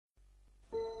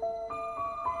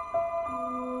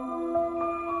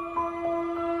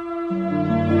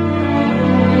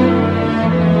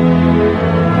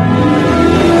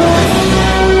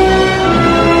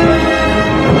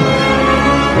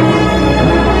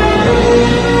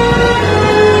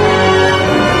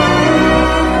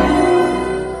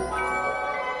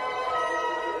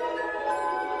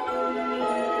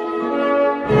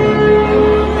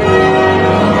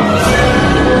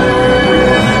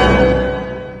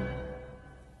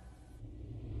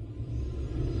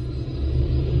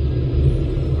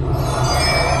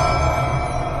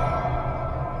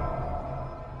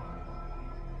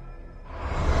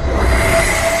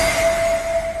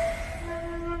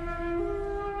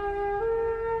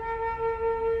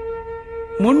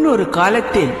முன்னொரு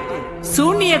காலத்தில்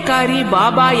சூனியக்காரி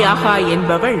பாபா யாகா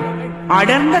என்பவள்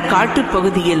அடர்ந்த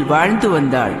காட்டுப்பகுதியில் வாழ்ந்து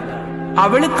வந்தாள்.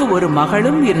 அவளுக்கு ஒரு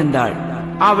மகளும் இருந்தாள்.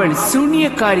 அவள்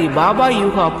சூனியக்காரி பாபா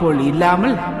யூகா போல்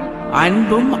இல்லாமல்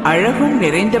அன்பும் அழகும்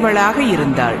நிறைந்தவளாக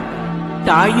இருந்தாள்.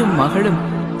 தாயும் மகளும்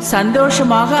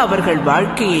சந்தோஷமாக அவர்கள்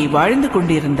வாழ்க்கையை வாழ்ந்து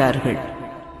கொண்டிருந்தார்கள்.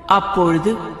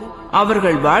 அப்பொழுது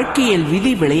அவர்கள் வாழ்க்கையில்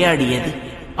விதி விளையாடியது.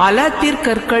 அலாத்தீர்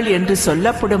கற்கள் என்று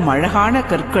சொல்லப்படும் அழகான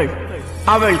கற்கள்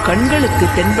அவள் கண்களுக்கு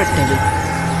தென்பட்டது.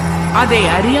 அதை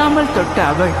அறியாமல் தொட்ட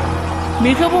அவள்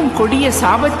மிகவும் கொடிய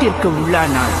சாபத்திற்கு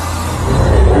உள்ளானாள்.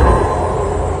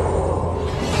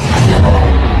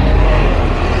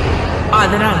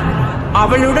 அதனால்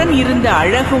அவளுடன் இருந்த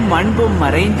அழகும் அன்பும்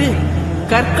மறைந்து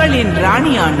கற்களின்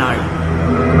ராணியானாள்.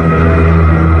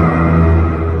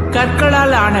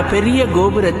 கற்களால் ஆன பெரிய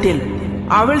கோபுரத்தில்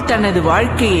அவள் தனது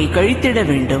வாழ்க்கையை கழித்திட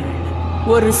வேண்டும்.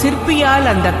 ஒரு சிற்பியால்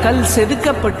அந்த கல்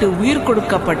செதுக்கப்பட்டு உயிர்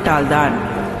கொடுக்கப்பட்டால்தான்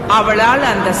அவளால்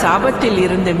அந்த சாபத்தில்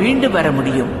இருந்து மீண்டு வர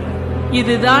முடியும்.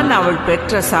 இதுதான் அவள்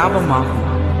பெற்ற சாபமாகும்.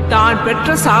 தான்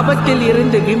பெற்ற சாபத்தில்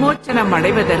இருந்து விமோச்சனம்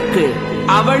அடைவதற்கு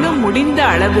அவளும் முடிந்த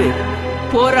அளவு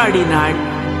போராடினாள்.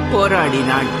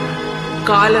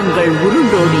 காலங்கள்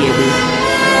உருண்டோடியது.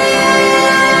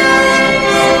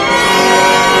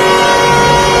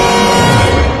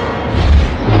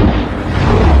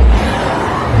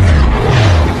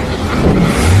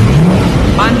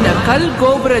 அந்த கல்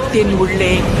கோபுரத்தின்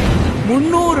உள்ளே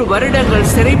 300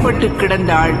 வருடங்கள் சிறைப்பட்டு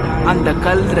கிடந்தாள் அந்த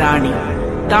கல் ராணி.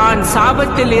 தான்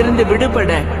சாபத்தில் இருந்து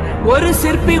விடுபட ஒரு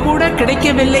சிற்பி கூட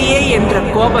கிடைக்கவில்லையே என்ற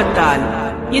கோபத்தால்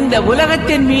இந்த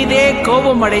உலகத்தின் மீதே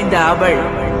கோபமடைந்த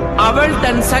அவள்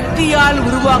தன் சக்தியால்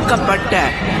உருவாக்கப்பட்ட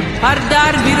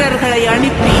ஹர்தார் வீரர்களை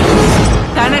அனுப்பி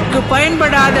தனக்கு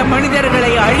பயன்படாத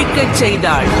மனிதர்களை அழிக்கச்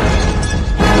செய்தாள்.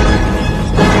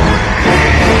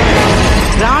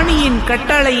 ராணியின்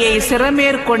கட்டளையை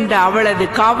சிறமேற்கொண்ட அவளது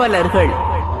காவலர்கள்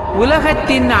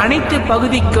உலகத்தின் அனைத்து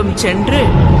பகுதிக்கும் சென்று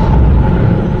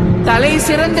தலை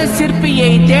சிறந்த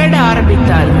சிற்பியை தேட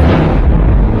ஆரம்பித்தார்கள்.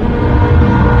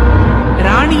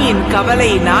 ராணியின்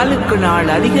கவலை நாளுக்கு நாள்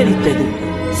அதிகரித்தது.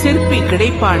 சிற்பி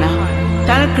கிடைப்பானா?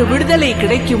 தனக்கு விடுதலை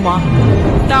கிடைக்குமா?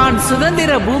 தான்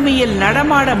சுதந்திர பூமியில்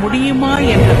நடமாட முடியுமா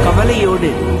என்ற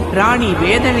கவலையோடு ராணி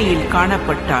வேதனையில்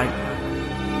காணப்பட்டாள்.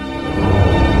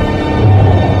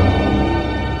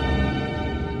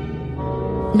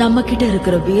 நம்ம கிட்ட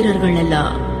இருக்கிற வீரர்கள்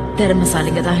எல்லாம்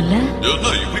திறமசாலிங்க தான் இல்ல?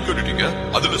 இப்படி கேட்டுட்டீங்க,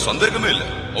 அதுல சந்தேகமே இல்ல.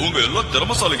 அவங்க எல்லாம்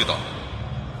திறமசாலிங்க தான்.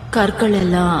 கற்கள்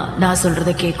எல்லாம் நான்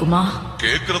சொல்றத கேக்குமா?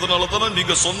 கேக்குறதுனால தானே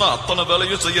நீங்க சொன்ன அத்தனை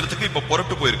வேலையும் செய்யறதுக்கு இப்ப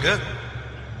புறட்டு போயிருக்க.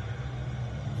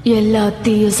 எல்லா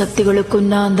தீய சக்திகளுக்கும்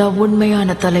நான் தான்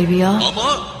உண்மையான தலைவியா? ஆமா,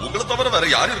 உங்களை தவிர வேற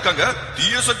யாரு இருக்காங்க?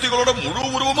 தீய சக்திகளோட முழு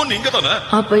உருவமும் நீங்க தானே.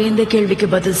 அப்ப இந்த கேள்விக்கு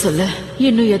பதில் சொல்ல.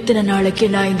 இன்னும் எத்தனை நாளைக்கு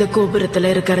நான் இந்த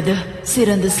கோபுரத்துல இருக்கிறது?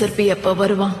 சிறந்த சிற்பி எப்ப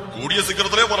வருவான்? கூடிய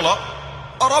சீக்கிரத்திலே வரலாம்,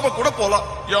 வராம கூட போலாம்.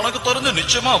 எனக்கு தெரிஞ்ச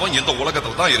நிச்சயமா அவன் இந்த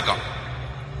உலகத்துல தான் இருக்கான்.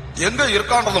 எங்க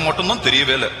இருக்கான்றது மட்டும்தான்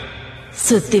தெரியவே இல்லை.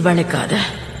 சுத்தி வளைக்காத.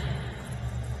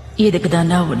 இதுக்குதான்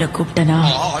நான் உன்னை கூப்பிட்டனா?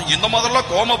 இந்த மாதிரிலாம்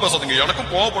கோவமா பேசாதீங்க.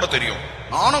 எனக்கும் கோவப்பட தெரியும்.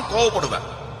 நானும் கோவப்படுவேன்.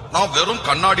 நான் வெறும்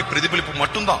கண்ணாடி பிரதிபலிப்பு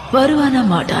மட்டும்தான். வருவானா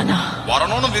மாட்டானா?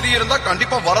 வரணும்னு விதி இருந்தா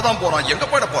கண்டிப்பா வரதான் போறான். எங்க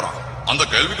போயிட போறான்? அந்த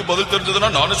கேள்விக்கு பதில் தெரிஞ்சதுன்னா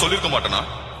நானும் சொல்லிருக்க மாட்டேனா?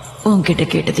 உன்கிட்ட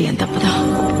கேட்டது என் தப்புதான்.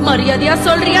 மரியாதையா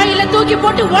சொல்றியா இல்ல தூக்கி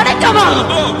போட்டு உடைக்கவா?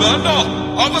 வேண்டாம்,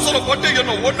 அவசரப்பட்டு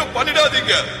என்ன ஒண்ணும்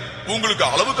பண்ணிடாதீங்க. உங்களுக்கு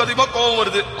அளவுக்கு அதிகமா கோவம்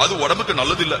வருது. அது உடம்புக்கு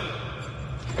நல்லது இல்ல.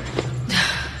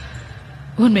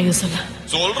 உண்மையை சொல்ல.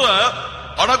 சொல்றேன்,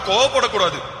 ஆனா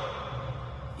கோவப்படக்கூடாது.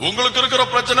 உங்களுக்கு இருக்கிற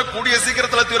பிரச்சனை கூடிய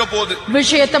சீக்கிரத்துல தீர போகுது.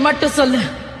 விஷயத்தை மட்டும் சொல்லு.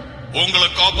 உங்களை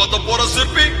காப்பாத்த போற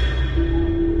சிற்பி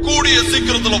கூடிய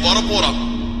சீக்கிரத்துல வர போறான்.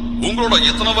 உங்களோட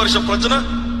எத்தனை வருஷம் பிரச்சனை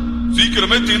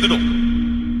சீக்கிரமே தீர்ந்துடும்.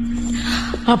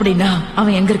 அப்படின்னா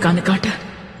அவன் எங்க இருக்கான்னு காட்டு.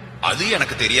 அது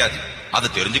எனக்கு தெரியாது. அதை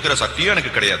தெரிஞ்சுக்கிற சக்தியும்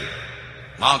எனக்கு கிடையாது.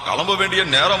 நான் கிளம்ப வேண்டிய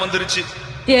நேரம் வந்துருச்சு.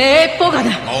 போகாத.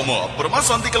 ஆமா, அப்புறமா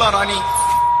சந்திக்கலாம் ராணி.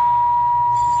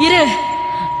 இரு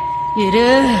இரு.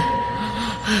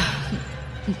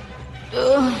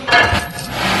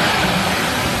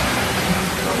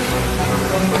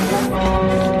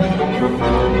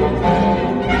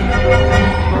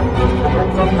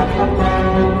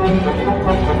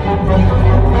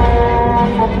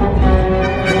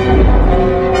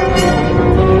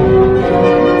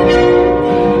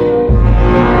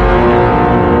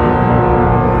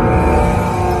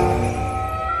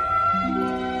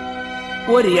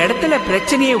 ஒரு இடத்துல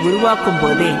பிரச்சனையை உருவாக்கும்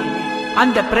போதே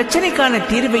அந்த பிரச்சனைக்கான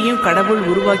தீர்வையும் கடவுள்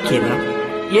உருவாக்கிடலாம்.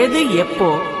 எது எப்போ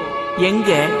எங்க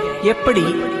எப்படி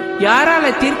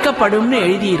யாரால தீர்க்கப்படும்னு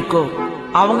எழுதியிருக்கோ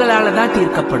அவங்களால தான்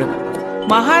தீர்க்கப்படும்.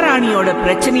 மகாராணியோட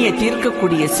பிரச்சனையை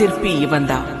தீர்க்கக்கூடிய சிற்பி இவன்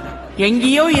தான்.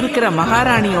 எங்கேயோ இருக்கிற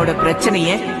மகாராணியோட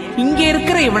பிரச்சனைய இங்க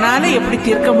இருக்கிற இவனால எப்படி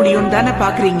தீர்க்க முடியும் தானே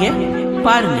பாக்குறீங்க.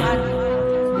 பாருங்க.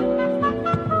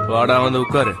 வாடா வந்து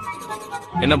உட்காரு.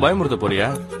 என்ன பயமுறுத்த போறியா?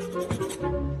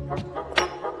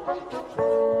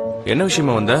 என்ன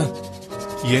விஷயமா வந்த?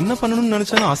 என்ன பண்ணணும்னு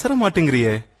நினைச்சாலும் அசர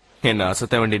மாட்டேங்கிறியே. என்ன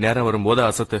அசத்த வேண்டிய நேரம் வரும்போது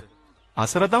அசத்து.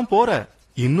 அசரதான் போற.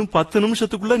 இன்னும் 10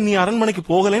 நிமிஷத்துக்குள்ள நீ அரண்மனைக்கு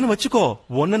போகலன்னு வச்சுக்கோ,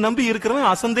 உன்னை நம்பி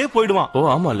இருக்கிறவன் அசந்தே போயிடுவான். ஓ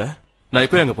ஆமால, நான்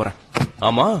இப்ப எங்க போறேன்?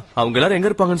 ஆமா, அவங்க எல்லாரும்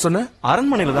எங்க இருப்பாங்கன்னு சொன்ன?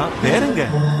 அரண்மனையில தான். வேறங்க?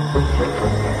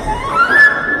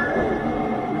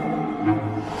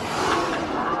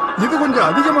 இது கொஞ்சம்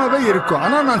அதிகமாவே இருக்கும்.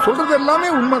 ஆனா நான் சொல்றது எல்லாமே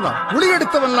உண்மைதான். உளி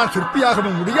எடுத்தவன்லாம்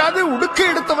சிற்பியாகவும் முடியாது, உடுக்கை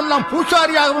எடுத்தவன்லாம்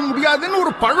பூசாரியாகவும் முடியாதுன்னு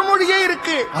ஒரு பழமொழியே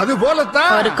இருக்கு. அது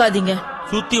போலத்தான். இருக்காதீங்க.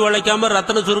 சுத்தி வளைக்காம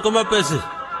ரத்தன சுருக்கமா பேசு.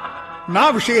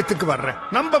 நான் விஷயத்துக்கு வர்றேன்.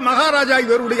 நம்ம மகாராஜா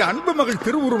இவருடைய அன்பு மகள்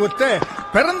திருவுருவத்தை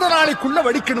பிறந்த நாளைக்குள்ள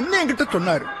வடிக்கணும்னு என்கிட்ட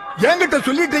சொன்னாரு. என்கிட்ட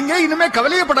சொல்லிட்டீங்க, இனிமே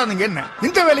கவலையப்படாதீங்க. என்ன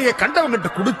இந்த வேலையை கண்டவங்கிட்ட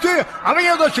கொடுத்து அவன்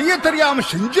ஏதோ செய்ய தெரியாம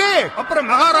செஞ்சு அப்புறம்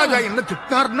மகாராஜா என்ன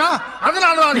திட்டினார்னா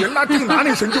அதனாலதான் எல்லாத்தையும்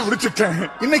நானே செஞ்சு முடிச்சிட்டேன்.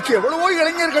 இன்னைக்கு எவ்வளவோ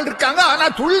இளைஞர்கள் இருக்காங்க, ஆனா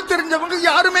தொழில் தெரிஞ்சவங்க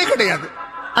யாருமே கிடையாது.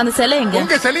 அந்த சிலை எங்க?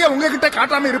 உங்க சிலைய உங்ககிட்ட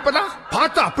காட்டாம இருப்பதா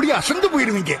பார்த்தா அப்படியே அசந்து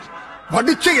போயிருவீங்க.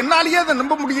 வடிச்ச என்னாலேயே அதை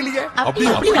நம்ப முடியலையே.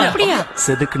 அப்படியா?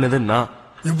 செதுக்குனது நான்.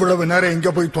 இவ்வளவு நேரம் எங்க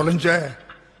போய் தொலைஞ்ச?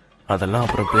 அதெல்லாம்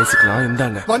அப்புறம் பேசிக்கலாம்.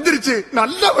 இந்தாங்க. வந்துருச்சு,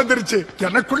 நல்லா வந்துருச்சு.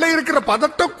 எனக்குள்ள இருக்கிற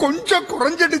பதட்டம் கொஞ்சம்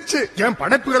குறைஞ்சிடுச்சு. என்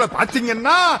படைப்புகளை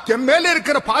பாத்தீங்கன்னா என் மேல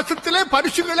இருக்கிற பாசத்திலே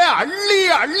பரிசுகளை அள்ளி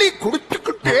அள்ளி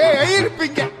கொடுத்துக்கிட்டே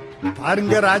இருப்பீங்க.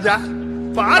 பாருங்க ராஜா,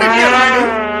 பாருங்க ராணி,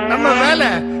 நம்ம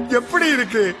வேலை எப்படி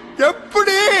இருக்கு?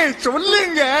 எப்படி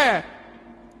சொல்லுங்க.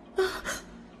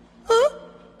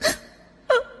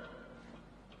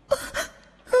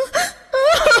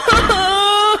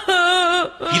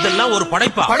 இதெல்லாம் ஒரு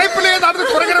படைப்பா? படைப்புல ஏதாவது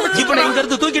குறைகிற வச்சு இப்ப இங்க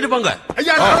இருந்து தூக்கிட்டு போங்க.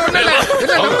 ஐயா, நான் பண்ணல.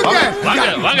 என்ன நம்புங்க?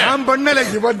 நான் பண்ணல,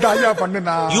 இவன் தாயா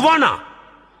பண்ணுனா. யுவானா?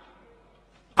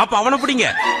 அப்ப அவனை பிடிங்க.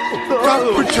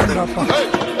 தப்பிச்சேன்டாப்பா.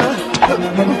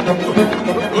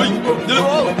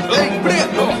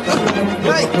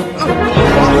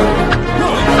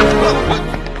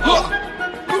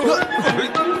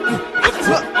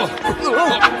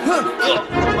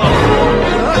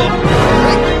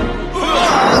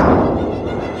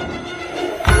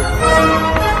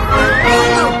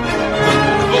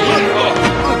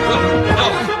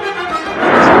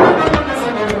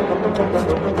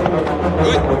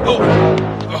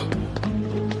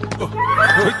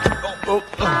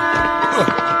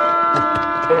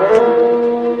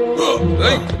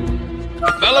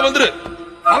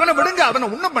 அவனை விடுங்க, அவனை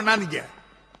ஒண்ணும் பண்ணாதீங்க.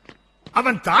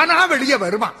 அவன் தானா வெளியே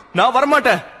வருவான். நான்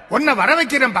வரமாட்டேன். உன்னை வர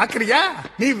வைக்கிறேன் பாக்குறியா?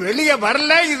 நீ வெளியே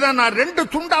வரல, இத நான் 2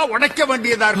 துண்டா உடைக்க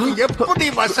வேண்டியதா இருக்கும். எப்படி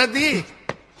வசதி?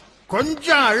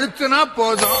 கொஞ்சம் அழுத்துனா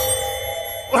போதும்,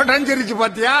 உடஞ்சிருச்சு.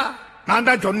 பாத்தியா? நான்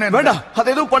தான் சொன்னேன். வேண்டாம்,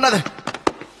 அதை எதுவும் பண்ணாத.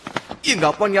 எங்க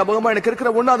அப்பா ஞாபகமா எனக்கு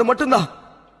இருக்கிற ஒண்ணு அது மட்டும்தான்.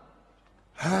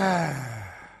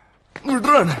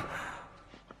 விடுறேன்,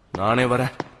 நானே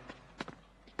வரேன்.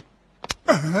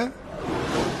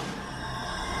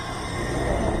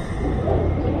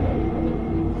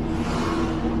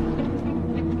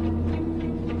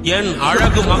 என்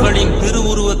அழகு மகளின்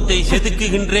திருவுருவத்தை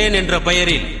செதுக்குகின்றேன் என்ற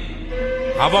பெயரில்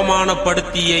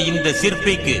அவமானப்படுத்திய இந்த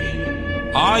சிற்பிக்கு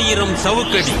 1000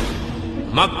 சவுக்கடி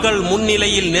மக்கள்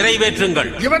முன்னிலையில் நிறைவேற்றுங்கள்.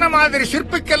 இவன மாதிரி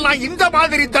சிற்பிக்கெல்லாம் இந்த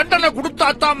மாதிரி தண்டனை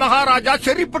கொடுத்தாத்தான் மகாராஜா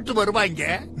சரிப்பட்டு வருவாங்க.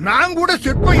 நான் கூட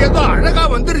சிற்பம் ஏதோ அழகா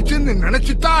வந்துருச்சுன்னு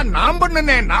நினைச்சுதான் நான்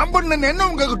பண்ணுனேன்னு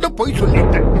உங்ககிட்ட போய்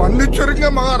சொல்லிட்டேன். மன்னிச்சிருங்க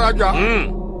மகாராஜா.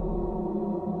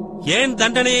 ஏன்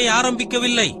தண்டனையை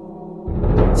ஆரம்பிக்கவில்லை?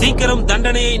 சீக்கிரம்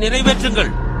தண்டனையை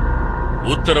நிறைவேற்றுங்கள்.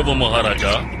 உத்தரவு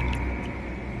மகாராஜா.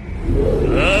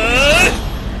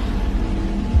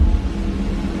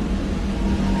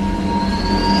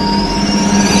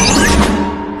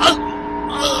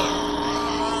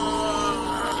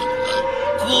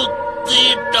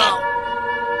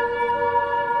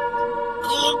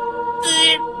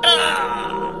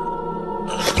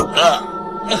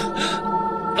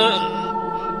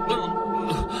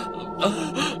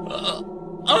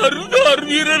 அர்தார்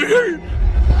வீரர்கள்,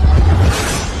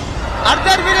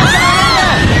 அர்தார் வீரர்கள்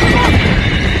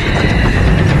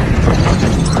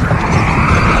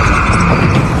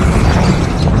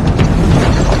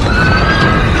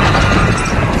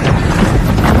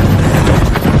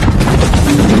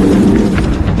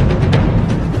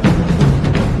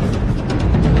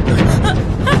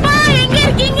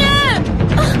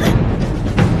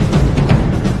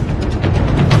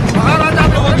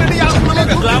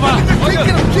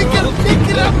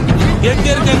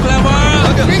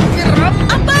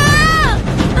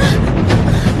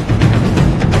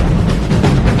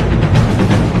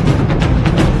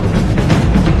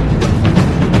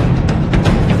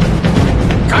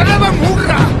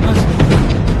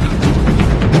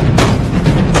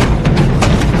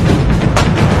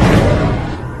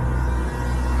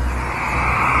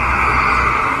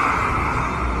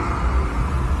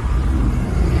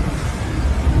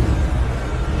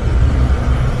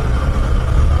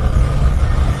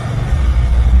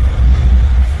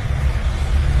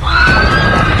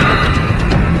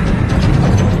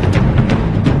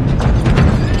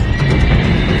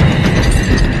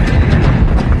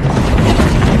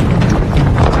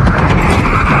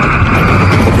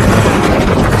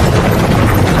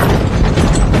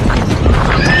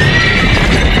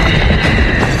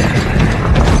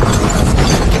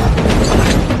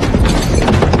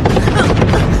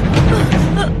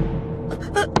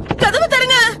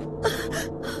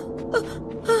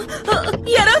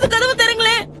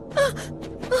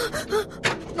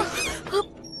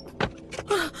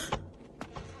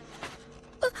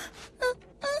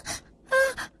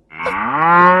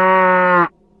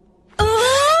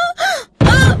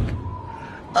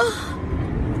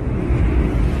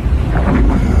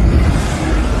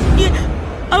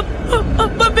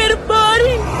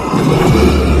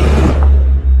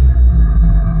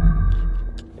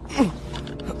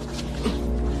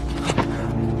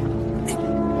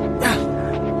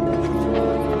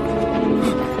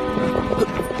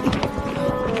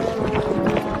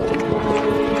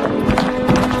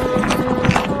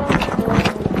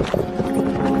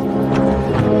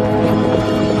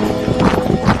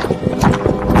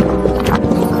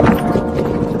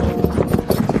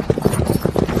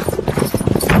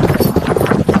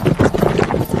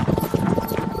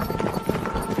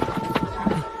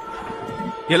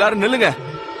எல்லாரும் நில்லுங்க,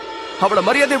 அவளை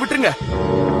மரியாதையை விட்டுருங்க.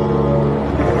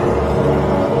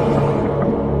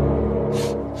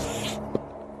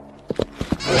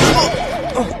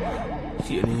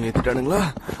 என்னையும் ஏத்துட்டானுங்களா?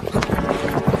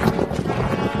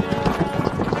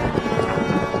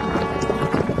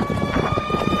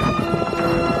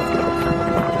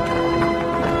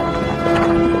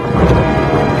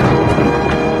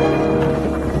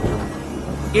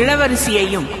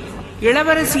 இளவரசியையும்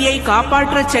இளவரசியை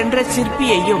காப்பாற்றச் சென்ற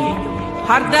சிற்பியையும்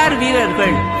ஹர்தார்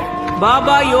வீரர்கள்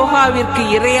பாபா யோகாவிற்கு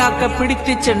இரையாக்க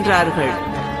பிடித்துச் சென்றார்கள்.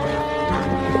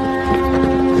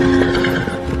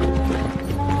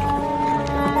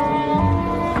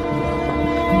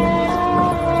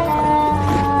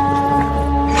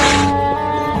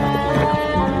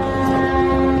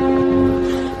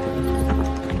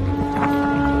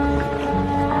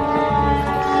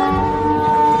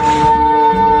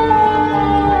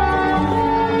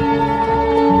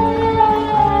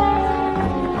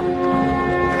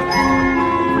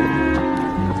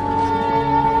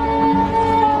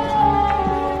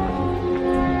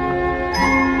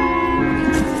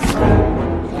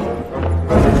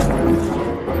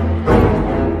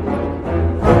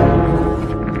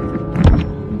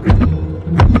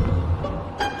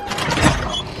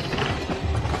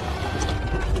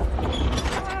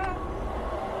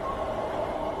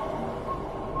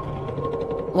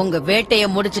 உங்க வேட்டைய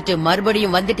முடிச்சிட்டு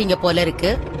மறுபடியும் வந்துட்டீங்க போல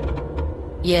இருக்கு.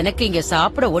 எனக்கு இங்க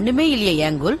சாப்பிட ஒண்ணுமே இல்லையே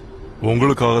ஏங்குல்.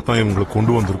 உங்களுக்காகத்தான் இவங்களை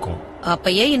கொண்டு வந்திருக்கோம்.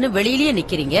 அப்ப ஏன் இன்னும் வெளியிலேயே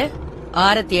நிக்கிறீங்க?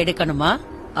 ஆரத்தி எடுக்கணுமா?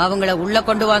 அவங்கள உள்ள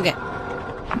கொண்டு வாங்க.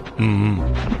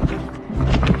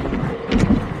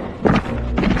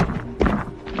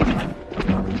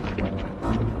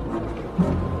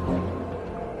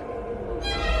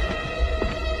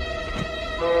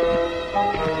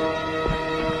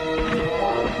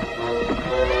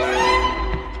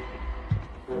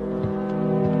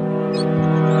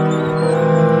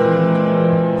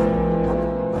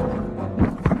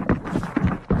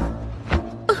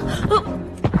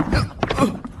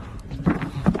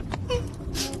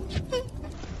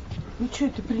 Что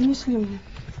это принесли мне?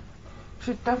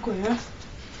 Что это такое, а?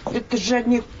 Это же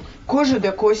одни кожи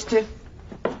до кости.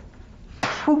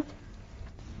 Фу.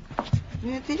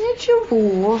 Это ничего.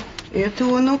 Это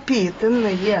он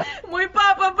упитанный. Мой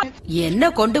папа...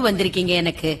 என்ன கொண்டு வந்திருக்கீங்க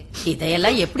எனக்கு?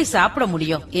 இதையெல்லாம் எப்படி சாப்பிட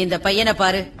முடியும்? இந்த பையனை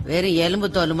பாரு, வெறும் எலும்பு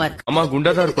தோலுமா இருக்கு. அம்மா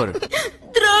குண்டாதான் இருப்பாரு.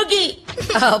 துரோகி.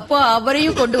 அப்போ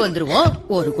அவரையும் கொண்டு வந்துருவோம்.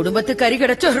 ஒரு குடும்பத்துக்கு கறி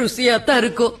கிடைச்சா ருசியாத்தான்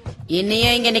இருக்கும்.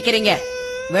 இன்னையே இங்க நிக்கிறீங்க,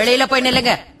 வெளியில போய்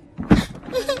நில்லுங்க.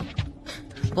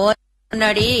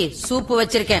 முன்னாடி சூப்பு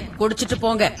வச்சிருக்கேன், குடிச்சிட்டு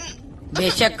போங்க.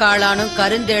 விஷக்காளானும்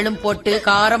கருந்தேளும் போட்டு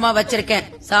காரமா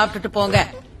வச்சிருக்கேன், சாப்பிட்டுட்டு போங்க.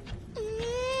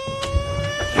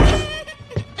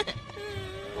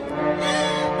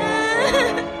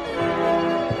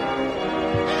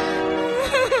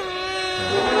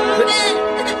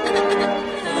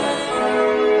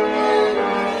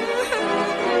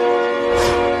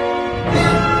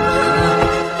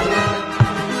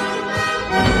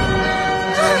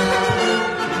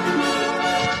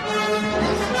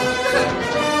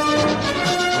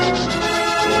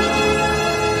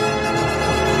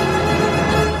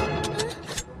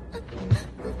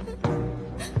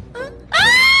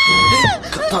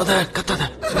 கத்தாத.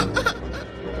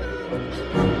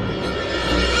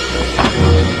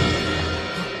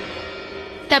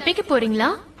 தப்பிக்க போறீங்களா?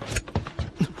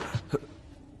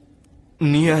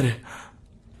 நீ யாரு?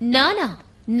 நானா?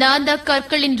 நான் தான்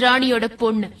கற்களின் ராணியோட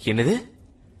பொண்ணு. என்னது,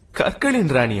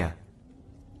 கற்களின் ராணியா?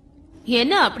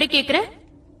 என்ன அப்படி கேக்குற?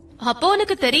 அப்போ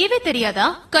உனக்கு தெரியவே தெரியாதா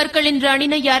கற்களின்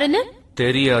ராணினா யாருன்னு?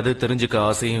 தெரியாது, தெரிஞ்சுக்க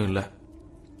ஆசையும் இல்ல.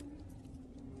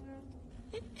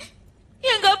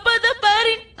 எங்க அப்பா தான்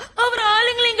பாரின், அவர்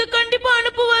ஆளுங்களை இங்க கண்டிப்பா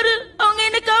அனுப்புவாரு. அவங்க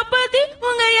என்ன காப்பாத்தி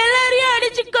உங்க எல்லாரையும்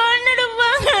அடிச்சு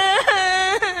கொன்னுடுவாங்க.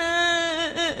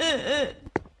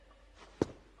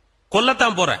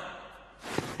 கொல்லத்தான் போற,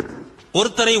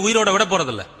 ஒருத்தரை உயிரோட விட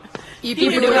போறதில்ல.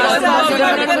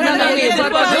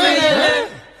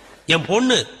 என்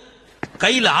பொண்ணு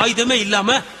கையில ஆயுதமே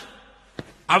இல்லாம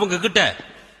அவங்க கிட்ட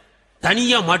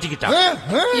தனியா மாட்டிக்கிட்டான்.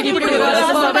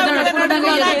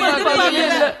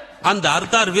 அந்த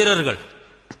அர்த்தார் வீரர்கள்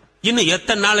இன்னும்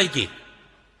எத்தனை நாளைக்கு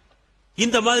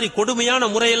இந்த மாதிரி கொடுமையான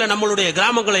முறையில நம்மளுடைய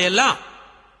கிராமங்களை எல்லாம்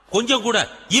கொஞ்சம் கூட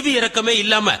இவி இறக்கமே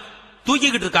இல்லாம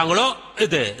தூக்கிக்கிட்டு இருக்காங்களோ,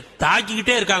 இது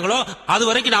தாக்கிக்கிட்டே இருக்காங்களோ, அது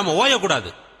வரைக்கும் நாம ஓயக்கூடாது.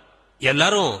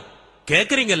 எல்லாரும்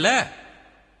கேக்குறீங்கல்ல?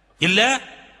 இல்ல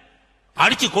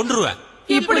அடிச்சு கொன்றுவேன்.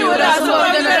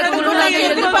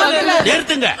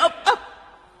 நிறுத்துங்க.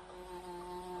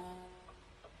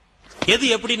 எது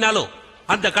எப்படினாலும்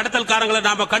அந்த கடத்தல்காரங்களை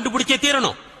நாம கண்டுபிடிச்சே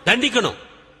தீரணும், தண்டிக்கணும்.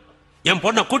 என்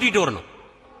பொண்ணை கூட்டிட்டு வரணும்.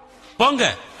 போங்க,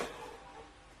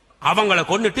 அவங்கள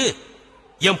கொன்னுட்டு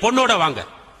என் பொண்ணோட வாங்க.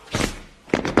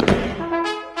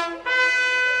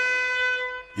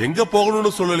 எங்க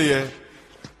போகணும்னு சொல்லலையே.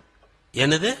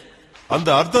 என்னது? அந்த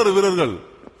அர்த்தர் வீரர்கள்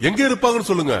எங்க இருப்பாங்கன்னு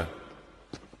சொல்லுங்க.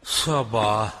 சபா,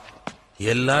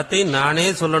 எல்லாத்தையும் நானே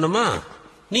சொல்லணுமா?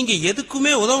 நீங்க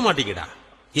எதுக்குமே உதவ மாட்டீங்கடா.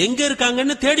 எங்க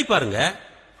இருக்காங்கன்னு தேடி பாருங்க.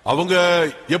 அவங்க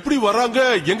எப்படி வர்றாங்க,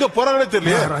 எங்க போறாங்கன்னு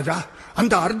தெரியல. ராஜா,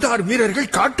 அந்த அர்த்தார்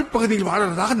வீரர்கள் காட்டுப் பகுதியில்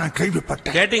வாழறதாக நான்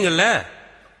கேள்விப்பட்டேன். கேட்டீங்கல்ல?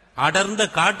 அடர்ந்த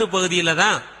காட்டு பகுதியில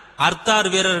தான் அர்த்தார்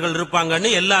வீரர்கள் இருப்பாங்கன்னு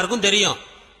எல்லாருக்கும் தெரியும்.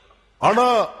 ஆனா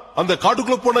அந்த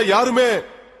காட்டுக்குள்ள போன யாருமே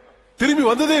திரும்பி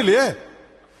வந்ததே இல்லையே.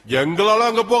 எங்களால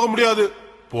அங்க போக முடியாது.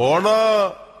 போனா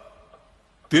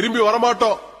திரும்பி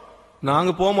வரமாட்டோம்.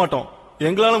 நாங்க போக மாட்டோம்,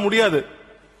 எங்களால முடியாது.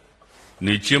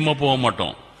 நிச்சயமா போக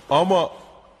மாட்டோம். ஆமா,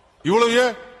 இவ்வளவு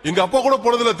ஏன் எங்க அப்பா கூட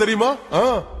போனதில்ல தெரியுமா?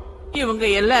 இவங்க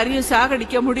எல்லாரையும்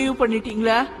சாகடிக்க முடிவு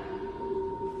பண்ணிட்டீங்களா?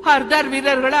 ஹர்தார்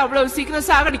வீரர்களை அவ்வளவு சீக்கிரம்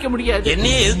சாகடிக்க முடியாது.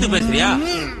 என்னையே எதிர்த்து பேசுறியா?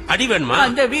 அடி வேணுமா?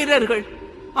 அந்த வீரர்கள்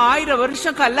 1000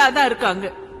 வருஷம் கல்லாதான் இருக்காங்க.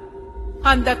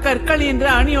 அந்த கற்கள் என்ற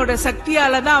அணியோட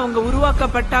சக்தியால தான் அவங்க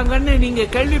உருவாக்கப்பட்டாங்கன்னு நீங்க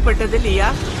கேள்விப்பட்டது இல்லையா?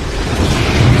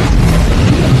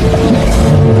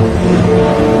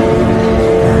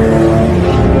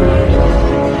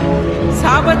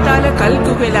 சாபத்தால கல்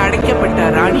குகையில அடைக்கப்பட்ட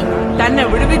ராணி தன்னை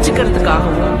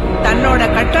விடுவிச்சுக்கிறதுக்காகவும் தன்னோட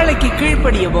கட்டளைக்கு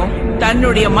கீழ்ப்படியவும்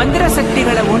தன்னுடைய மந்திர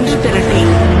சக்திகளை ஒன்று திரட்டி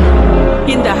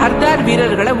இந்த ஹர்தார்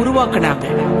வீரர்களை உருவாக்குனாங்க.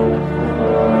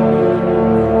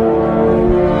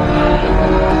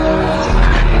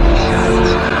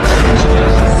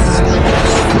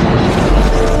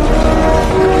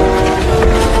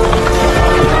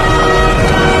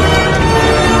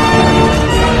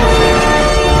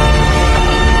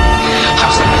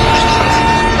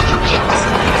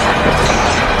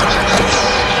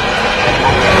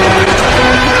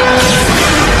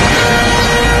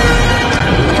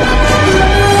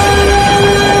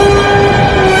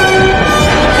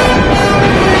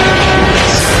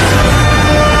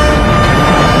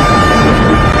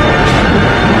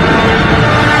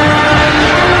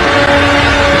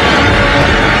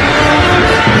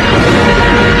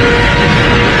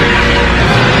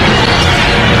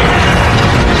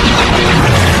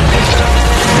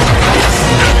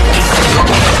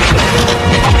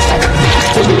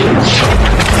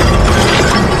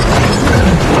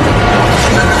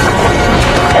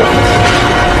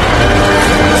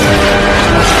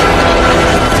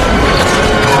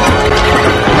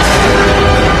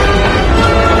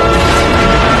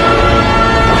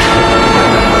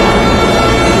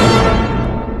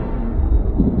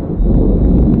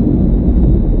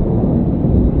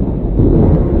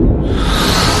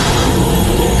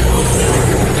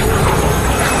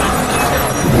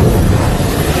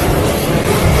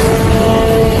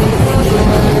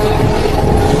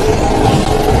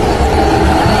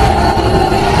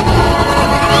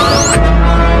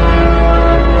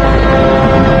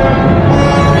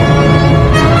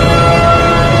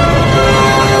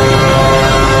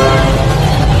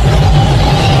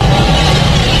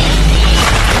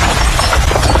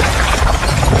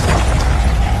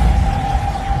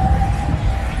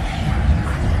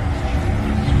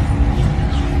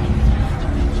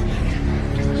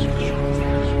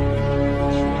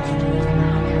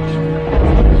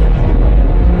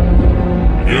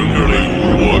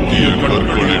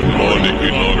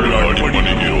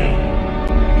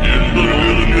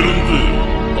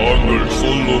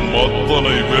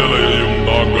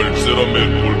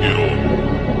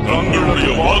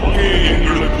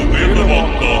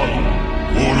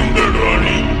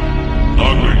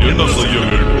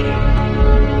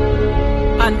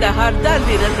 அந்த ஹர்தார்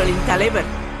வீரர்களின் தலைவர்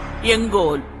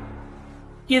எங்கோல்.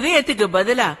 இதயத்துக்கு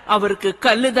பதிலா அவருக்கு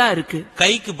கல்லுதான் இருக்கு.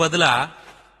 கைக்கு பதிலா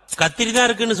கத்திரி தான்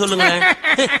இருக்குன்னு சொல்லுங்க.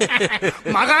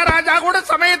 மகாராஜா கூட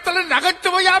சமயத்துல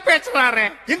நகைச்சுவையா பேசுறாரு.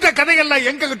 இந்த கதையெல்லாம்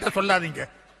எங்க கிட்ட சொல்லாதீங்க.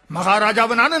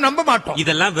 மகாராஜாவை நானும் நம்ப மாட்டோம்.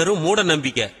 இதெல்லாம் வெறும் மூட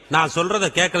நம்பிக்கை. நான் சொல்றத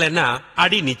கேட்கலன்னா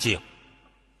அடி நிச்சயம்.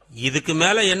 இதுக்கு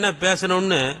மேல என்ன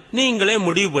பேசணும்னு நீங்களே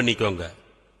முடிவு பண்ணிக்கோங்க.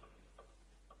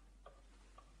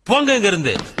 போங்க இங்க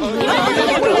இருந்து.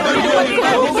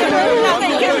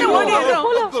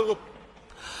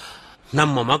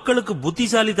 நம்ம மக்களுக்கு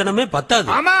புத்திசாலித்தனமே பத்தாது.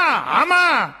 ஆமா ஆமா,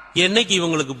 என்னைக்கு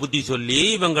இவங்களுக்கு புத்தி சொல்லி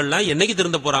இவங்கெல்லாம் என்னைக்கு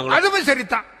திருந்த போறாங்களோ? அதுவும்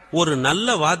சரிதான். ஒரு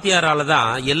நல்ல வாத்தியாரால தான்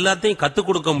எல்லாத்தையும் கத்து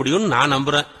கொடுக்க முடியும்னு நான்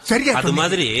நம்புறேன். சரியா அது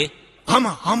மாதிரி.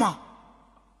 ஆமா ஆமா.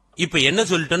 இப்ப என்ன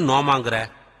சொல்லிட்டேன்னு நோமாங்கிற?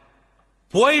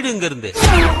 போயிடுங்க இருந்து.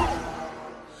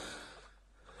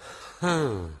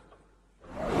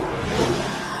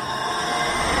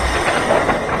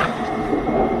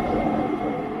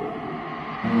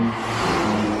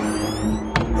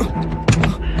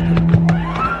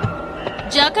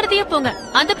 ஜாக்கிரதையா போங்க,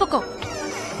 அந்த பக்கம்.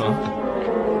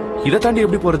 இதை தாண்டி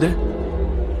எப்படி போறது?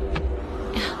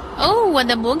 ஓ,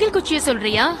 அந்த மூங்கில் குச்சிய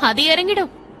சொல்றியா? அது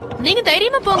இறங்கிடும். நீங்க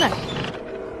தைரியமா போங்க.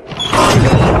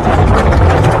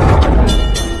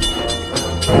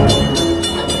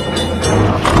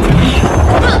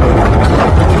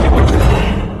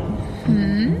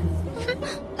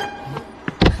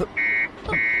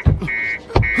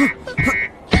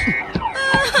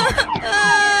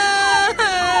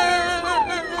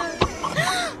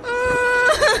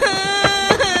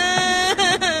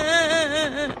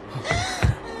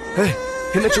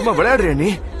 என்ன சும்மா விளையாடுறியா நீ?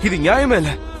 இது நியாயமே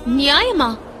இல்ல. நியாயமா?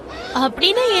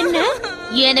 அப்படின்னா என்ன?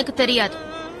 எனக்கு தெரியாது.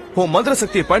 உன் மந்திர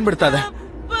சக்தியை பயன்படுத்தாத,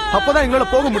 அப்பதான் எங்களால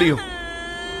போக முடியும்.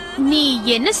 நீ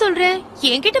என்ன சொல்ற?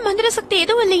 என்கிட்ட மந்திர சக்தி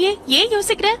எதுவும் இல்லையே, ஏன்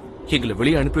யோசிக்கிற? எங்களை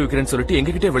வெளியே அனுப்பி வைக்கிறேன்னு சொல்லிட்டு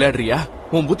எங்ககிட்ட விளையாடுறியா?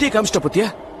 உன் புத்தியை காமிச்சிட்ட பத்தியா?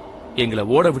 எங்களை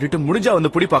ஓட விட்டுட்டு முடிஞ்சா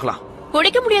வந்து புடி பார்க்கலாம்.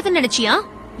 பிடிக்க முடியாதுன்னு நினைச்சியா?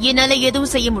 என்னால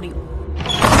எதுவும் செய்ய முடியும்.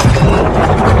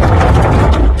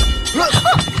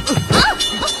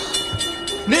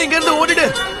 நீ இங்க இருந்து ஓடிடு.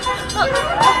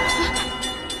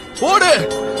 ஓடு.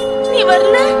 நீ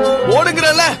வரல?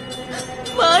 ஓடுங்கறல.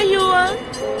 வாயுவா.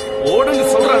 ஓடுன்னு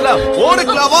சொல்றல.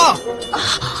 ஓடுங்களாவா?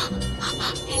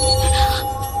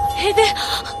 இது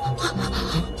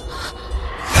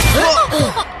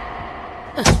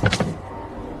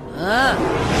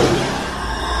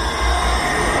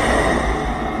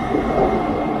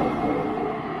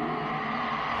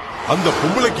அந்த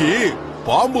பொம்பளைக்கு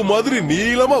பாம்பு மாதிரி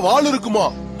நீளமா வால் இருக்குமா?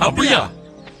 அப்படியா?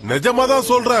 நிஜமாதான்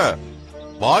சொல்றேன்.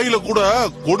 வாயில கூட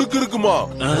கொடுக்கு இருக்குமா?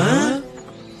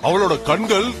 அவளோட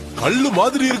கண்கள் கல்லு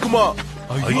மாதிரி இருக்குமா?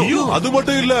 ஐயோ, அது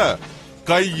மட்டும் இல்ல,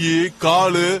 கையு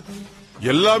காலு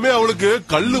எல்லாமே அவளுக்கு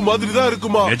கல்லு மாதிரி தான்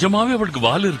இருக்குமா? நிஜமாவே அவளுக்கு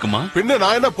வால் இருக்குமா? பின்ன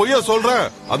நான் என்ன பொய்யா சொல்றேன்?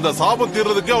 அந்த சாபம்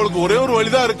தீர்றதுக்கு அவளுக்கு ஒரே ஒரு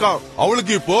வழிதான் இருக்கான்.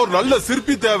 அவளுக்கு இப்போ ஒரு நல்ல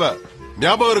சிற்பி தேவை.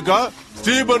 ஞாபகம் இருக்கா?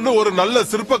 ஸ்டீபன் ஒரு நல்ல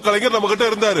சிற்ப கலைஞர் நம்ம கிட்ட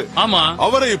இருந்தாரு. ஆமா.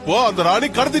 அவரை இப்போ அந்த ராணி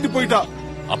கடத்திட்டு போயிட்டா.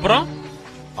 அப்புறம்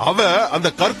அவ அந்த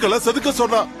கற்களை செதுக்க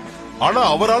சொன்னா. ஆனா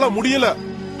அவரால முடியல.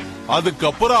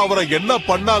 அதுக்கப்புறம் அவரை என்ன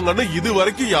பண்ணாங்கன்னு இது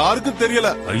வரைக்கும் யாருக்கும்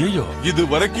தெரியல. ஐயோ, இது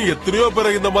வரைக்கும் எத்தனையோ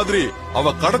பேரை இந்த மாதிரி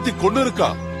அவ கடத்தி கொண்டு இருக்கா.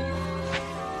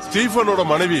 ஸ்டீபனோட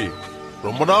மனைவி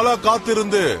ரொம்ப நாளா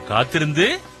காத்திருந்து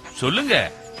சொல்லுங்க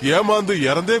ஏமாந்து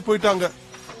இறந்தே போயிட்டாங்க.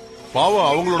 பாவம்,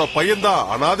 அவங்களோட பையன் தான்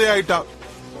அனாதை ஆயிட்டான்.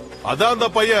 அதான் அந்த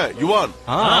பையன் யுவான்.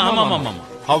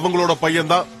 அவங்களோட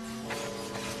பையன் தான்.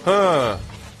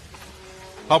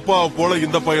 அப்பா போல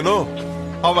இந்த பையனும்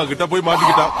அவகிட்ட போய்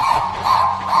மாட்டிக்கிட்டான்.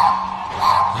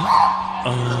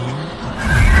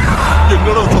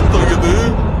 என்னடா சத்தம் இது?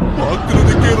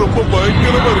 பாக்குறதுக்கே ரொம்ப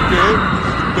பயங்கரமா இருக்கு.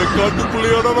 இந்த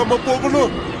காட்டுக்குள்ளையாடா நம்ம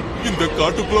போகணும்? இந்த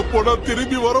காட்டுக்குள்ள போனா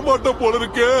திரும்பி வரமாட்டோம் போல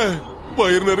இருக்கே.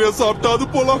 பயிர் நிறைய சாப்பிட்டா அது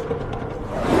போலாம்.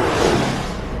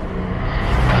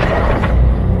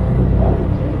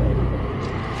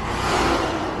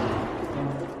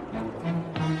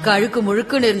 கழுக்கு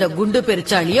முழுக்குன்னு இருந்த குண்டு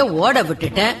பெருச்சாலிய ஓட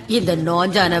விட்டுட்டேன். இந்த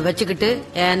நோஞ்சான வச்சுக்கிட்டு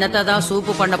என்னத்தான்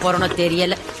சூப்பு பண்ண போறோன்னு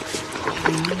தெரியல.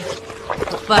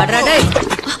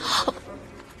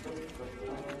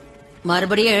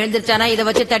 மறுபடியும் எழுந்திருச்சானா இத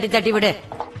வச்சு தட்டி தட்டி விடு.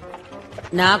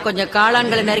 நான் கொஞ்சம்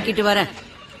காளான்களை நறுக்கிட்டு வரேன்.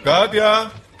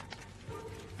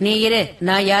 நீ இரு,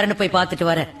 நான் யாருன்னு போய்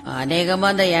பாத்துட்டு வரேன்.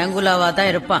 அநேகமா அந்த ஏங்குலாவா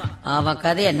தான் இருப்பான். அவன்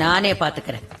கதைய நானே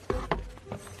பாத்துக்கிறேன்.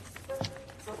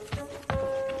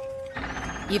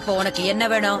 இப்போ உனக்கு என்ன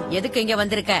வேணும்? எதுக்கு இங்க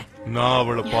வந்திருக்க? நான்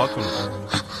அவளை பார்க்கணும்.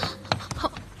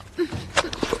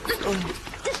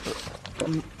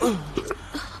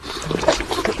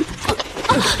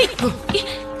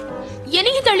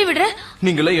 என்னையும் தள்ளி விடுற?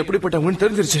 நீங்களே எப்படிப்பட்டவங்கன்னு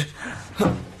தெரிஞ்சிருச்சு.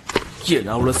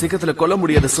 என்ன அவ்வளவு சீக்கிரத்துல கொல்ல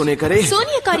முடியாத சோனியக்காரே.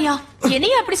 சோனியக்காரியா?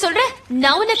 என்னைய அப்படி சொல்ற?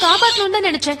 நான் உன்னை காப்பாற்றணும் தான்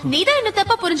நினைச்சேன். நீதான் என்ன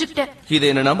தப்பா புரிஞ்சுக்கிட்ட. இதை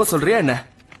என்ன நம்ப சொல்றியா என்ன?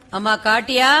 அம்மா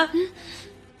காட்டியா?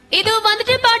 இதோ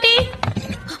வந்துட்டு பாட்டி.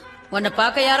 உன்னை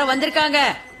பார்க்க யாரோ வந்திருக்காங்க.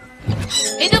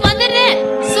 இதோ வந்துடுறேன்.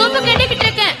 சோப்பு கட்டிக்கிட்டு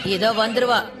இருக்கேன். இதோ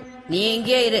வந்துருவா. நீ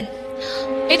இங்கே இரு.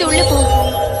 இது உள்ள போ.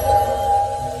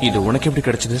 இது உனக்கு எப்படி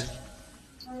கிடைச்சது?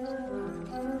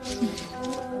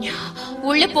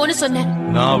 உள்ள போன்னு சொன்னேன்.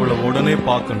 நான் அவளை உடனே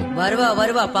பார்க்கணும். வருவா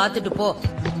வருவா, பாத்துட்டு போ.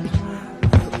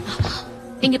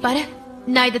 இங்க பாரு,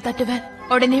 நான் இதை தட்டுவேன்.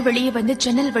 உடனே வெளியே வந்து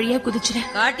ஜன்னல் வழியா குதிச்சுறேன்.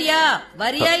 காட்டியா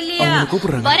வரியா இல்லையா?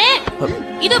 வரேன்.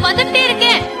 இதோ வந்துட்டே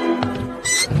இருக்கேன்.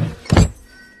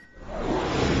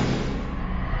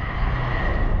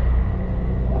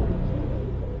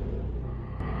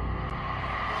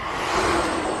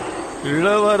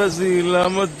 இளவரசி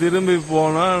இல்லாம திரும்பி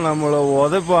போனா நம்மள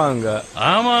உதைப்பாங்க.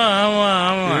 ஆமா ஆமா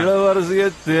ஆமா. இளவரசிய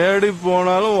தேடி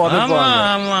போனாலும்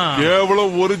உதைப்பாங்க.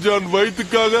 கேவலம் ஒரு ஜான்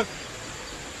வயிற்றுக்காக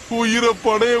உயிரை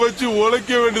பணைய வச்சு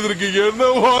உழைக்க வேண்டியது இருக்கு.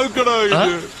 என்ன வாழ்க்கடா இது?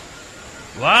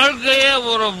 வாழ்க்கையே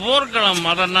ஒரு போர்க்களம்,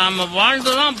 அதை நாம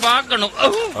வாழ்ந்துதான் பார்க்கணும்.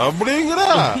 அப்படிங்கிற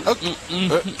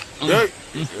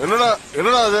என்னடா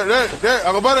என்னடா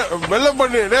அங்க பாரு வெள்ளம்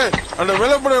பண்ணி அந்த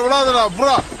வெள்ளம் பண்ணி விடாதடா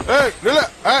புறா.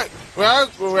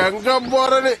 எங்க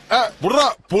போற நீ புறா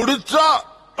புடிச்சா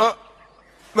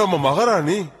நம்ம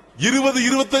மகாராணி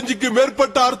 20-25க்கு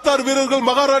மேற்பட்ட அர்த்தார் வீரர்கள்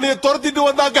மகாராணியை துரத்திட்டு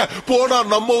வந்தாங்க. போனா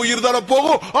நம்ம உயிர் தானே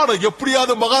போகும். ஆனா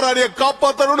எப்படியாவது மகாராணியை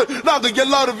காப்பாத்தணும்னு நாங்க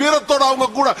எல்லாரும் வீரத்தோட அவங்க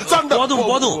கூட சண்டை. போதும்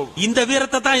போதும், இந்த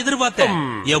வீரத்தை தான் எதிர்பார்த்தேன்.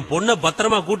 என் பொண்ண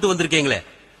பத்திரமா கூட்டு வந்திருக்கீங்களே,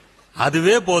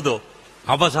 அதுவே போதும்.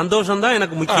 அவ சந்தோஷம் தான்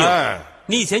எனக்கு முக்கியம்.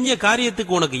 நீ செஞ்ச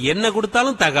காரியத்துக்கு உனக்கு என்ன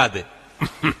கொடுத்தாலும் தகாது.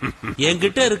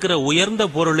 என்கிட்ட இருக்கிற உயர்ந்த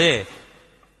பொருளே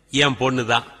என்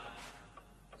பொண்ணுதான்.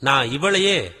 நான்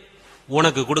இவளையே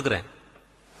உனக்கு கொடுக்கறேன்.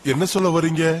 என்ன சொல்ல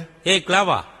வரீங்க? ஏய்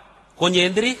கிளாவா, கொஞ்சம்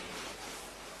எந்திரி.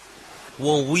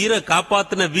 உன் உயிரை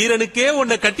காப்பாத்தின வீரனுக்கே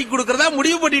உன்னை கட்டி கொடுக்கறதா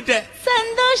முடிவு பண்ணிட்டேன்.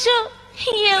 சந்தோஷம்.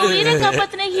 என் உயிரை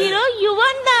காப்பாத்தின ஹீரோ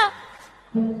யுவன் தான்.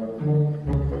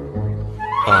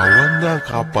 அவன் தான்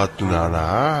காப்பாத்தினானா?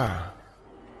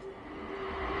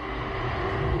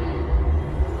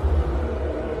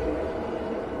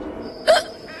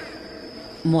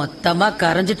 மொத்தமா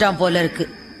கரைஞ்சிட்டான் போல இருக்கு.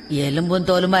 எலும்பும்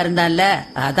தோலுமா இருந்தான்ல,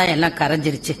 அதான் எல்லாம்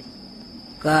கரைஞ்சிருச்சு.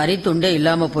 கறி துண்டே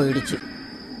இல்லாம போயிடுச்சு.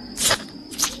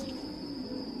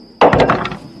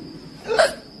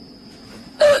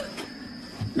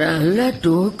 நல்லா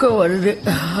தூக்கம் வருது.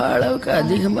 அளவுக்கு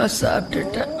அதிகமா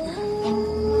சாப்பிட்டுட்டேன்.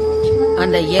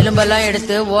 அந்த எலும்பெல்லாம்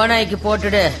எடுத்து ஓநாய்க்கு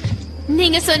போட்டுடு.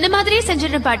 நீங்க சொன்ன மாதிரியே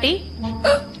செஞ்சிடுறேன் பாட்டி.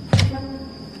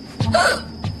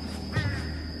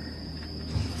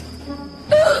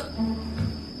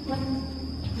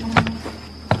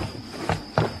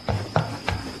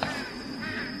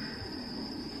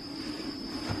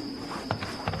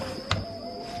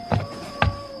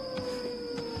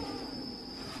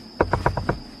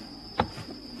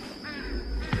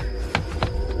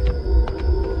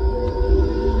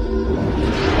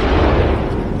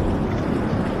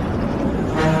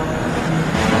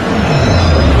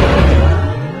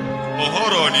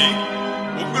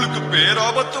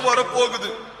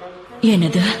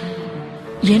 என்னது?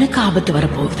 எனக்கு ஆபத்து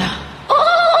வரப்போகுதா?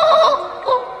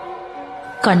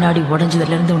 கண்ணாடி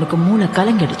உடைஞ்சதுல இருந்து உனக்கு மூளை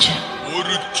கலங்கிடுச்சு.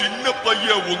 ஒரு சின்ன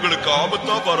பையன் உங்களுக்கு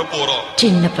ஆபத்தா வரப்போறான்.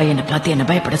 சின்ன பையனை பார்த்து என்ன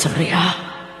பயப்பட சொல்றியா?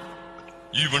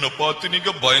 இவனை பார்த்து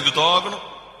நீங்க பயந்துதான் ஆகணும்.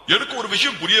 எனக்கு ஒரு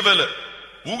விஷயம் புரியவே இல்லை.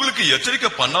 உங்களுக்கு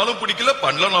எச்சரிக்கை பண்ணாலும் பிடிக்கல,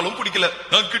 பண்ணலனாலும் பிடிக்கல.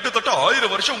 நான் கிட்டத்தட்ட 1000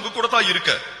 வருஷம் உங்க கூட தான்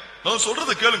இருக்க. நான்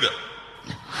சொல்றதை கேளுங்க.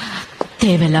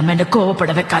 தேவையில்லாம என்ன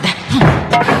கோவப்பட வைக்காத.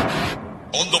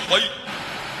 அந்த பை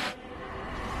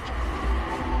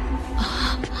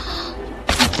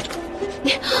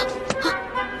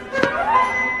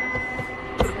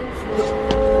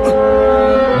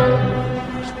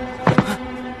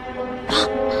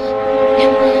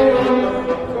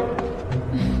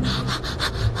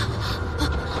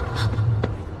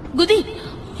குதி.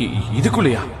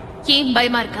 இதுக்குள்ளயா? ஏன்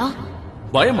பயமா இருக்கா?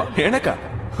 பயமா? எனக்கா?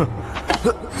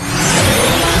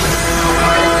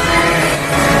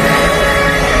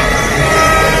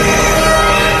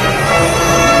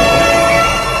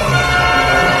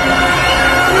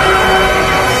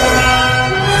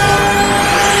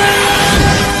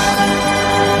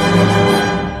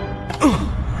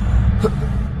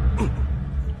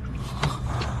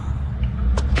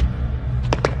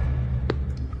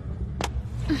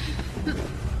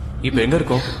 இப்ப எங்க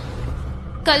இருக்கோம்?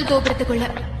 கல் கோபுரத்துக்குள்ள.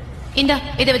 இந்தா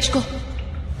இதை வச்சுக்கோ.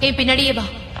 என் பின்னாடியே வா.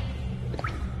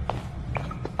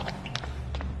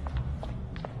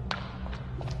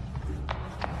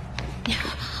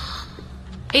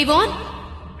 இவான்,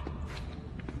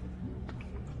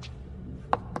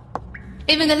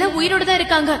 இவங்க எல்லாம் உயிரோட தான்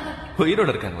இருக்காங்க. உயிரோட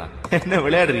இருக்காங்களா? என்ன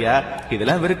விளையாடுறியா?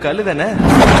 இதெல்லாம் வெறும் கல்லு தானே.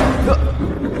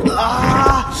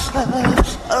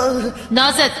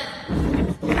 நாசத்,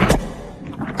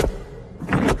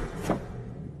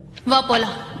 வா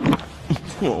போலாம்.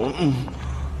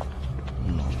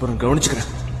 அப்புறம் கவனிச்சுக்கிறேன்.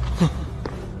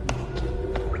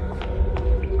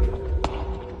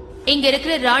 இங்க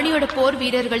இருக்கிற ராணியோட போர்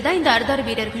வீரர்கள் தான் இந்த அர்தார்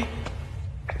வீரர்கள்.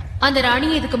 அந்த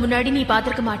ராணியை இதுக்கு முன்னாடி நீ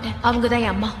பாத்திருக்க மாட்டேன். அவங்கதான்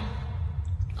என் அம்மா.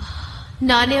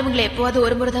 நானே அவங்களை எப்போவாது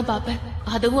ஒரு முறை தான் பாப்பேன்.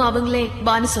 அதுவும் அவங்களே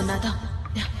பானு சொன்னாதான்.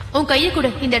 உன் கையை கூட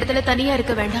இந்த இடத்துல தனியா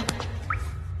இருக்க வேண்டாம்.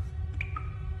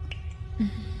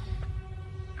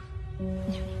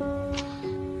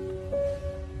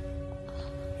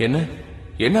 என்ன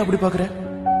என்ன அப்படி பாக்குற?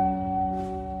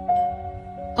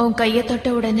 உன் கையை தொட்ட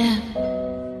உடனே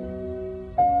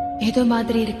ஏதோ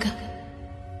மாதிரி இருக்கு.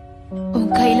 உன்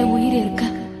கையில உயிர் இருக்கு.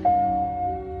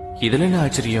 இதுல என்ன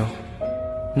ஆச்சரியம்?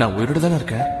 நான் உயிரோட தானே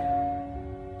இருக்கேன்.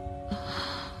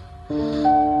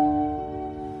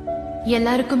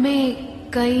 எல்லாருக்குமே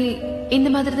கை இந்த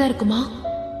மாதிரி தான் இருக்குமா?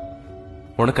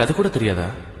 உனக்கு அது கூட தெரியாதா?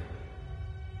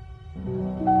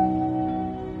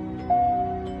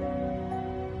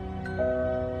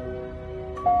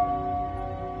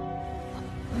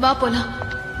 வா போலாம்,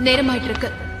 நேரமாயிட்டு இருக்கு.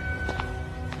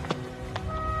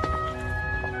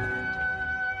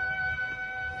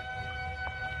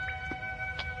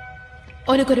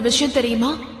 உனக்கு ஒரு விஷயம்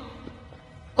தெரியுமா?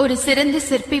 ஒரு சிறந்த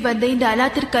சிற்பி வந்து இந்த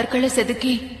அலாத்திர் கற்களை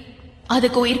செதுக்கி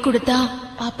அதுக்கு உயிர் கொடுத்தா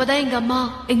அப்பதான் எங்க அம்மா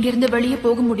இங்கிருந்து வெளியே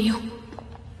போக முடியும்.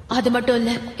 அது மட்டும்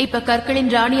இல்ல, இப்ப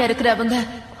கற்களின் ராணியா இருக்கிறவங்க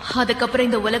அதுக்கப்புறம்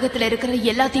இந்த உலகத்துல இருக்கிற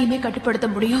எல்லாத்தையுமே கட்டுப்படுத்த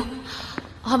முடியும்.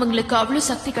 அவங்களுக்கு அவ்வளவு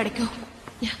சக்தி கிடைக்கும்.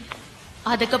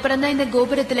 அதுக்கப்புறம் தான் இந்த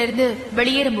கோபுரத்துல இருந்து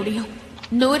வெளியேற முடியும்.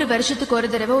 100 வருஷத்துக்கு ஒரு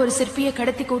தடவை ஒரு சிற்பியை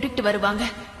கடத்தி கூட்டிட்டு வருவாங்க.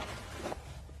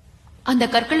 அந்த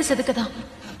கற்களை செதுக்கதான்.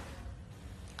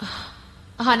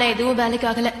 ஆனா எதுவும் வேலைக்கு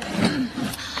ஆகல.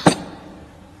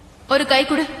 ஒரு கை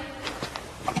கொடு.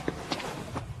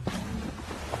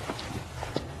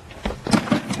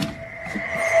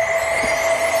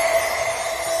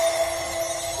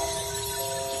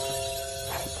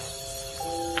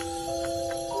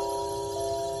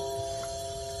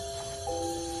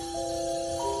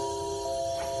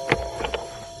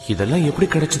 இதெல்லாம் எப்படி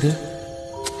கிடைச்சது?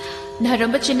 நான்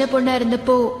ரொம்ப சின்ன பொண்ணா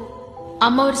இருந்தப்போ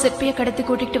அம்மா ஒரு சிற்பியை கடத்தி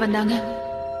கூட்டிட்டு வந்தாங்க.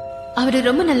 அவரு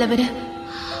ரொம்ப நல்லவரு.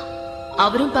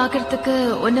 அவரும் பாக்குறதுக்கு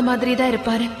ஒன்ன மாதிரி தான்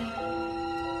இருப்பாரு.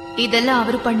 இதெல்லாம்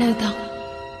அவரு பண்ணதுதான்.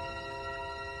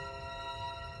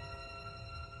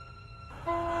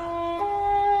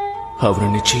 அவரு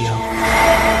நிச்சயம்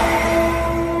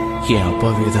என்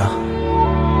அப்பாவேதான்.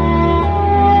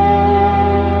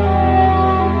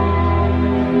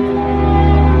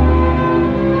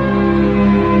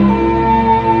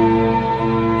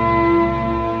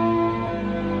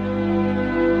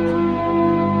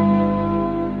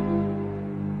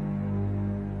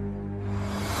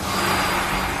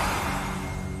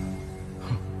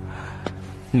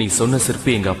 நீ சொன்ன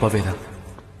சிற்பி எங்க அப்பாவே தான்.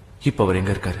 இப்ப அவர்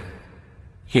எங்க இருக்காரு?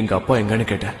 எங்க அப்பா எங்கன்னு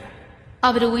கேட்ட.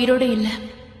 அவர் உயிரோட இல்ல.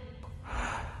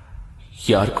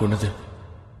 யார் கொன்னது?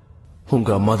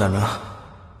 உங்க அம்மா தானா?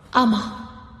 ஆமா.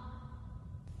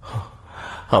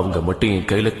 அவங்க மட்டும் என்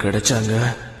கையில கிடைச்சாங்க.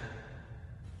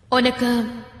 உனக்கு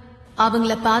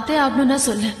அவங்கள பார்த்தே ஆகணும்னா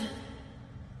சொல்லு.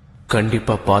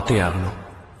 கண்டிப்பா பார்த்தே ஆகணும்.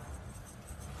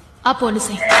 அப்போ ஒண்ணு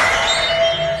செய்.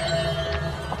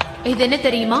 இது என்ன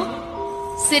தெரியுமா?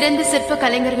 சிறந்த சிற்ப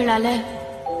கலைஞர்களால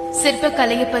சிற்ப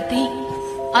கலையை பத்தி,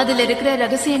 அதுல இருக்கிற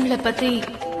ரகசியங்களை பத்தி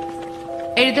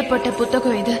எழுதப்பட்ட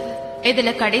புத்தகம் இது.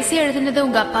 இதுல கடைசி எழுதுனது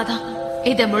உங்க அப்பா தான்.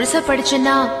 இத முழுசா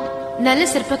படிச்சேன்னா நல்ல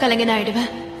சிற்ப கலைஞன்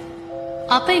ஆயிடுவேன்.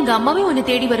 அப்ப எங்க அம்மாவே உன்னை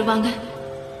தேடி வருவாங்க.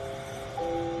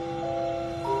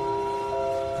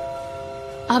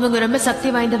 அவங்க ரொம்ப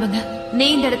சக்தி வாய்ந்தவங்க. நீ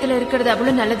இந்த இடத்துல இருக்கிறது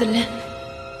அவ்வளவு நல்லதில்ல.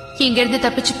 இங்க இருந்து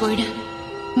தப்பிச்சு போயிடு.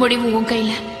 முடிவு உன்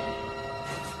கையில.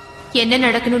 என்ன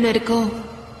நடக்கணும்னு இருக்கோ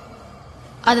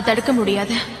அதை தடுக்க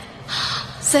முடியாது.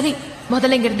 சரி,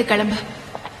 முதல்ல இங்க இருந்து கிளம்பு.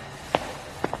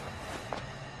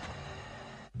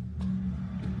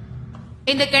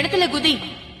 இந்த கிணத்துல குதி.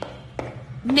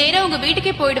 நேரா உங்க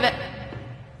வீட்டுக்கே போயிடுவேன்.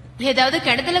 ஏதாவது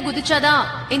கிணத்துல குதிச்சாதான்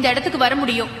இந்த இடத்துக்கு வர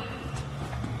முடியும்.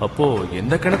 அப்போ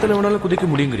எந்த கிணத்துல வேணாலும் குதிக்க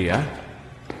முடியுங்கிறியா?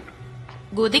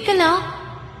 குதிக்கலாம்,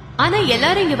 ஆனா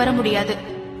எல்லாரும் இங்க வர முடியாது.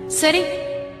 சரி,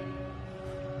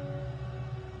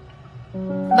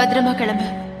 பத்திரமா கிளம்பு.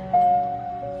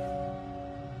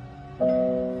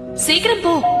 சீக்கிரம்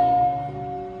போ.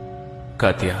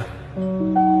 காத்தியா,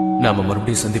 நாம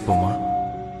மறுபடியும் சந்திப்போமா?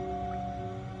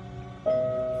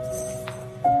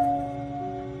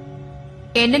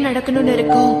 என்ன நடக்கணும்னு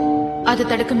இருக்கோ அதை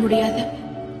தடுக்க முடியாது.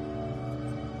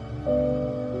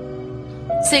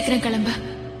 சீக்கிரம் கிளம்பு.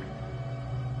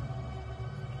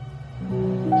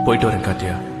 போயிட்டு வரேன்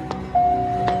காத்தியா.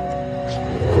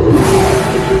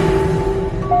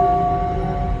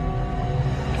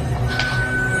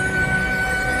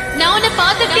 நான் உன்னை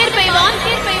பார்த்துட்டே இருப்பேன்.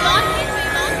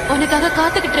 உனக்காக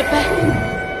காத்துக்கிட்டு இருப்பேன்.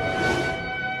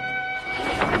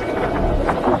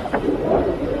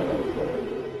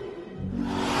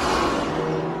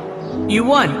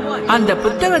 யுவான் அந்த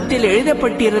புத்தகத்தில்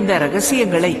எழுதப்பட்டிருந்த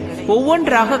ரகசியங்களை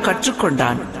ஒவ்வொன்றாக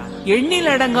கற்றுக்கொண்டான்.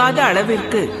 எண்ணிலடங்காத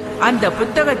அளவிற்கு அந்த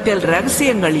புத்தகத்தில்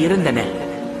ரகசியங்கள் இருந்தன.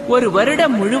 ஒரு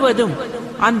வருடம் முழுவதும்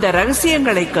அந்த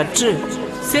ரகசியங்களை கற்று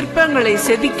சிற்பங்களை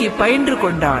செதுக்கி பயின்று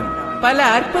கொண்டான். பல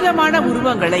அற்புதமான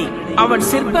உருவங்களை அவன்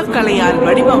சிற்பக்கலையால்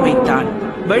வடிவமைத்தான்.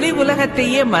 வெளி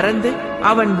உலகத்தையே மறந்து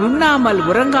அவன் உண்ணாமல்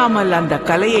உறங்காமல் அந்த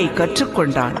கலையை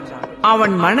கற்றுக்கொண்டான்.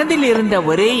 அவன் மனதில் இருந்த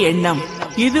ஒரே எண்ணம்,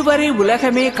 இதுவரை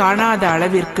உலகமே காணாத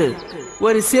அளவிற்கு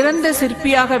ஒரு சிறந்த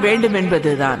சிற்பியாக வேண்டும்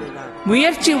என்பதுதான்.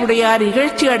 முயற்சி உடையார்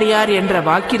இகழ்ச்சி அடையார் என்ற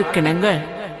வாக்கிற்கிணங்க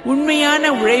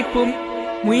உண்மையான உழைப்பும்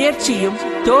முயற்சியும்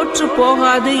தோற்று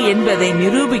போகாது என்பதை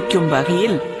நிரூபிக்கும்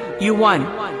வகையில் யுவான்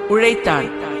உழைத்தான்.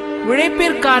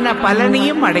 உழைப்பிற்கான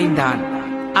பலனையும் அடைந்தான்.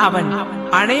 அவன்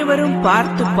அனைவரும்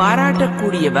பார்த்து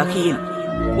பாராட்டக்கூடிய வகையில்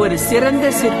ஒரு சிறந்த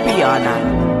சிற்பியானான்.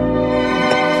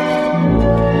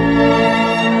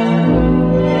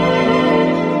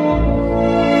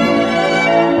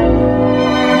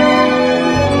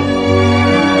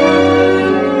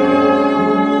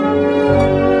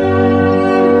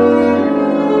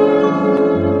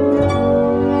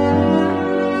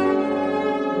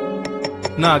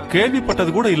 நான்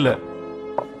கேள்விப்பட்டது கூட இல்ல.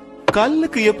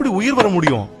 கல்லுக்கு எப்படி உயிர் வர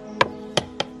முடியும்?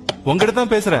 உங்ககிட்ட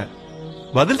தான் பேசுறேன்,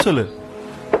 பதில் சொல்லு.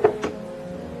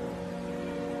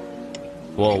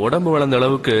 உன் உடம்பு வளர்ந்த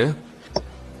அளவுக்கு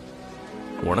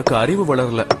உனக்கு அறிவு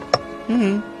வளரல.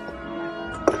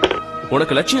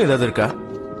 உனக்கு லட்சியம் ஏதாவது இருக்கா?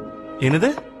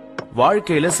 என்னது?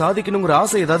 வாழ்க்கையில சாதிக்கணுங்கிற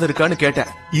ஆசை ஏதாவது இருக்கான்னு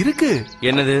கேட்டேன். இருக்கு.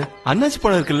 என்னது? அன்னாச்சி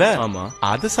பழம் இருக்குல்ல, ஆமா,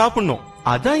 அதை சாப்பிடணும்.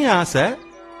 அதான் என் ஆசை.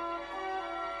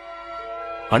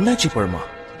 அன்னாச்சி பழமா?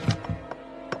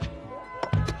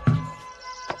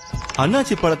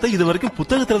 அன்னாச்சி பழத்தை இது வரைக்கும்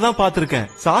புத்தகத்துல தான் பாத்திருக்கேன்.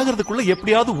 சாகிறதுக்குள்ள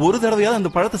எப்படியாவது ஒரு தடவையாவது அந்த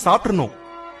பழத்தை சாப்பிடணும்.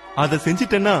 அதை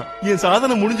செஞ்சிட்டேன்னா என்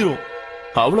சாதனை முடிஞ்சிடும்.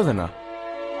 அவ்வளவுதானா?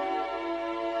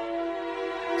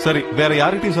 சரி, வேற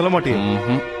யார்கிட்டயும் சொல்ல மாட்டேன்.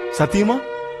 சத்தியமா?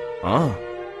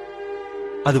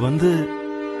 அது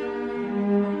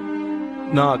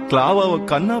நான் கிளாவாவை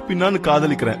கண்ணா பின்னான்னு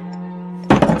காதலிக்கிறேன்.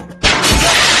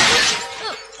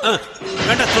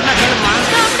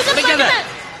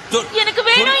 எனக்கு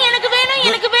வேணும், எனக்கு வேணும்,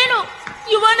 எனக்கு வேணும்.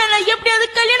 யுவான நான் எப்படியாவது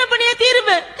கல்யாணம் பண்ணியா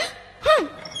தீருவேன்.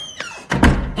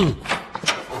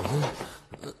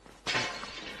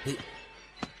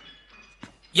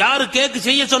 யாரு கேக்கு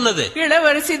செய்ய சொன்னது?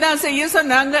 இளவரசி தான் செய்ய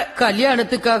சொன்னாங்க.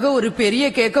 கல்யாணத்துக்காக ஒரு பெரிய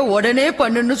கேக்க உடனே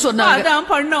பண்ணுன்னு சொன்னாங்க. அதான்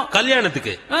பண்ணோம்.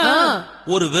 கல்யாணத்துக்கு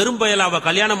ஒரு வெறும் பயல அவ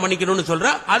கல்யாணம் பண்ணிக்கணும்னு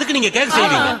சொல்றா, அதுக்கு நீங்க கேக்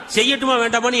செய்வீங்க? செய்யட்டுமா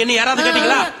வேண்டாமான்னு என்ன யாராவது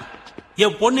கேட்டீங்களா?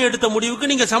 என் பொண்ணு எடுத்த முடிவுக்கு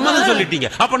நீங்க சம்மதம் சொல்லிட்டீங்க,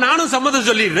 அப்ப நானும் சம்மதம்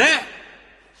சொல்லிடுறேன்.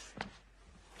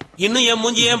 இன்னும் என்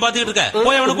மூஞ்சி ஏன் பாத்துக்கிட்டு இருக்க?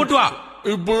 போய் அவனை கூட்டு வா.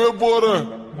 இப்பவே போறேன்.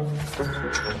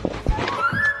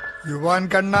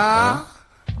 யுவான் கண்ணா,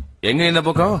 எங்க இந்த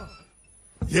பக்கம்?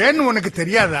 ஏன்னு உனக்கு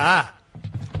தெரியாதா?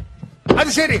 அது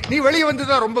சரி, நீ வெளியே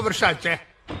வந்துதான் ரொம்ப வருஷம் ஆச்சே.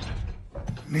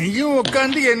 நீயும்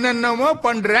உட்காந்து என்னென்னமோ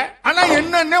பண்ற, ஆனா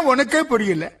என்னன்னு உனக்கே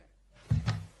புரியல.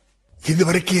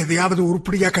 இதுவரைக்கும் எதையாவது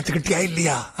உருப்படியா கத்துக்கிட்டியா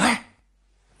இல்லையா?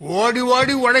 ஓடி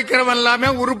ஓடி உழைக்கிறவன் எல்லாமே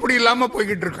உருப்படி இல்லாம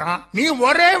போய்கிட்டு இருக்கான். நீ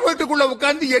ஒரே வீட்டுக்குள்ள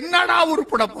உட்கார்ந்து என்னடா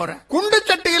உருப்பட போற? குண்டு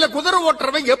சட்டையில குதிரை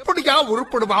ஓட்டுறவன் எப்படியா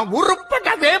உருப்படுவான்?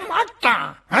 உருப்படவே மாட்டான்.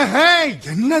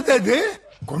 என்னது அது?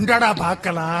 கொண்டாடா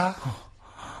பாக்கலாம்.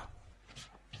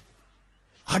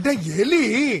 அட எலி,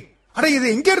 அட இது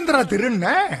எங்க இருந்துடா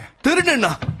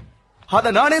திருடுனா?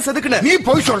 அத நானே செதுக்கினேன். நீ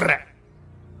போய் சொல்ற.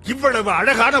 இவ்வளவு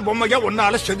அழகான பொம்மையா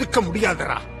உன்னால செதுக்க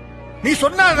முடியாதரா. நீ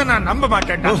சொன்னா அதை நான் நம்ப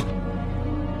மாட்டேன்டா.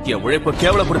 என் உழைப்ப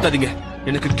கேவலப்படுத்தாதீங்க.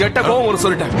 எனக்கு கெட்ட கோவம் ஒரு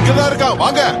சொல்லிட்டேன். இங்கதான் இருக்கா,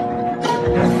 வாங்க.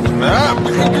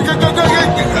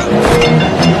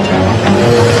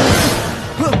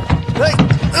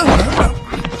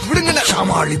 விடுங்க,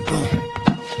 சமாளிப்போம்.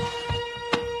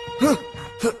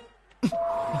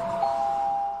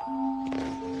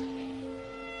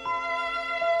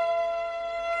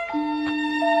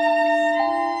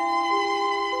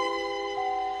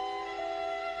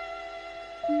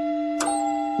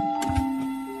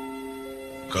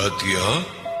 காத்தியா,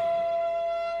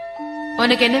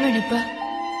 உனக்கு என்ன வேணும் இப்ப?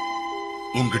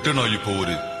 உன்கிட்ட நான் இப்ப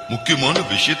ஒரு முக்கியமான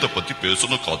விஷயத்தை பத்தி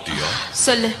பேசணும் காத்தியா.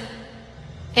 சொல்லு.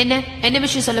 என்ன என்ன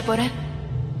விஷயம் சொல்ல போற?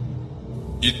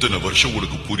 இத்தனை வருஷம்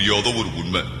உனக்கு புரியாத ஒரு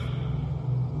உண்மை,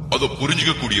 அத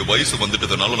புரிஞ்சுக்க கூடிய வயசு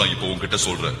வந்துட்டதுனால நான் இப்ப உன்கிட்ட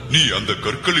சொல்றேன். நீ அந்த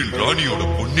கற்களின் ராணியோட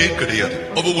பொண்ணே கிடையாது.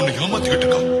 அவ உன்னை ஏமாத்திக்கிட்டு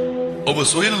இருக்கா. அவ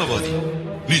சுயநலவாதி.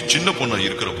 நீ சின்ன பொண்ணா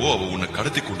இருக்கிறப்போ அவ உன்னை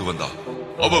கடத்தி கொண்டு வந்தா.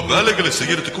 அவ வேலைகளை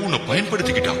செய்யறதுக்கு உன்னை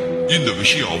பயன்படுத்திக்கிட்டா. இந்த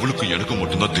விஷயம் அவளுக்கு எனக்கு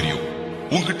மட்டும்தான் தெரியும்.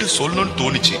 உன்கிட்ட சொல்லணும்னு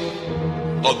தோணிச்சு,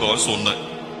 அதான் சொன்னேன்.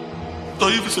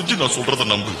 தயவு செஞ்சு நான் சொல்றத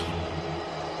நம்பு.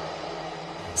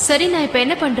 சரி, நான் இப்ப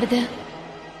என்ன பண்றது?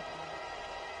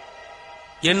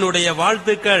 என்னுடைய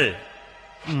வாழ்த்துக்கள்.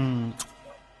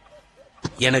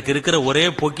 எனக்கு இருக்கிற ஒரே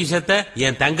பொக்கிஷத்தை,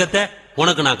 என் தங்கத்தை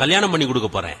உனக்கு நான் கல்யாணம் பண்ணி கொடுக்க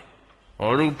போறேன்.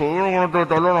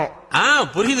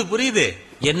 புரியுது புரியுது.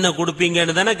 என்ன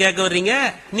கொடுப்பீங்கன்னு தானே கேட்க வர்றீங்க?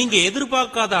 நீங்க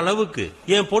எதிர்பார்க்காத அளவுக்கு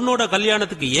என் பொண்ணோட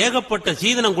கல்யாணத்துக்கு ஏகப்பட்ட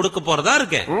சீதனம் கொடுக்க போறதா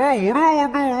இருக்கேன்.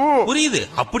 புரியுது.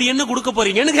 அப்படி என்ன கொடுக்க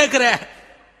போறீங்கன்னு கேக்குற?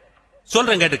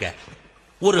 சொல்றேன் கேட்டுக்க.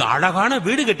 ஒரு அழகான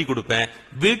வீடு கட்டி கொடுப்பேன்.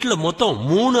 வீட்டுல மொத்தம்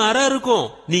 3 அறை இருக்கும்.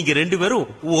 நீங்க 2 பேரும்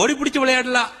ஓடி பிடிச்சு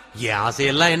விளையாடலாம். என்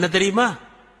ஆசையெல்லாம் என்ன தெரியுமா?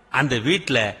 அந்த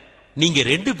வீட்டுல நீங்க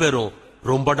 2 பேரும்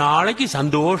ரொம்ப நாளைக்கு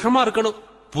சந்தோஷமா இருக்கணும்.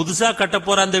 புதுசா கட்ட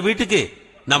போற அந்த வீட்டுக்கு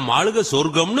நம்ம ஆளுக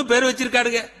சொர்க்கம்னு பேர்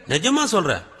வச்சிருக்காருங்க. நிஜமா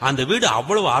சொல்றேன், அந்த வீடு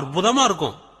அவ்வளவு அற்புதமா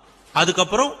இருக்கும்.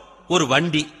 அதுக்கப்புறம் ஒரு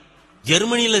வண்டி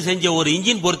ஜெர்மனியில செஞ்ச ஒரு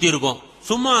இன்ஜின் பொருத்தி இருக்கும்.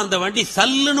 சும்மா அந்த வண்டி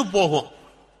சல்லுன்னு போகும்.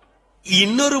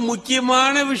 இன்னொரு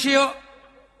முக்கியமான விஷயம்,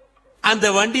 அந்த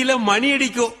வண்டியில மணி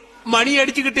அடிக்கும். மணி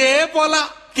அடிச்சுக்கிட்டே போலாம்.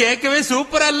 கேட்கவே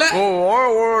சூப்பரா இல்ல?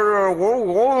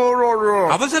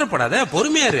 அவசரப்படாத,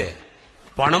 பொறுமையாரு.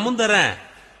 பணமும் தரேன்,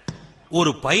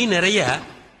 ஒரு பை நிறைய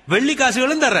வெள்ளி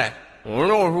காசுகளும் தர்றேன்.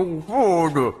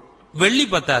 வெள்ளி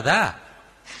பத்தாதா?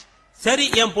 சரி,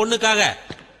 என் பொண்ணுக்காக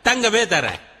தங்கமே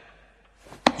தரேன்.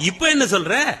 இப்ப என்ன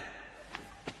சொல்ற?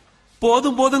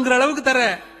 போதும் போதுங்கிற அளவுக்கு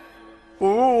தரேன்.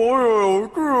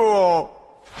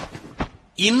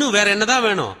 இன்னும் வேற என்னதான்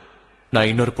வேணும்? நான்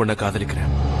இன்னொரு பொண்ணை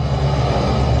காதலிக்கிறேன்.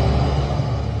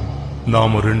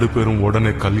 நாம 2 பேரும்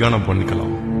உடனே கல்யாணம்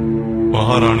பண்ணிக்கலாம்.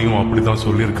 மகாராணியும் அப்படிதான்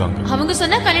சொல்லிருக்காங்க. அவங்க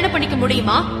சொன்னா கல்யாணம் பண்ணிக்க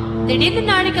முடியுமா? திடீர்னு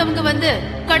நாளைக்கு அவங்க வந்து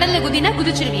கடல்ல குதினா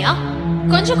குதிச்சிருவியா?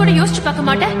 கொஞ்சம் கூட யோசிச்சு பார்க்க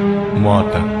மாட்டேன்.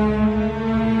 மாட்டேன்.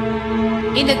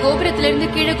 இந்த கோபுரத்துல இருந்து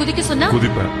கீழே குதிக்க சொன்னா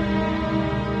குதிப்பேன்.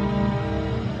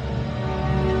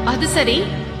 அது சரி,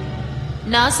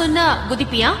 நான் சொன்னா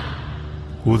குதிப்பியா?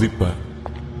 குதிப்பேன்.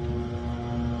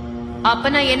 அப்ப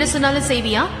நான் என்ன சொன்னாலும்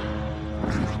செய்வியா?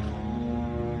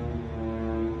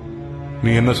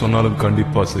 நீ என்ன சொன்னாலும்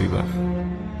கண்டிப்பா செய்வேன்.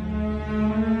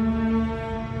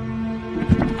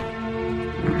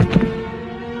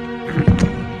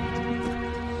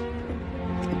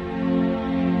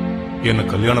 என்ன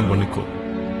கல்யாணம் பண்ணிக்கோ.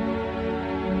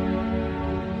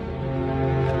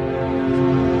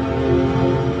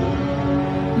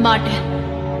 மாட்டேன்.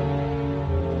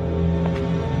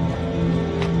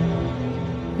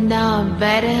 நான்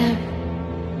வேற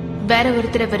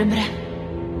ஒருத்தரை விரும்புறேன்.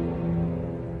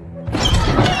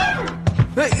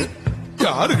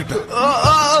 யாருகிட்ட?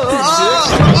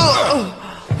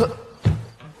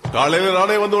 காலையில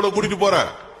நானே வந்து உன்னை கூட்டிட்டு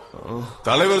போறேன்.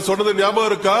 தலைவர் சொன்னது ஞாபகம்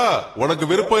இருக்கா? உனக்கு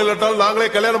விருப்பம் இல்லாட்டால் நாங்களே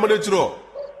கல்யாணம் பண்ணி வச்சிருவோம்.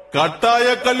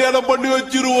 கட்டாய கல்யாணம் பண்ணி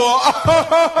வச்சிருவோம்.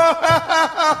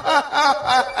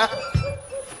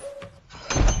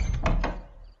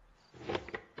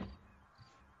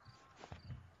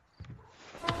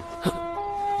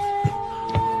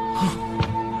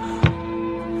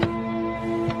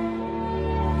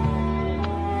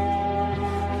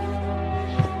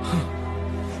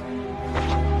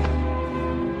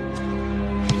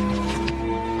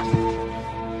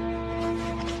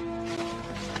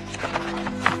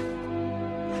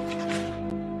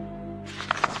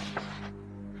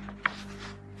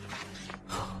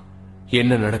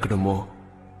 என்ன நடக்கணுமோ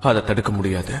அதை தடுக்க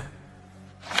முடியாது.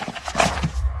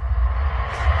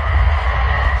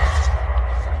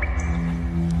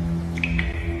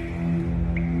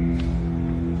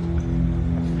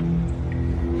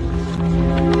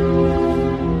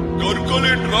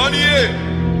 ராணியே,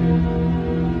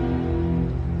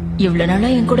 இவ்வளவு நாளா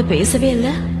என் கூட பேசவே இல்ல,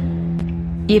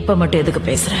 இப்ப மட்டும் எதுக்கு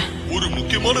பேசுற? ஒரு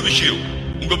முக்கியமான விஷயம்,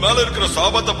 உங்க மேல இருக்கிற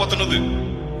சாபத்தை பத்தினது.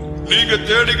 நீங்க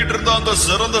தேடிக்கிட்டு இருந்த அந்த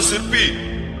சிறந்த சிற்பி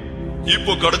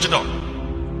இப்போ கிடைச்சிட்டான்.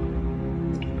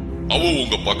 அவன்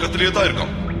உங்க பக்கத்திலேயே தான்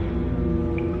இருக்கான்.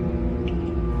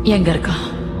 எங்க இருக்கா?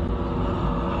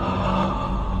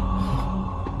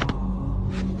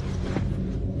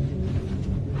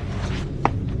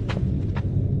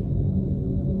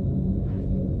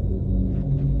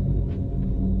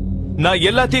 நான்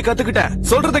எல்லாத்தையும் கத்துக்கிட்டேன்.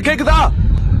 சொல்றது கேக்குதா?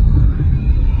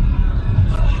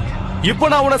 இப்போ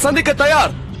நான் உன்னை சந்திக்க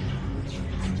தயார்.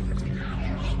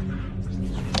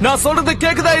 நான் சொல்றது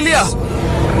கேக்குதா இல்லையா?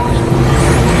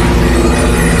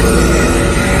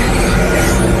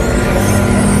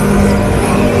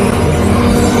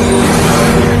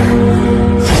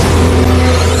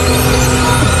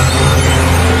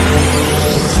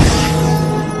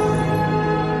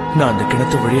 நான் அந்த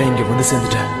கிணத்து வழியா இங்க வந்து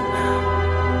சேர்ந்துட்டேன்.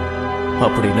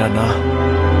 அப்படின்னா நான்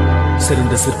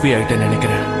சிறந்த சிற்பி ஆயிட்டேன்னு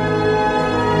நினைக்கிறேன்.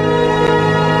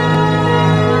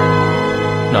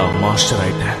 நான் மாஸ்டர்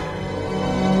ஆயிட்டேன்.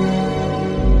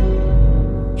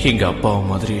 எங்க அப்பாவும்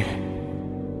மாதிரி.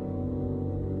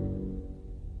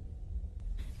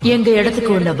 எங்க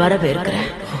இடத்துக்கு உன்னை வரவேற்கிறேன்.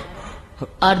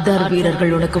 அர்தார்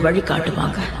வீரர்கள் உனக்கு வழி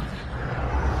காட்டுவாங்க.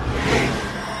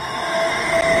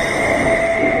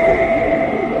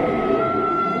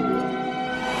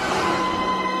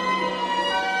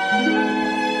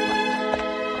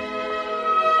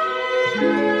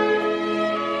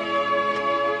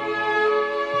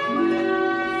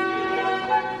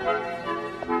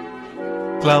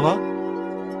 கிளாவா,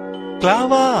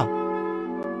 கிளாவா,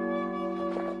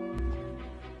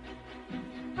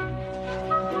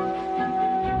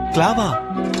 கிளாவா.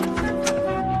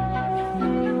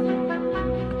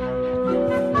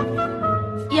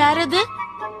 யாரது?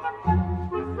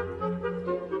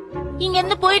 இங்க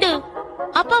இருந்து போயிடு.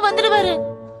 அப்பா வந்துடுவாரு.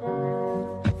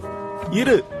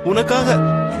 இரு, உனக்காக.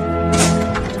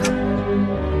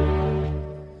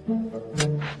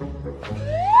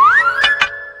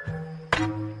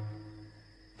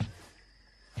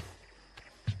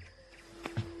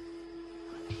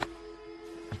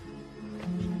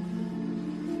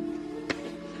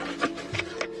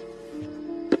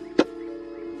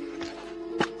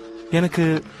 எனக்கு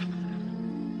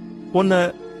உன்னை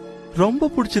ரொம்ப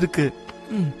பிடிச்சிருக்கு.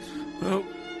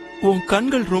 உன்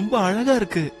கண்கள் ரொம்ப அழகா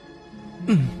இருக்கு.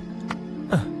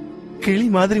 கிளி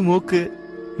மாதிரி மூக்கு,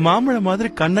 மாம்பழ மாதிரி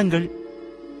கன்னங்கள்.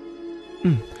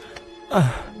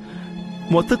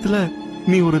 மொத்தத்துல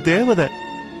நீ ஒரு தேவதை.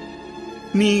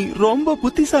 நீ ரொம்ப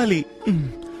புத்திசாலி.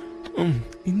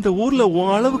 இந்த ஊர்ல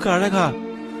உன் அளவுக்கு அழகா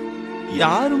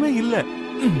யாருமே இல்ல.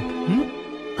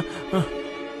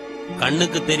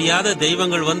 கண்ணுக்கு தெரியாத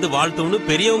தெய்வங்கள் வந்து வாழ்த்தும்னு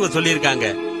பெரியவங்க சொல்லியிருக்காங்க.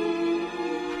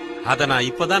 அத நான்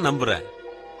இப்பதான் நம்புறேன்.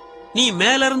 நீ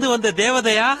மேல இருந்து வந்த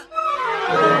தேவதையா?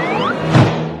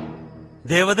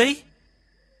 தேவதை,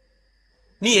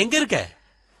 நீ எங்க இருக்க?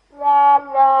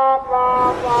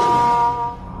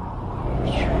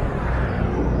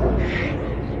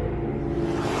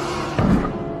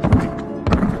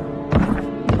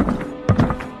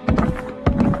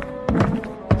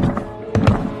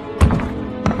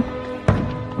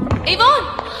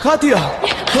 காத்தியா,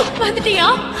 வந்துட்டியா?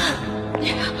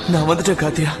 நான் வந்துட்டேன்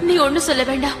காத்தியா. நீ ஒண்ணும் சொல்ல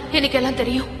வேண்டாம், எனக்கு எல்லாம்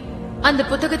தெரியும். அந்த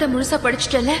புத்தகத்தை முழுசா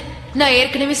படிச்சுட்டல. நான்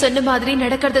ஏற்கனவே சொன்ன மாதிரி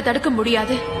நடக்கிறத தடுக்க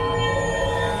முடியாது.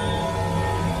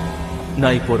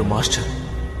 நான் இப்போ ஒரு மாஸ்டர்,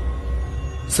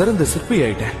 சிறந்த சிற்பி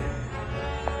ஆயிட்டேன்.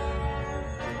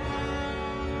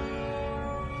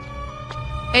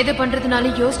 எது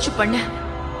பண்றதுனால யோசிச்சு பண்ண.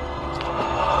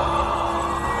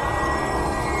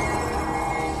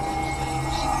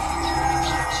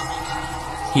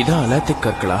 இதான் அலாத்திக்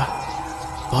கற்களா?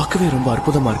 பார்க்கவே ரொம்ப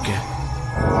அற்புதமா இருக்கே.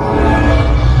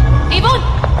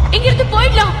 இங்கிருந்து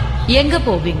போயிடலாம். எங்க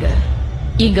போவீங்க?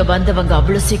 இங்க வந்தவங்க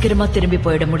அவ்வளவு சீக்கிரமா திரும்பி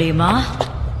போயிட முடியுமா?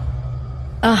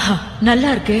 ஆஹா, நல்லா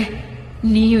இருக்கு.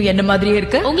 நீயும் என்ன மாதிரியே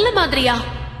இருக்க. உங்கள மாதிரியா?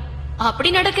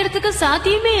 அப்படி நடக்கிறதுக்கு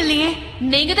சாத்தியமே இல்லையே.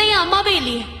 நீங்க தான் என் அம்மாவே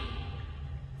இல்லையே.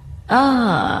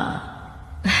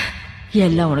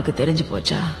 எல்லாம் உனக்கு தெரிஞ்சு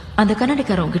போச்சா? அந்த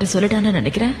கண்ணாடிக்காரன் உங்ககிட்ட சொல்லிட்டான்னு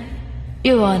நினைக்கிறேன்.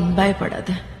 யுவான், பயப்படாத.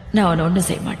 நான் உன்னை ஒண்ணும்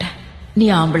செய்ய மாட்டேன். நீ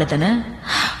ஆம்பளை தானே?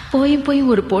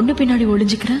 போயும் ஒரு பொண்ணு பின்னாடி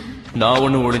ஒளிஞ்சுக்கிறேன். நான்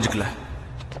ஒண்ணும் ஒளிஞ்சுக்கல.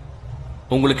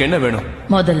 உங்களுக்கு என்ன வேணும்?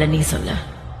 முதல்ல நீ சொல்ல.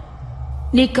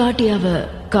 நீ காட்டியாவ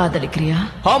காதலிக்கிறியா?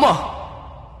 ஆமா,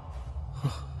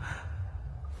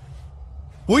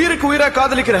 உயிருக்கு உயிரா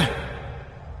காதலிக்கிறேன்.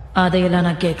 அதையெல்லாம்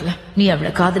நான் கேட்கல. நீ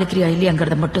அவளை காதலிக்கிறியா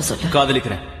இல்லையாங்கிறத மட்டும் சொல்ல.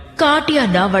 காதலிக்கிறேன். காட்டியா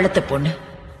நான் வளர்த்த பொண்ணு.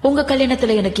 உங்க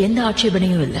கல்யாணத்துல எனக்கு எந்த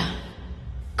ஆட்சேபனையும் இல்ல.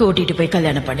 கூட்டிட்டு போய்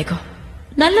கல்யாணம் பண்ணிக்கோ,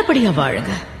 நல்லபடியா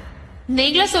வாழுங்க.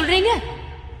 நீங்களா சொல்றீங்க?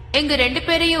 எங்க 2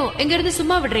 பேரையும் எங்க இருந்து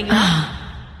சும்மா விடுறீங்க?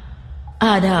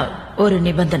 ஆனா ஒரு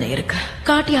நிபந்தனை இருக்கு.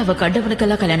 காட்டியாவ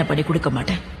கண்டவனுக்கெல்லாம் கல்யாணம் பண்ணி கொடுக்க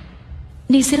மாட்டேன்.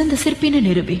 நீ சிறந்த சிற்பின்னு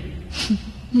நிரூபி.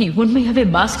 நீ உண்மையாவே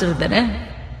மாஸ்டர் தானே?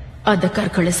 அந்த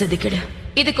கற்களை செதுக்கிடு.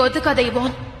 இதுக்கு ஒத்துக்காத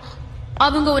இவான்.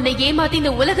 அவங்க உன்னை ஏமாத்தி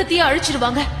இந்த உலகத்தையே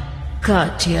அழிச்சிருவாங்க.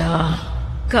 காட்டியா,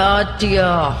 காட்டியா,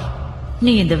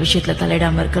 நீ இந்த விஷயத்துல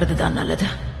தலையிடாம இருக்கிறது தான் நல்லது.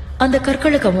 அந்த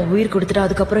கற்களுக்கு அவன் உயிர் கொடுத்துட்டா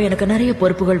அதுக்கப்புறம் எனக்கு நிறைய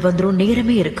பொறுப்புகள் வந்துடும்.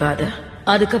 நேரமே இருக்காது.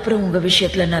 அதுக்கப்புறம் உங்க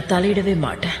விஷயத்துல நான் தலையிடவே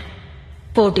மாட்டேன்.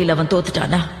 போட்டியில் அவன்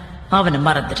தோத்துட்டானா அவனை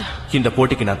மறந்துட்ட. இந்த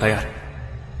போட்டிக்கு நான் தயார்.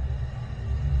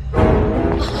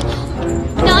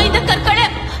 நான் இந்த கற்களை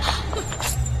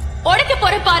உடைக்க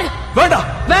போறேன் பாரு. வேண்டாம்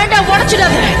வேண்டாம்,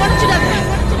 உடைச்சிடாத.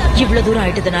 இவ்வளவு தூரம்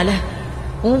ஆயிட்டதுனால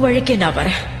உன் வழிக்கே நான்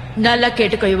வரேன். நல்லா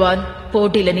கேட்டுக்கோ இவான்.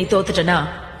 போட்டியில நீ தோத்துட்டனா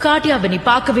காட்டியாவை நீ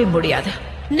பார்க்கவே முடியாது.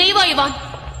 நீ வா இவான்.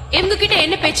 எங்க கிட்ட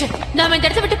என்ன பேச்சு? நாம இந்த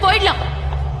இடத்தை விட்டு போயிடலாம்.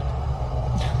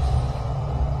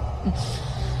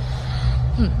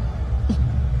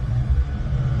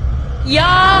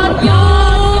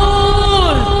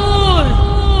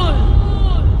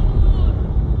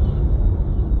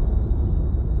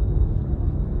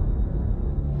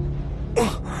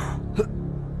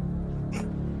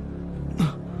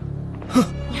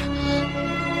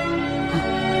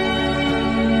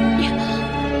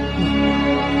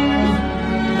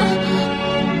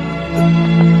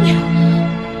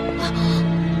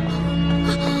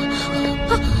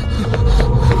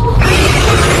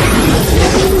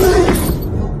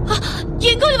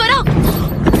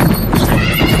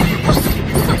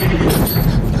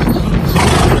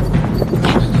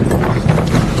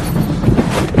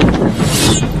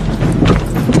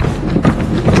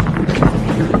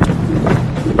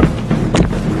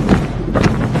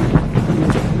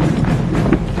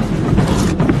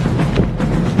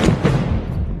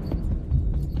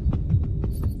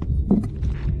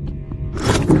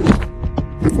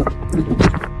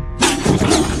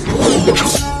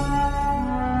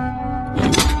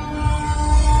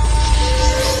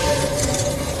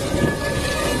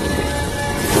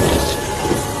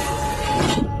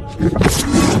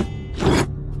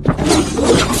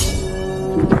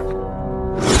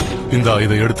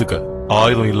 இதை எடுத்துக்க.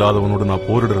 ஆயுதம் இல்லாதவனோடு நான்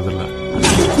போரிடுறதில்ல.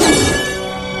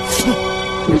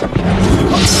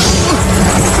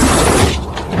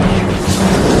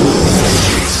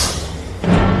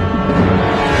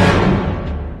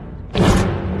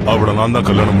 அவளை நான் தான்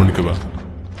கல்யாணம் பண்ணிக்குவேன்.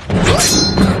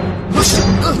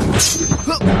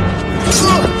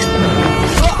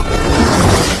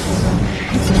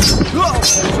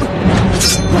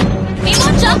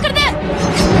 ஜாக்கிரதை.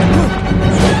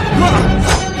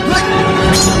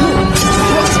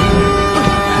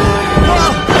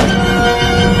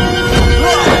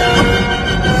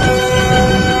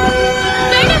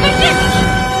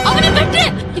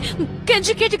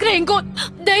 கெஞ்சி கேட்டுக்கிறேன் எங்கோ,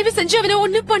 தயவு செஞ்சு அவனை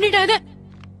ஒண்ணு பண்ணிடாத.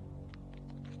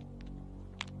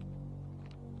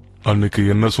 அன்னைக்கு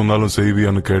என்ன சொன்னாலும்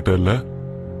செய்வியான்னு கேட்டல்ல,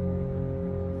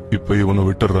 இப்ப இவனை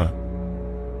விட்டுறேன்.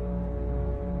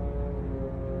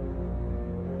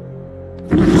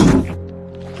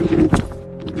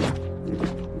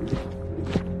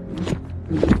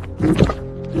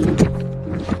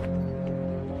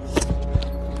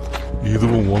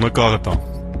 இதுவும் உனக்காகத்தான்.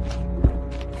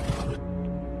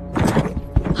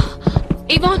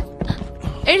 இவான்,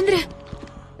 எழுந்துரு.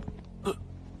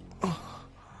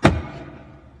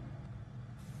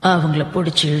 அவங்கள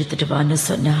புடிச்சு இழுத்துட்டு வான்னு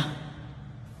சொன்னா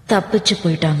தப்பிச்சு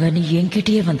போயிட்டாங்க. நீ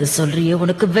என்கிட்டயே வந்து சொல்றியே,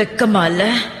 உனக்கு வெக்கமா இல்ல?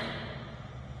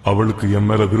 அவளுக்கு என்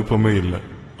மேல விருப்பமே இல்ல.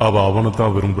 அவ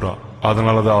அவனைத்தான் விரும்புறா.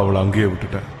 அதனாலதான் அவளை அங்கேயே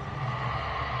விட்டுட்டேன்.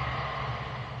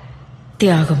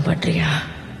 தியாகம் பண்றியா?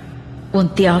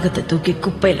 உன் தியாகத்தை தூக்கி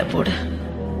குப்பையில போடு.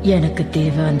 எனக்கு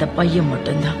தேவை அந்த பையன்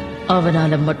மட்டும்தான்.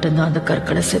 அவனால மட்டும்தான் அந்த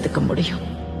கற்களை செதுக்க முடியும்.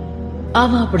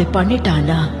 அவன் அப்படி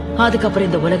பண்ணிட்டானா அதுக்கப்புறம்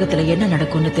இந்த உலகத்துல என்ன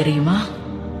நடக்கும்னு தெரியுமா?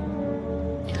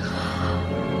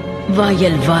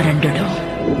 வயல் வறண்டுடும்,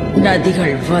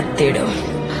 நதிகள் வத்திடும்,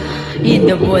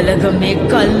 இந்த உலகமே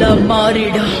கல்லா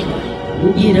மாறிடும்.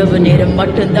 இரவு நேரம்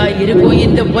மட்டும்தான் இருக்கும்.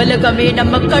 இந்த உலகமே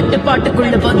நம்ம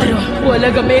கட்டுப்பாட்டுக்குள்ள வந்துடும்.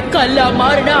 உலகமே கல்லா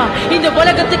மாறினா இந்த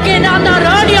உலகத்துக்கே நான் தான்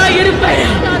ராணியா இருப்பேன்.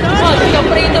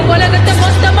 அதுக்கப்புறம் இந்த உலகத்தை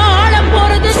மொத்தமா ஆள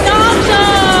போறது நான் தான்.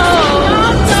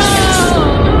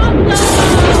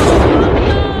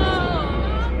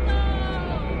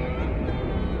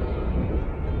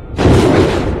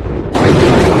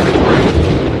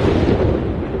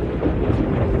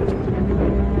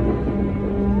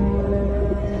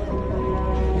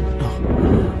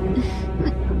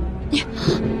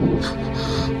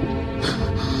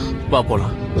 வா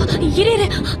போலாம். இரு.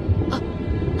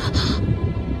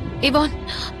 இவான்,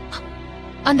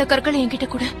 அந்த கற்களை என்கிட்ட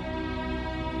கூட.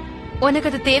 உனக்கு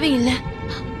அது தேவையில்லை,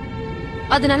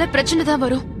 அதனால பிரச்சனை தான்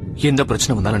வரும். எந்த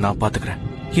பிரச்சனை வந்தாலும் நான் பாத்துக்கிறேன்.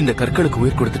 இந்த கற்களுக்கு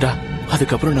உயிர் கொடுத்துட்டா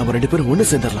அதுக்கப்புறம் நாம 2 பேரும் ஒண்ணு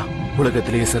சேர்ந்துடலாம்.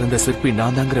 உலகத்திலேயே சிறந்த சிற்பி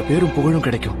நான் தாங்கிற பேரும் புகழும்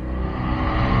கிடைக்கும்.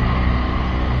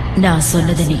 நான்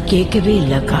சொன்னதை நீ கேட்கவே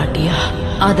இல்ல காட்டியா,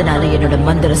 அதனால என்னோட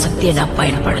மந்திர சக்தியை நான்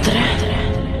பயன்படுத்துறேன்.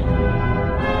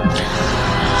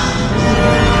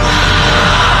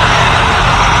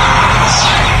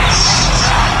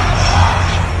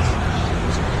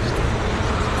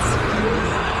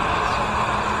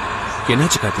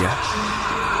 என்னாச்சு காத்தியா?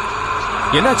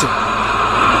 என்னாச்சு?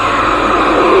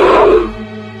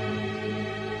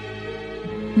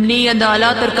 நீ அந்த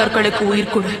அலாத்தர் கற்களுக்கு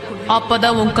உயிர் கொடு.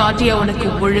 அப்பதான் உன் காட்டியா உனக்கு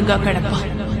ஒழுங்கா கிடப்பா.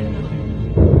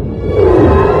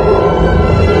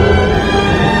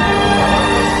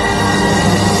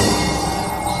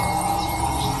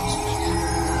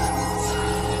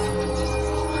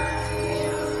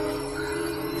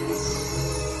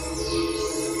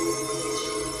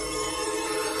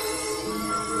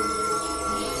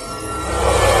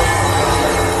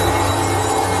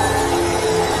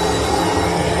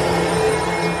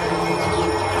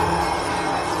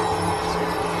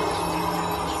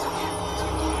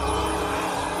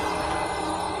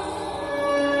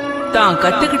 தான்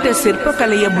கத்துக்கிட்ட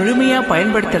சிற்பக்கலையை முழுமையா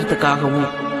பயன்படுத்துறதுக்காகவும்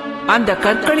அந்த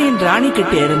கற்களின் ராணி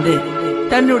கிட்ட இருந்து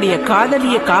தன்னுடைய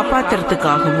காதலிய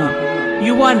காப்பாத்துறதுக்காகவும்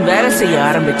யுவான் வேலை செய்ய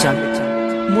ஆரம்பிச்சான்.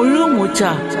 முழு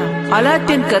மூச்சா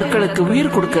அலாத்தின் கற்களுக்கு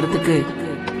உயிர் கொடுக்கறதுக்கு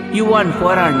யுவான்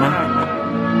போராடினான்.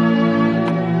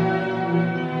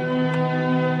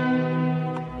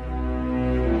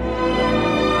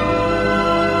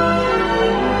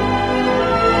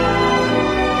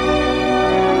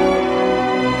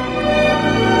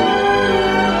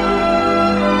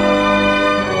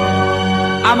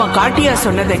 அவன் காட்டியா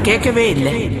சொன்னதை கேட்கவே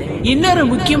இல்லை. இன்னொரு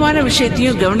முக்கியமான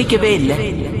விஷயத்தையும் கவனிக்கவே இல்லை.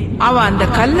 அவன் அந்த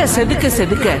கல்லை செதுக்க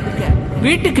செதுக்க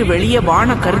வீட்டுக்கு வெளியே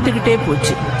வானம் கருத்துக்கிட்டே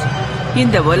போச்சு.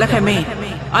 இந்த உலகமே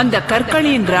அந்த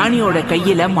கற்களின் ராணியோட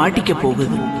கையில மாட்டிக்க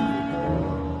போகுது.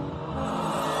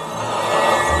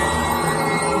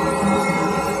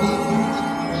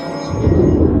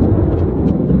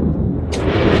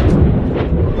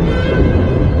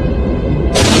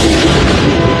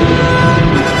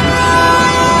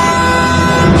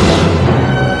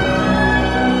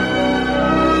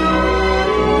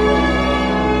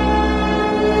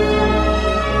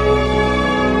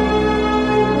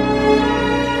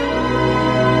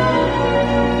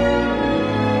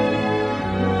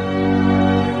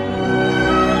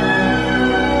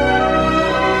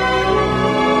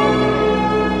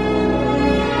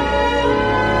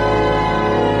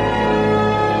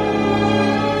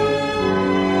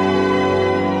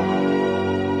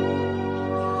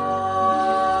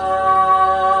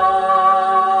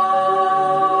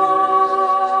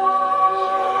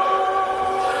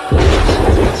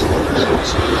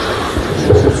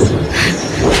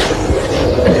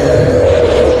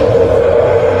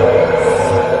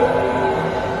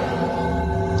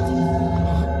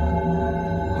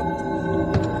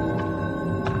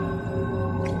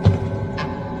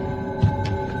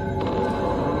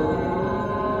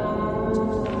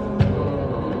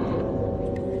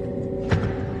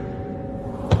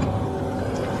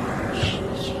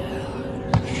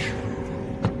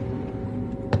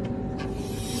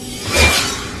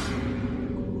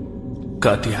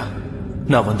 காத்தியா,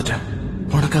 நான் வந்துட்டேன்.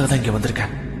 உனக்காக தான் இங்க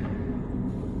வந்திருக்கேன்.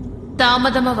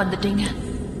 தாமதமா வந்துட்டீங்க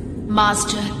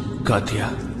மாஸ்டர். காத்தியா,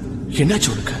 என்னாச்சு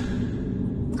உனக்கு?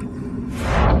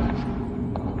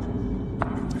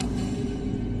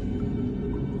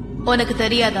 உனக்கு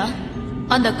தெரியாதா?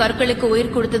 அந்த கற்களுக்கு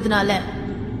உயிர் கொடுத்ததுனால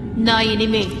நான்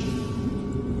இனிமே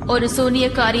ஒரு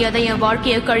சூனியக்காரியாத என்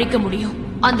வாழ்க்கைய கழிக்க முடியும்.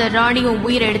 அந்த ராணி உன்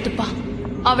உயிரை எடுத்துப்பா.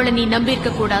 அவளை நீ நம்பி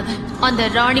இருக்க கூடாது. அந்த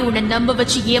ராணி உன்னை நம்ப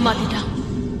வச்சு ஏமாத்திட்டா.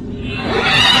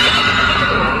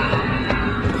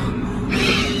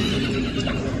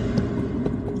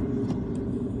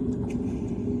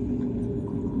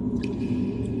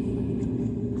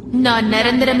 நான்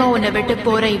நிரந்தரமா உன்னை விட்டு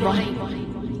போறேன் இவான்.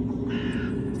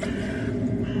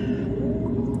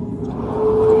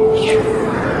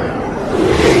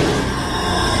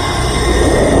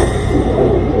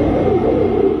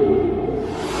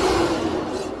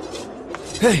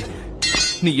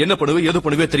 நீ என்ன பண்ணுவே ஏதோ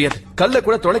பண்ணுவே தெரியாது. கல்ல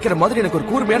கூட தொலைக்கிற மாதிரி எனக்கு ஒரு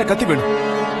கூர்மையான கத்தி வேணும்.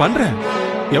 பண்றேன்.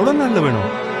 எவ்வளவு நாள்ல வேணும்?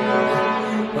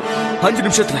 5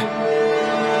 நிமிஷத்துல.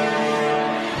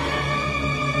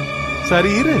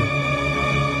 சரி இரு.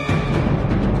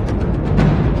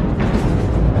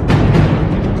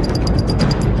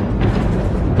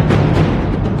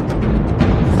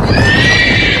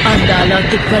 அந்த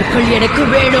அலாத்தி கற்கள் எனக்கு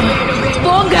வேணும்.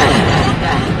 போங்க.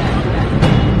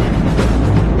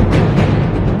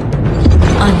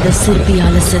 அந்த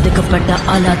சிற்பியால செதுக்கப்பட்ட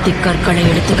அலாத்தி கற்களை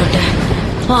எடுத்துக்கிட்டு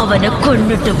அவனை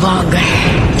கொன்னுட்டு வாங்க.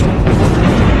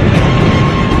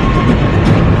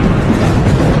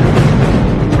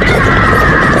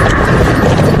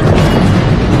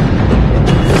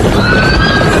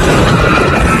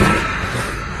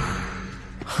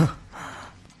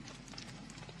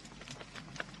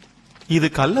 இது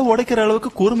கல்ல உடைக்கிற அளவுக்கு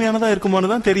கூர்மையானதா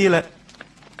இருக்குமான்னு தான் தெரியல.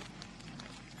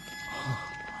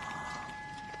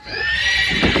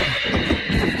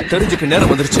 தெரிஞ்சுக்க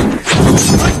நேரம் வந்துருச்சு.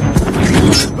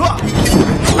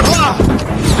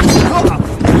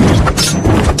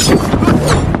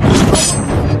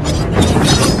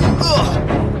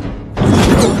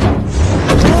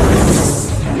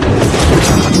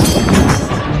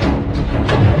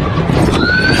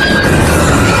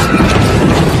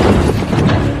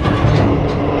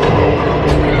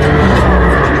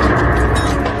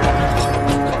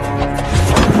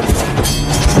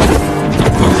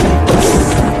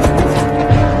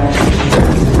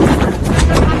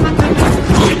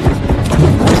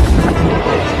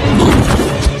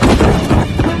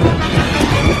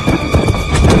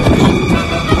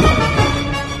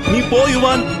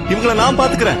 இவங்களை நான்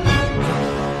பாத்துக்கிறேன்.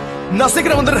 நான்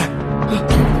சீக்கிரம் வந்துடுறேன்.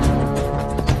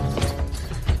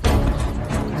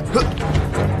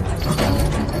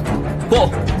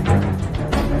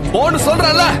 போன்னு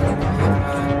சொல்றல.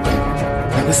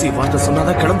 ரகசிய வார்த்தை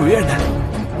சொன்னாதான் கிளம்புவே.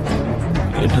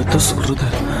 என்னத்த சொல்றது?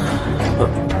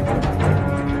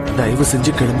 தயவு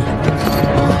செஞ்சு கிளம்பு.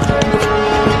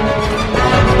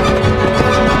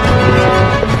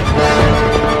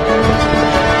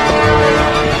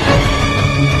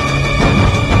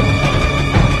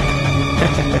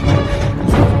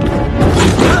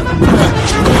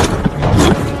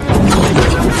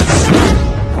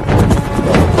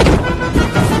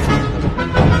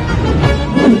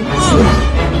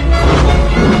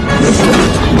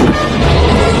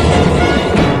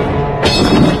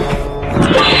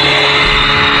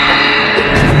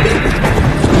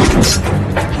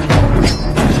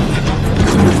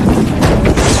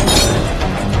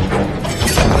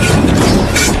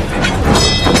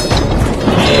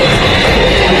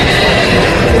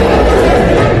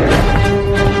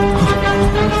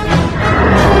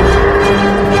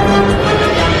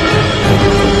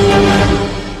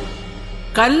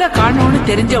 கல்ல காணோன்னு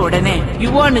தெரிஞ்ச உடனே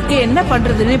யுவானுக்கு என்ன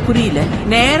பண்றதுன்னே புரியல.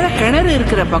 நேர கிணறு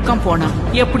இருக்கிற பக்கம் போனான்.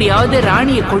 எப்படியாவது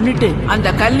ராணிய கொன்னுட்டு அந்த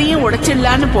கல்லையும்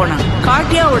உடைச்சிடலான்னு போனான்.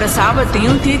 காட்டியாவோட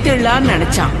சாபத்தையும் தீர்த்திடலான்னு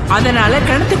நினைச்சான். அதனால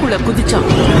கிணத்துக்குள்ள குதிச்சான்.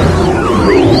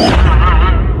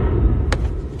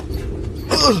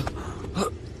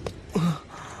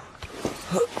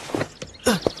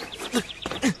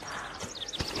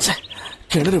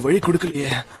 கிணறு வழி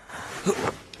கொடுக்கலையே.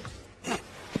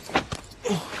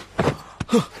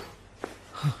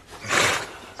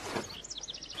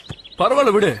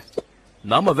 பரவாயில்ல விடு,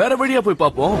 நாம வேற வழியா போய்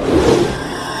பார்ப்போம்.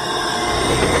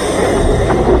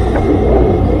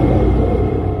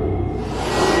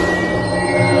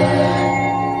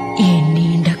 என்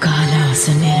நீண்ட கால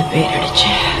ஆசை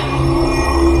நிறைவேறிடுச்சு.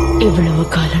 இவ்வளவு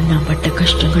காலம் நான் பட்ட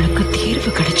கஷ்டங்களுக்கு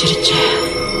தீர்வு கிடைச்சிருச்சு.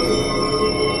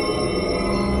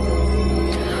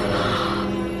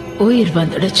 உயிர்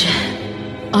வந்துடுச்சு.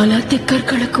 அலாத்தி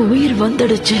கற்களுக்கு உயிர்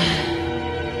வந்துடுச்சு.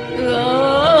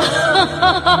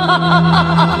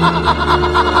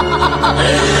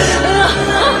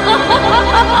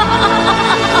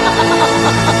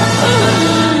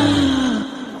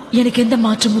 எனக்கு எந்த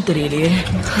மாற்றமும் தெரியலையே.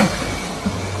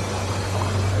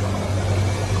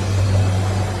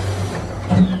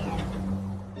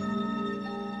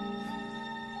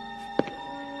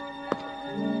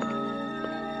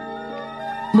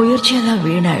 முயற்சியெல்லாம்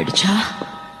வீணாயிடுச்சா?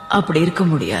 அப்படி இருக்க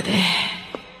முடியாது.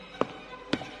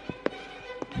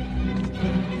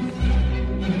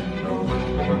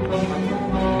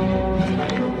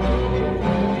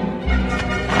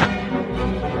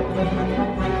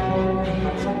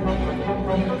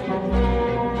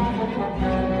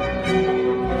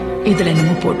 இதுல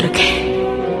என்னமோ போட்டிருக்கேன்.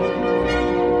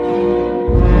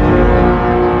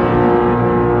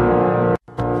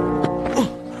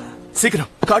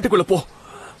 சீக்கிரம் காட்டுக்குள்ள போ.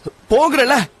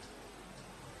 போங்கறல,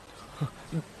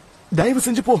 தயவு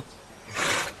செஞ்சு போ.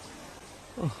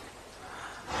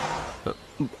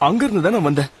 அங்க இருந்து தானே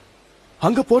வந்த,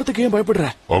 அங்க போறதுக்கு ஏன் பயப்படுற?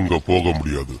 அங்க போக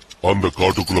முடியாது. அந்த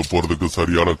காட்டுக்குள்ள போறதுக்கு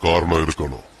சரியான காரணம்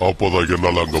இருக்கணும். அப்போதான்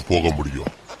என்னால அங்க போக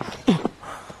முடியும்.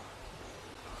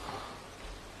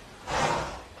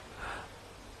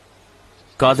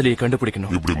 காதலியை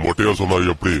கண்டுபிடிக்கணும். இப்படி மொட்டையா சொன்னா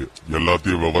எப்படி?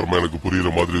 எல்லாத்தையும் விவரமா எனக்கு புரியுற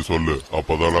மாதிரி சொல்லு.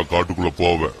 அப்பதான் நான் காட்டுக்குள்ள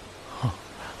போவேன்.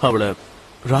 அவளை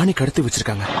ராணி கடத்தி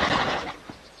வச்சிருக்காங்க.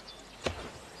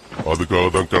 அதுக்காக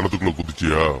தான் கிணத்துக்குள்ள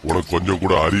குதிச்சியா? உனக்கு கொஞ்சம்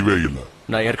கூட அறிவே இல்ல.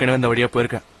 நான் ஏற்கனவே அந்த வழியா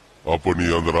போயிருக்கேன். அப்ப நீ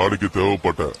அந்த ராணிக்கு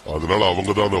தேவைப்பட்ட, அதனால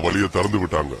அவங்க தான் அந்த வழியை திறந்து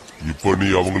விட்டாங்க. இப்ப நீ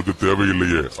அவங்களுக்கு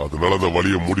தேவையில்லையே, அதனால அந்த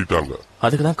வழியை மூடிட்டாங்க.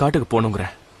 அதுக்குதான் காட்டுக்கு போகணுங்கிற.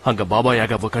 அங்க பாபா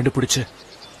யாகாவை கண்டுபிடிச்சு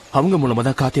அவங்க மூலமா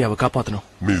தான் காத்தியாவை காப்பாத்தணும்.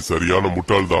 நீ சரியான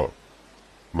முட்டாள் தான்.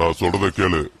 நான் சொல்றத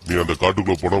கேளு. நீ அந்த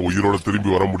காட்டுக்குள்ள போனா உயிரோட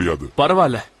திரும்பி வர முடியாது.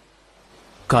 பரவாயில்ல,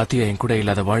 காத்தியா என் கூட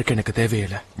இல்லாத வாழ்க்கை எனக்கு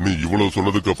தேவையில்லை. நீ இவ்வளவு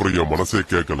சொன்னதுக்கு அப்புறம் என் மனசே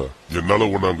கேட்கல. என்னால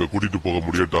உன்னை அங்க கூட்டிட்டு போக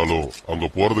முடியட்டாலும் அங்க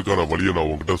போறதுக்கான வழியை நான்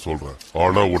உன்கிட்ட சொல்றேன்.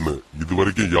 ஆனா ஒண்ணு, இது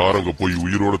வரைக்கும் யார் அங்க போய்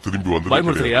உயிரோட திரும்பி வந்து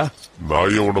பயமுறுத்துறியா?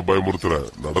 நான் ஏன் உன்னை பயமுறுத்துறேன்?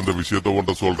 நடந்த விஷயத்த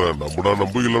உன்ட்ட சொல்றேன். நம்புனா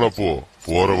நம்பு, இல்லனா போ.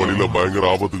 போற வழியில பயங்கர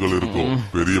ஆபத்துகள் இருக்கும்.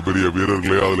 பெரிய பெரிய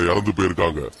வீரர்களே அதுல இறந்து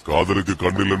போயிருக்காங்க. காதலுக்கு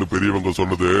கண்ணு இல்லன்னு பெரியவங்க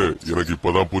சொன்னது எனக்கு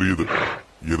இப்பதான் புரியுது.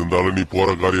 இருந்தாலும் நீ போற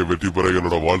காரியம் வெற்றி பெற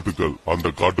என்னோட வாழ்த்துக்கள். அந்த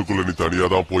காட்டுக்குள்ள நீ தனியா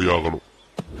தான் போய் ஆகணும்.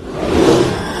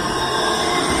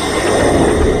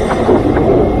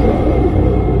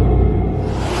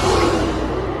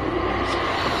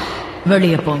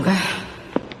 வெளியே போங்க.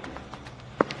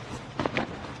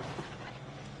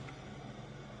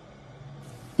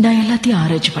 நான் எல்லாத்தையும்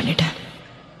ஆராய்ச்சி பண்ணிட்டேன்.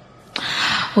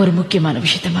 ஒரு முக்கியமான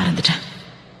விஷயத்த மறந்துட்டேன்.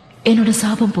 என்னோட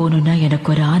சாபம் போகணும்னா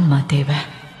எனக்கு ஒரு ஆன்மா தேவை.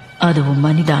 அதுவும்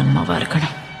மனித ஆன்மாவா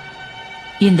இருக்கணும்.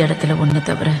 இந்த இடத்துல ஒன்ன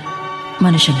தவிர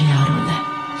மனுஷங்க யாரும் இல்லை.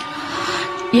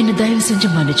 என்ன தயவு செஞ்சு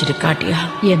மன்னிச்சிட்டு காட்டியா.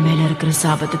 என் மேல இருக்கிற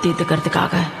சாபத்தை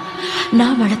தீர்த்துக்கிறதுக்காக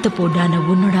நான் வளர்த்து போடான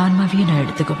உன்னோட ஆன்மாவையும் நான்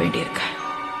எடுத்துக்க வேண்டியிருக்கேன்.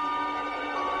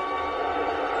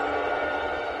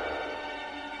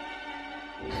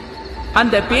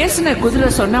 அந்த பேசின குதிரை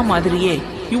சொன்ன மாதிரியே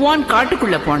யுவான்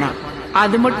காட்டுக்குள்ள போனான்.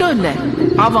 அது மட்டும் இல்ல,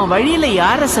 அவன் வழியில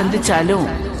யார சந்திச்சாலும்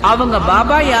அவங்க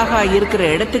பாபா யாகா இருக்கிற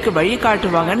இடத்துக்கு வழி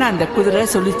காட்டுவாங்கன்னு அந்த குதிரை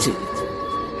சொல்லிச்சு.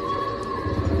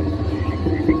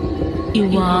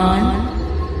 யுவான்,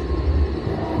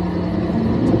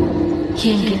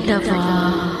 என்கிட்ட வா.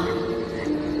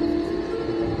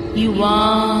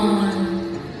 யுவான்,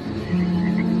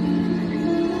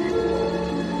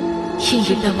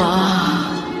 என்கிட்ட வா.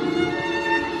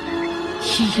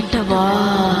 என்கிட்ட வா.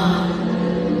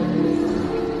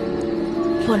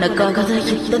 உனக்காக தான்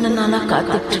இத்தனை நாளா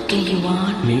காத்துட்டு இருக்கேன்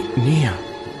யுவான். நீயா?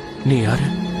 நீ யாரு?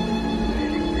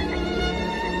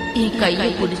 என் கையை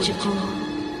பிடிச்சுக்கோ.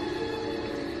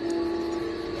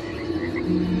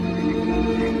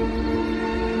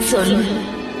 சொல்லு,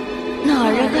 நான்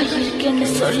அழகா இருக்கேன்னு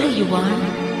சொல்லு யுவான்.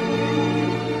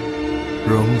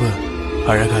 ரொம்ப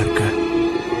அழகா இருக்க.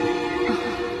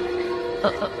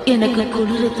 எனக்கு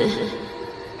குளிருது.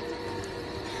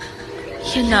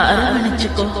 என்ன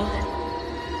அரவணைச்சுக்கோ.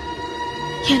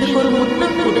 எனக்கு ஒரு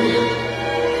முத்தம் கொடு.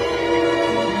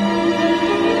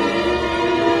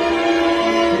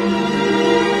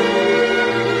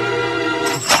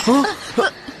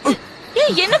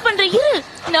 என்ன பண்ற? இரு,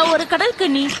 நான் ஒரு கடல்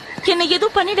கண்ணி. என்ன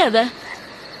எதுவும் பண்ணிடாத.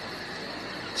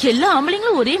 எல்லா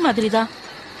ஆம்பளைங்களும் ஒரே மாதிரிதான்.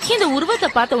 இந்த உருவத்தை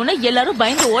பார்த்த உடனே எல்லாரும்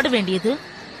பயந்து ஓட வேண்டியது,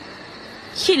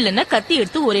 இல்லன்னா கத்தி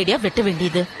எடுத்து ஒரேடியா வெட்ட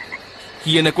வேண்டியது.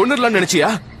 என்ன கொன்னுடலாம் நினைச்சியா?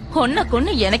 கொன்ன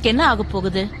கொன்னு எனக்கு என்ன ஆக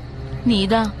போகுது?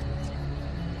 நீதான்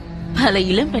பல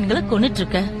இளம் பெண்களை கொன்னுட்டு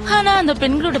இருக்க. ஆனா அந்த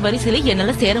பெண்களோட வரிசையில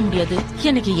என்னால சேர முடியாது.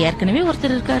 எனக்கு ஏற்கனவே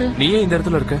ஒருத்தர் இருக்காரு. நீயே இந்த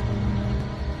இடத்துல இருக்க?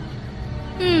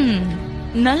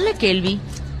 நல்ல கேள்வி.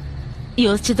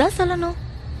 யோசிச்சுதான் சொல்லணும்.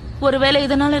 ஒருவேளை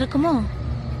இதனால இருக்குமோ?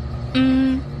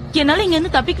 என்னால இங்க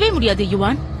இருந்து தப்பிக்கவே முடியாது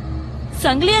யுவான்.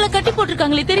 சங்கிலியால கட்டி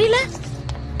போட்டிருக்காங்களே, தெரியல?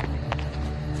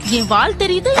 என் வால்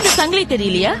தெரியுது, இந்த சங்கிலி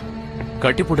தெரியலையா?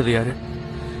 கட்டி போட்டது யாரு?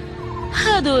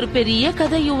 அது ஒரு பெரிய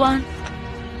கதை யுவான்.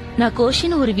 நான்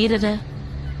கோஷின்னு ஒரு வீரரை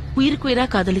உயிருக்கு உயிரா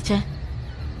காதலிச்சேன்.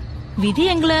 விதி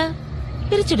எங்களை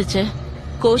பிரிச்சிடுச்சு.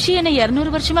 கோஷி என்னை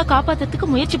 200 வருஷமா காப்பாத்துறதுக்கு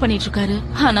முயற்சி பண்ணிட்டு இருக்காரு.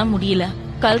 ஆனா முடியல.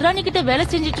 கல்ராணி கிட்ட வேலை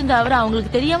செஞ்சிட்டு இருந்த அவரை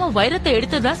அவங்களுக்கு தெரியாம வைரத்தை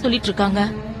எடுத்ததா சொல்லிட்டு இருக்காங்க.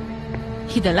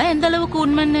 இதெல்லாம் எந்த அளவுக்கு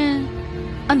உண்மைன்னு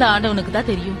அந்த ஆண்டவனுக்கு தான்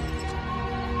தெரியும்.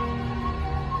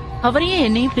 அவரையும்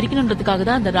என்னையும் பிரிக்கணுன்றதுக்காக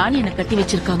தான் அந்த ராணி என்னை கட்டி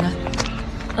வச்சிருக்காங்க.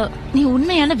 நீ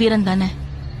உண்மையான வீரன் தானே?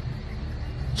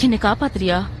 என்னை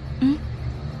காப்பாத்துறியா?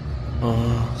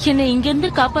 என்னை இங்க இருந்து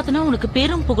காப்பாத்தினா உனக்கு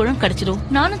பேரும் புகழும் கிடைச்சிடும்.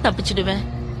 நானும் தப்பிச்சிடுவேன்.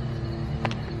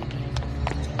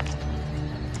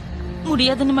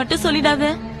 முடியாதுன்னு மட்டும் சொல்லிடாத.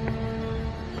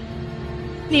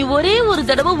 நீ ஒரே ஒரு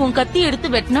தடவை உன் கத்தி எடுத்து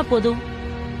வெட்டினா போதும்,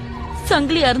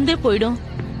 சங்கிலி அருந்தே போயிடும்.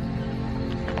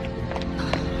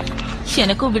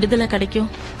 எனக்கும் விடுதலை கிடைக்கும்.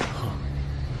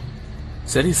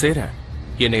 சரி செய்ற.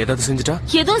 என்ன ஏதாவது செஞ்சுட்டா?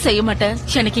 எதுவும் செய்ய மாட்டேன்.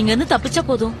 எனக்கு இங்க இருந்து தப்பிச்சா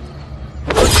போதும்.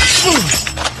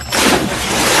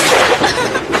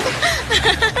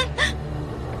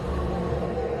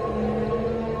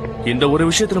 இந்த ஒரு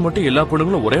விஷயத்துல மட்டும் எல்லா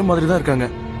பொண்ணுங்களும் ஒரே மாதிரி தான் இருக்காங்க.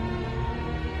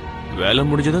 வேலை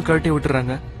முடிஞ்சதும் கழட்டி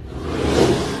விட்டுறாங்க.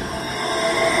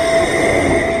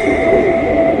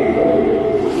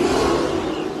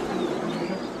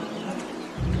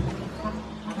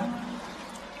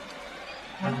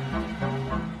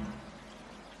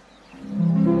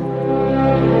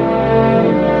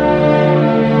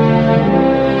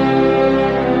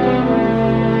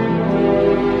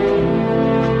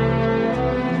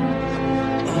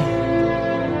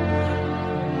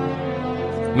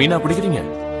 மீனா பிடிக்கிறீங்க?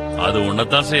 அது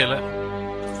ஒன்னதான் செய்யல.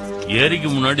 ஏரிக்கு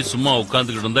முன்னாடி சும்மா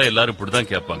உட்கார்ந்துகிட்டு இருந்தா எல்லாரும் இப்படிதான்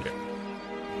கேட்பாங்க.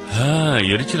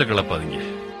 எரிச்சல கிளப்பாதீங்க.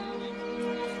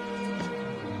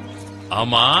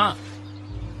 ஆமா,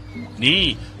 நீ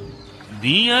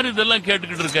நீ யாரு இதெல்லாம்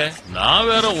கேட்டுக்கிட்டு இருக்க? நான்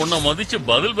வேற உன்னை மதிச்சு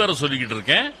பதில் வேற சொல்லிக்கிட்டு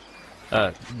இருக்கேன்.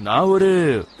 நான் ஒரு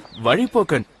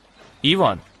வழிபோக்கன்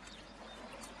ஈவான்.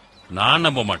 நான்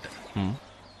நம்ப மாட்டேன்.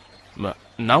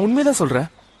 நான் உண்மைதான்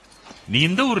சொல்றேன். நீ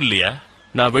இந்த ஊர் இல்லையா?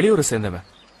 நான் வெளியூரை சேர்ந்தவன்.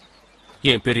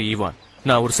 என் பேரு ஈவான்.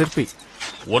 நான் ஒரு சிற்பி.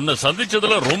 உன்னை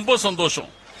சந்திச்சதுல ரொம்ப சந்தோஷம்.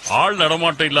 ஆள்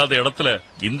நடமாட்டம் இல்லாத இடத்துல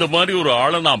இந்த மாதிரி ஒரு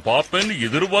ஆளை நான் பாப்பேன்னு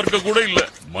எதிர்பார்க்க கூட இல்ல.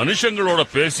 மனுஷங்களோட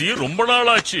பேசி ரொம்ப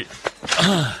நாள் ஆச்சு.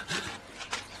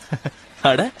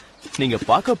 அட, நீங்க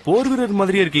பார்க்க போர் வீரர்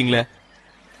மாதிரியே இருக்கீங்களே.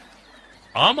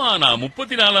 ஆமா, நான்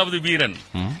 34வது வீரன்.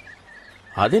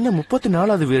 அது என்ன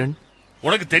 34வது வீரன்?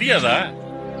 உனக்கு தெரியாதா?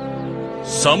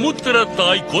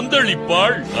 சமுத்திரத்தாய்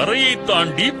கொந்தளிப்பாள், கரையை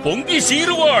தாண்டி பொங்கி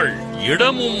சீருவாள்.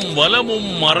 இடமும் வலமும்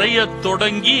மறையத்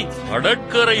தொடங்கி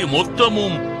கடற்கரை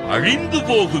மொத்தமும் அழிந்து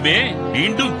போகுமே,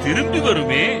 மீண்டும் திரும்பி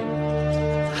வருமே.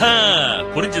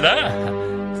 புரிஞ்சுதா?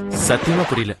 சத்தியமா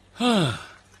புரியல.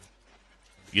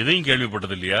 இதையும்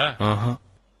கேள்விப்பட்டது இல்லையா?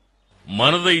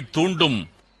 மனதை தூண்டும்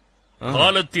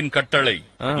காலத்தின் கட்டளை.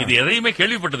 இது எதையுமே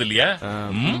கேள்விப்பட்டது இல்லையா?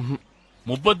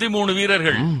 33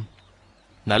 வீரர்கள்.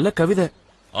 நல்ல கவிதை.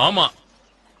 ஆமா,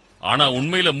 ஆனா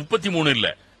உண்மையில 33 இல்ல,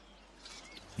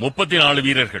 34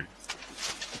 வீரர்கள்.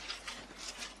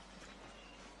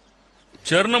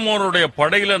 செர்னமோருடைய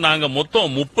படையில நாங்க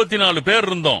மொத்தம் 34 பேர்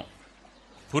இருந்தோம்.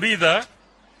 புரியுதா?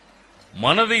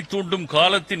 மனதை தூண்டும்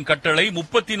காலத்தின் கட்டளை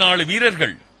 34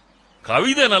 வீரர்கள்.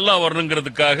 கவிதை நல்லா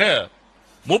வரணுங்கிறதுக்காக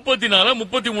 34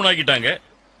 33 ஆக்கிட்டாங்க.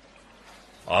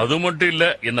 அது மட்டும் இல்ல,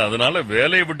 என்ன அதனால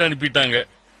வேலையை விட்டு அனுப்பிட்டாங்க.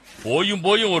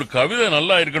 போயும் ஒரு கவிதை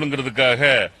நல்லா இருக்கணுங்கிறதுக்காக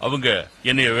அவங்க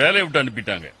என்னைய வேலையை விட்டு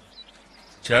அனுப்பிட்டாங்க.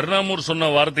 செர்னாமூர் சொன்ன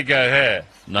வார்த்தைக்காக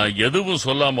நான் எதுவும்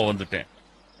சொல்லாம வந்துட்டேன்.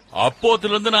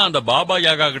 அப்போத்துல இருந்து நான் அந்த பாபா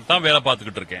யாகா கிட்ட தான் வேலை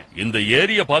பார்த்துக்கிட்டு இருக்கேன். இந்த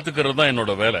ஏரிய பாத்துக்கிறது தான்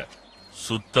என்னோட வேலை.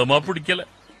 சுத்தமா பிடிக்கல.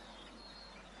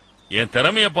 என்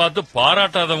திறமைய பார்த்து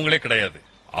பாராட்டாதவங்களே கிடையாது.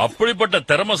 அப்படிப்பட்ட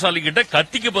திறமசாலி கிட்ட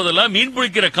கத்திக்கு பதிலா மீன்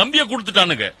பிடிக்கிற கம்பிய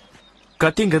கொடுத்துட்டானுங்க.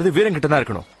 கத்திங்கிறது வீரங்கிட்ட தான்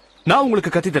இருக்கணும். நான்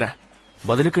உங்களுக்கு கத்தி தரேன்.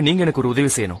 பதிலுக்கு நீங்க எனக்கு ஒரு உதவி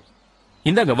செய்யணும்.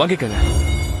 இந்தாங்க, வாங்கிக்கங்க.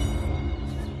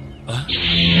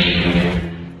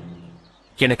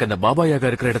 எனக்கு அந்த பாபா யாகா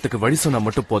இருக்கிற இடத்துக்கு வழி சொன்னா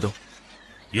மட்டும் போதும்.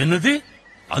 என்னது?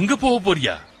 அங்க போக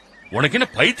போறியா? உனக்கு என்ன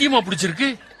பைத்தியமா பிடிச்சிருக்கு?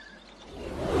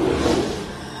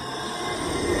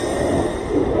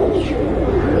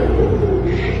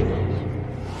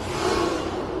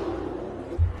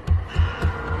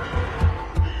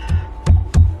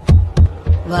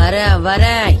 வர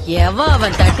எவன்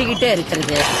அவன் தட்டிக்கிட்டே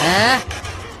இருக்கிறது?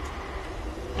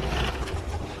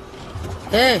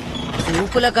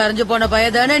 தூக்குல கரைஞ்சு போன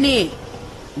பயதானே நீ?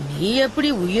 நீ எப்படி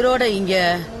உயிரோட இங்க?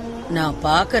 நான்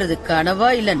பாக்குறது கனவா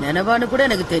இல்ல நினைவான்னு கூட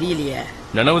எனக்கு தெரியலையே.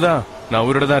 நினைவுதான். நான்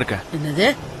உயிரோட தான் இருக்கேன். என்னது?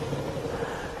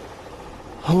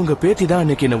 அவங்க பேத்தி தான்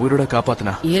அன்னைக்கு என்ன உயிரோட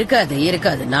காப்பாத்தினா. இருக்காது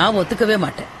இருக்காது, நான் ஒத்துக்கவே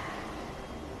மாட்டேன்.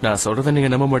 நான் சொல்றத நீங்க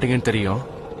நம்ப மாட்டீங்கன்னு தெரியும்.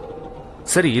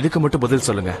 சரி, இதுக்கு மட்டும் பதில்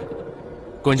சொல்லுங்க.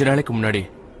 கொஞ்ச நாளைக்கு முன்னாடி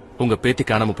உங்க பேத்தி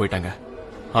காணாம போயிட்டாங்க,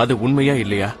 அது உண்மையா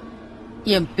இல்லையா?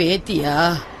 என் பேத்தியா?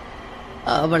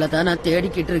 அவளதான் நான்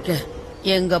தேடிக்கிட்டு இருக்கேன்.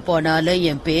 எங்க போனாலும்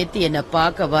என் பேத்தி என்ன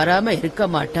பார்க்க வராம இருக்க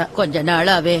மாட்டா. கொஞ்ச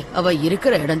நாளாவே அவ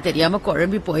இருக்கிற இடம் தெரியாம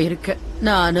குழம்பி போயிருக்க.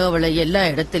 நானும் அவளை எல்லா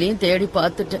இடத்துலயும் தேடி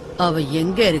பார்த்துட்டேன். அவ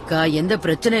எங்க இருக்கா, எந்த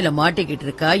பிரச்சனையில மாட்டிக்கிட்டு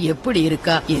இருக்கா, எப்படி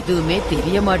இருக்கா, எதுவுமே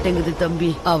தெரிய மாட்டேங்குது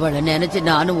தம்பி. அவளை நினைச்சு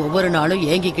நானும் ஒவ்வொரு நாளும்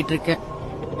ஏங்கிக்கிட்டு இருக்கேன்.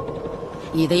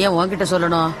 இதையும் உன்கிட்ட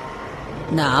சொல்லணும்?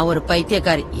 நான் ஒரு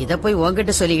பைத்தியக்காரி, இத போய்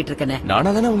உன்கிட்ட சொல்லிக்கிட்டு இருக்கேனே.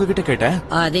 நானா தானே உங்ககிட்ட கேட்டேன்.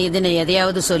 அது இதுன்னு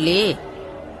எதையாவது சொல்லி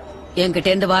என்கிட்ட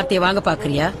இருந்து வார்த்தையை வாங்க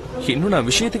பாக்குறியா? இன்னும் நான்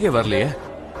விஷயத்துக்கே வரலையே.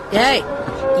 ஏய்,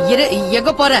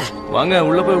 எங்க போற? வாங்க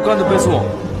உள்ள போய் உட்கார்ந்து பேசுவோம்.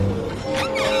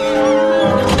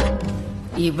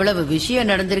 இவ்வளவு விஷயம்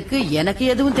நடந்திருக்கு, எனக்கு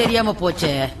எதுவும் தெரியாம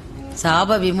போச்சே.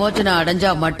 சாப விமோச்சனம்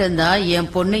அடைஞ்சா மட்டும்தான்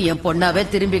என் பொண்ணு என் பொண்ணாவே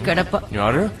திரும்பி கிடப்பா.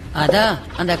 யாரு? அதான்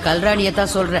அந்த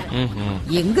கல்ராணியத்தான் சொல்றேன்.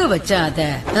 எங்க வச்ச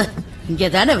அத?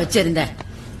 இங்கதானே வச்சிருந்தேன்.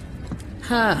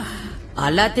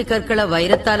 அல்லாத்தி கற்களை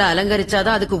வைரத்தால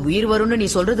அலங்கரிச்சாதான் அதுக்கு உயிர் வரும்னு நீ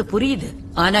சொல்றது புரியுது.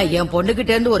 ஆனா என்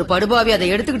பொண்ணுகிட்ட இருந்து ஒரு படுபாவி அதை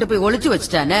எடுத்துக்கிட்டு போய் ஒளிச்சு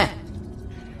வச்சுட்டானே.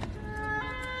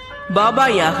 பாபா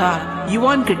யாகா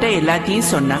யுவான் கிட்ட எல்லாத்தையும்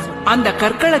சொன்னா. அந்த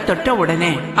கற்களை தொட்ட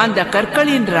உடனே அந்த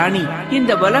கற்களின் ராணி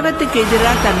இந்த உலகத்துக்கு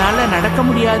எதிராக தன்னால நடக்க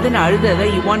முடியாதுன்னு அழுததை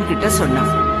யுவான் கிட்ட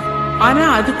சொன்னான். ஆனா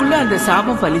அதுக்குள்ள அந்த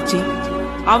சாபம் பலிச்சு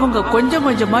அவங்க கொஞ்சம்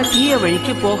கொஞ்சமா தீய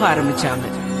வழிக்கு போக ஆரம்பிச்சாங்க.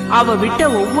 அவ விட்ட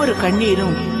ஒவ்வொரு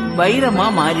கண்ணீரும் வைரமா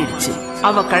மாறிடுச்சு.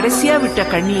 அவ கடைசியா விட்ட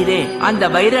கண்ணீரே அந்த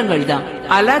வைரங்கள் தான்.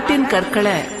 அலாத்தின்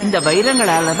கற்களை இந்த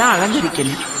வைரங்களாலதான்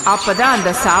அலங்கரிக்கணும். அப்பதான்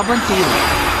அந்த சாபம் தீரும்.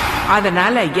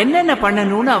 அதனால என்னென்ன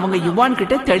பண்ணணும்னு அவங்க யுவான்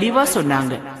கிட்ட தெளிவா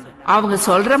சொன்னாங்க. அவங்க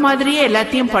சொல்ற மாதிரியே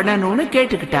எல்லாத்தையும் பண்ணணும்னு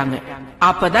கேட்டுக்கிட்டாங்க.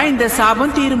 அப்பதான் இந்த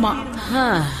சாபம் தீருமா.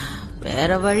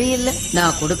 வேற வழி இல்ல.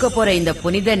 நான் கொடுக்க போற இந்த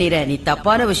புனித நீரை நீ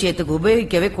தப்பான விஷயத்துக்கு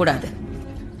உபயோகிக்கவே கூடாது.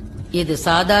 இது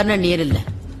சாதாரண நீர் இல்ல,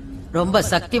 ரொம்ப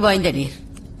சக்தி வாய்ந்த நீர்.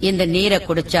 இந்த நீரை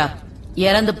குடிச்சா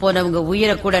இறந்து போனவங்க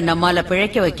உயிரை கூட நம்மால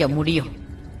பிழைக்க வைக்க முடியும்.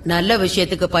 நல்ல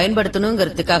விஷயத்துக்கு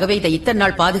பயன்படுத்தணுங்கிறதுக்காகவே இதை இத்தனை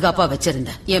நாள் பாதுகாப்பா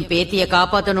வச்சிருந்தேன். என் பேத்திய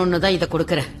காப்பாத்தணும்னு தான் இதை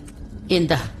கொடுக்கறேன்.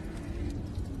 இந்தா,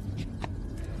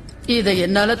 இத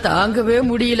என்னால தாங்கவே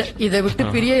முடியல. இதை விட்டு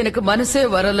பிரிய எனக்கு மனசே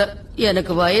வரல.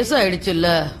 எனக்கு வயசு ஆயிடுச்சுல்ல,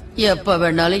 எப்ப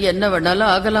வேணாலும் என்ன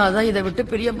வேணாலும் ஆகலாம். அதான் இதை விட்டு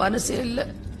பிரிய மனசே இல்ல.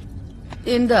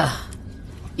 இந்தா,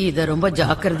 இத ரொம்ப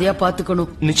ஜாக்கிரதையா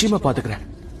பாத்துக்கணும். நிச்சயமா பாத்துக்கிறேன்.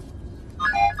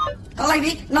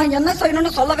 தலைவி, நான் என்ன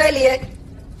செய்யணும்னு சொல்லவே இல்லையே.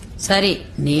 சரி,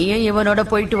 நீயும் இவனோட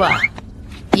போயிட்டு வா.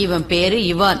 இவன் பேரு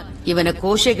இவான். இவனை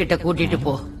கோஷே கிட்ட கூட்டிட்டு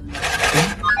போ.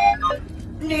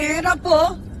 நேரப்போ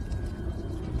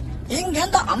இங்க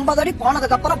இருந்து 50 அடி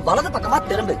போனதுக்கு அப்புறம் வலது பக்கமா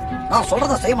திரும்பு. நான்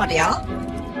சொல்றத செய்ய மாட்டியா?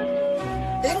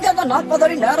 இங்க இருந்து 40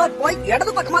 அடி நேரா போய்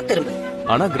இடது பக்கமா திரும்பு.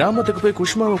 ஆனா கிராமத்துக்கு போய்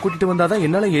குஷ்மாவை கூட்டிட்டு வந்தாதான்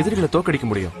என்னால எதிரிகளை தோக்கடிக்க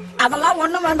முடியும். அதெல்லாம்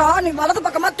ஒண்ணும் வேண்டாம், நீ வலது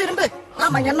பக்கமா திரும்பு.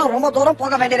 நாம இன்னும் ரொம்ப தூரம்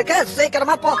போக வேண்டியிருக்கு,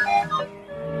 சீக்கிரமா போ.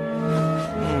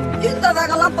 இந்த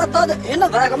வேகம்லாம் பத்தாது,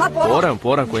 இன்னும் வேகமா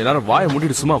போறேன். கொஞ்ச நேரம் வாய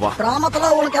மூடிட்டு சும்மா வா. கிராமத்துல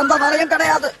உனக்கு எந்த வேலையும்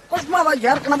கிடையாது. குஷ்மாவை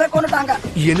ஏற்கனவே கொண்டுட்டாங்க.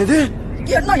 என்னது?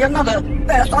 என்னது?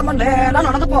 பேசாம நேரா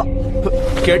நடந்து போ.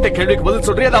 கேட்ட கேள்விக்கு பதில்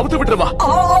சொல்றேன், அதை அவுத்து விட்டுருவா.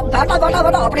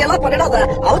 வேண்டாம், அப்படி எல்லாம் பண்ணிடாத.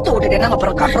 அவுத்து விட்டுட்டேன்னா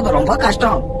அப்புறம் கட்டுறது ரொம்ப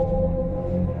கஷ்டம்.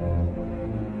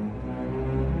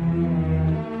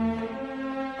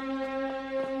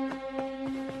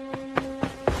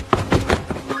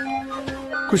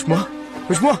 குஷ்மா,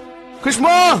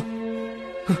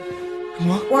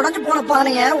 உடஞ்சு போன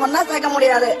பானைய ஒன்னா சேர்க்க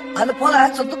முடியாது. அது போல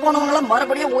சுத்து போனவங்கள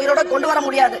மறுபடியும் உயிரோட கொண்டு வர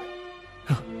முடியாது.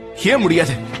 ஏன்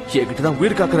முடியாது? என்கிட்டதான்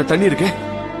உயிர் காக்குற தண்ணி இருக்கு.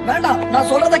 வேண்டாம், நான்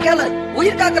சொல்றத கேளு.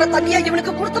 உயிர் காக்குற தண்ணியை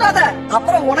இவனுக்கு கொடுத்துறாத.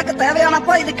 அப்புறம் உனக்கு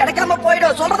தேவையானப்ப இது கிடைக்காம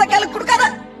போயிடும். சொல்றத கேளு, கொடுக்காத.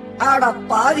 ஆடா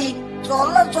பாவி,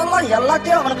 சொல்ல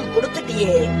எல்லாத்தையும் அவனுக்கு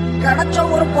கொடுத்துட்டியே. கிடைச்ச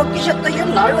ஒரு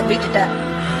பொக்கிஷத்தையும் நழுவ வீட்டுட்ட.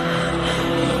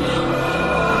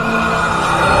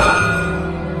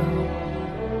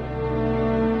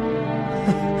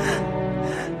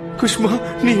 குஷ்மா,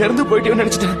 நீ இறந்து போயிட்டே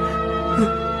நினைச்சிட்டேன்.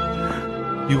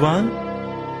 யுவான்,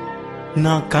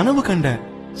 நான் கனவு கண்டேன்.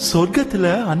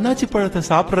 சொர்க்கத்துல அன்னாச்சி பழத்தை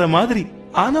சாப்பிடுற மாதிரி.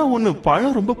 ஆனா ஒண்ணு,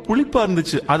 பழம் ரொம்ப புளிப்பா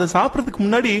இருந்துச்சு. அதை சாப்பிடறதுக்கு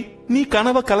முன்னாடி நீ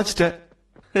கனவை கலைச்சிட்ட.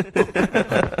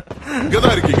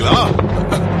 இங்கதான் இருக்கீங்களா?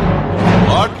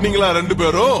 ஆட்னீங்களா 2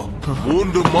 பேரும்?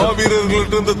 3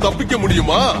 மாவீரர்கள்ட்ட இருந்து தப்பிக்க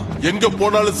முடியுமா? எங்க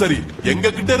போனாலும் சரி,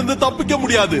 எங்க கிட்ட இருந்து தப்பிக்க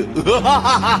முடியாது.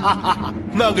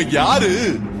 நாங்க யாரு?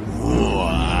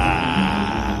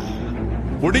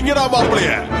 முடிங்கடா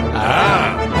மாப்பிளைய.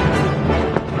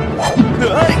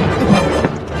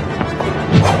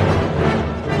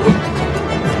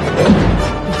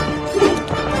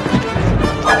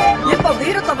 இப்ப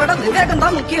வீர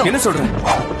அதான் முக்கியம். என்ன சொல்ற?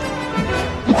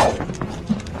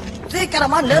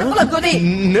 சீக்கிரமா நெருப்புல குதி.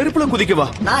 நெருப்புல குதிக்கவா?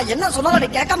 நான் என்ன சொன்னாலும் நீ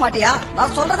கேட்க மாட்டியா?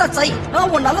 நான் சொல்றத செய்.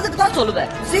 நான் உன் நல்லதுக்கு தான் சொல்லுவேன்.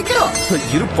 சீக்கிரம்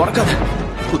இரு, பறக்காத.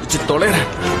 குதிச்சு தொலைறேன்.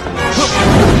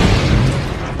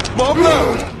 மாப்பிள,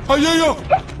 ஐயோ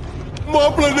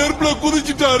மாப்பிள நெருப்புல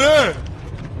குதிச்சுட்டாரு.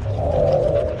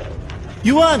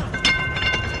 யுவான்,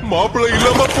 மாப்பிள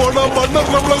இல்லாம போனா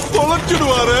மன்னர் நம்மள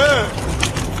தொலைச்சிடுவாரு.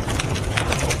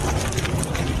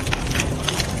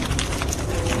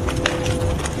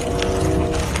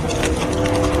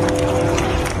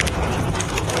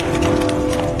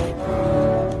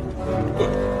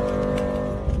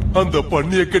 அந்த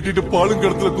பண்ணிய கட்டிட்டு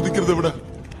பாலுங்கடத்துல குதிக்கிறத விட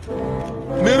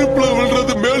நெருப்புல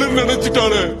விழுறது மேலும்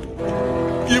நினைச்சிட்டானே.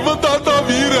 இவன் தாத்தா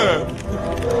வீர.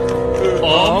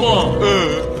 ஆமா.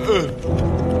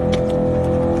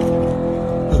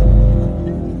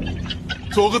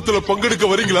 சோகத்துல பங்கெடுக்க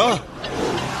வரீங்களா?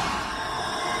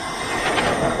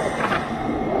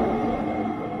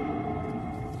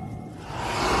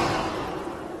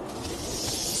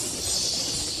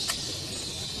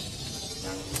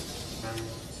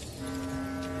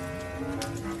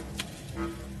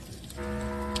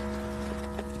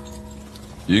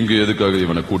 இங்கு எதுக்காக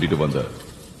இவனை கூட்டிட்டு வந்த?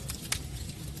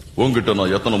 உங்ககிட்ட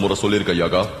நான் எத்தனை முறை சொல்லிருக்க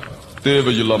யாகா,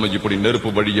 தேவையில்லாம இப்படி நெருப்பு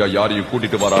வழியா யாரையும்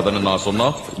கூட்டிட்டு வராதன்னு நான் சொன்னா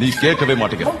நீ கேட்கவே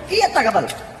மாட்டேங்கிற. முக்கிய தகவல்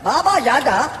பாபா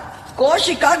யாகா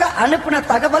கோஷிக்காக அனுப்பின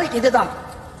தகவல் இதுதான்.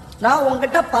 நான்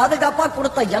உங்ககிட்ட பாதுகாப்பா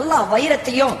கொடுத்த எல்லா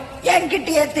வைரத்தையும்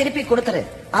என்கிட்டயே திருப்பி கொடுத்துரு.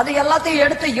 அது எல்லாத்தையும்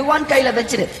எடுத்து யுவான் கையில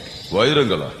வச்சிரு.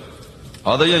 வைரங்களா?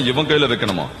 அதையும் இவன் கையில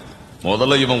வைக்கணுமா?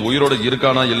 முதல்ல இவன் உயிரோட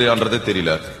இருக்கானா இல்லையான்றதே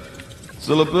தெரியல.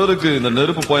 சில பேருக்கு இந்த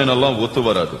நெருப்பு பயனெல்லாம் ஒத்து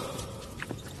வராது.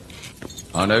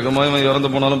 அநேகமா இவன் இறந்து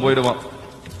போனாலும் போயிடுவான்.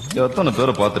 எத்தனை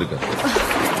பேரை பார்த்திருக்க?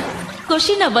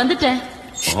 கோஷி, நான் வந்துட்டேன்.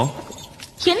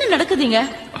 என்ன நடக்குதுங்க?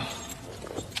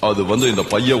 அது இந்த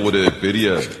பையன் ஒரு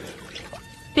பெரிய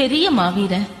பெரிய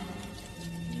மாவீரன்.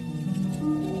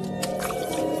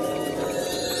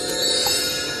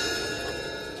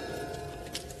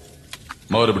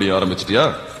 மறுபடியும் ஆரம்பிச்சிட்டியா?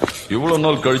 இவ்வளவு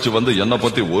நாள் கழிச்சு என்ன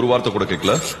பத்தி ஒரு வார்த்தை கூட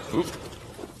கேட்கல.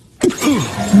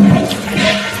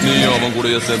 நீயும் அவன்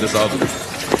கூடயே சேர்ந்து சாப்பிடு.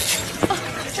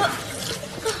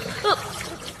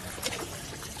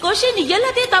 கோஷி, நீ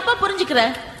எல்லாத்தையும் தப்பா புரிஞ்சுக்கிற.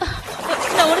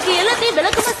 நான் உனக்கு எல்லாத்தையும்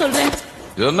விளக்கமா சொல்றேன்.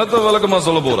 என்னத்த விளக்கமா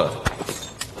சொல்ல போற?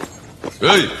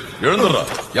 ஏய், எழுந்துடுறா.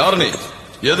 யார் நீ?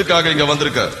 எதுக்காக இங்க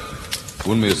வந்திருக்க?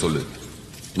 உண்மையை சொல்லு.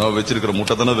 நான் வச்சிருக்கிற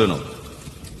முட்டை தானே வேணும்?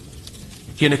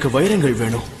 எனக்கு வைரங்கள்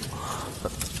வேணும்.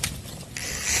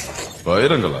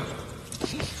 வைரங்களா?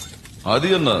 அது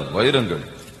என்ன வைரங்கள்?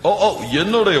 ஓ,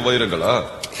 என்னுடைய வைரங்களா?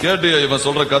 கேட்டியா இவன்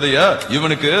சொல்ற கதைய?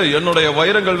 இவனுக்கு என்னுடைய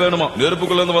வைரங்கள் வேணுமா?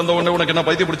 நெருப்புக்குள்ள இருந்து வந்த உடனே உனக்கு என்ன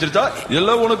பைத்தியம் பிடிச்சிருச்சா?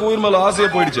 இல்ல உனக்கு உயிர் மேல ஆசையா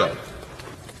போயிடுச்சா?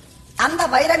 அந்த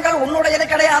வைரங்கள் உன்னுடையது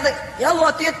கிடையாது.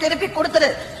 எல்லாத்தையும் திருப்பி கொடுத்துரு.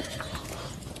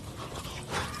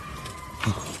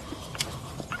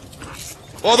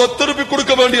 அதை திருப்பி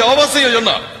கொடுக்க வேண்டிய அவசியம்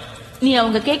என்ன? நீ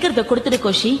அவங்க கேக்குறத கொடுத்துடு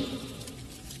கோஷி.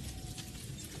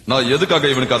 நான் எதுக்காக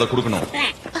இவனுக்கு அதை கொடுக்கணும்?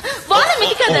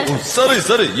 சரி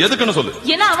சரி, எதுக்குன்னு சொல்லு.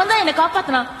 ஏன்னா அவன் தான் என்ன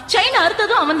காப்பாத்தினான். செயின்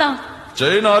அறுத்ததும் அவன் தான்.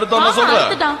 செயின் அறுத்தாம சொல்ற?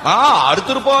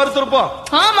 அறுத்திருப்பா.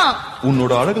 ஆமா.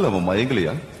 உன்னோட அழகுல அவன்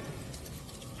மயங்கலையா?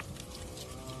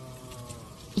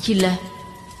 இல்ல,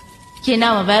 ஏன்னா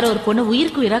அவன் வேற ஒரு பொண்ணு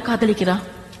உயிருக்கு உயிரா காதலிக்கிறான்.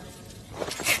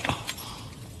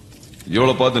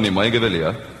 இவளை பார்த்து நீ மயங்கவே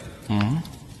இல்லையா?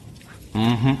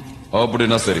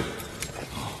 அப்படின்னா சரி.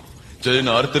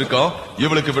 செயின் அறுத்திருக்கா,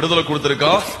 இவளுக்கு விடுதலை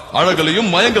கொடுத்திருக்கா,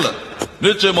 அழகலையும் மயங்கல.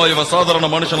 நிச்சயமா இவன் சாதாரண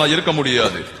மனுஷனா இருக்க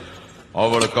முடியாது.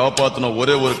 அவளை காப்பாத்தின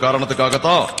ஒரே ஒரு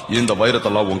காரணத்துக்காகத்தான் இந்த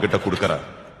வைரத்தெல்லாம் உன்கிட்ட கொடுக்கற.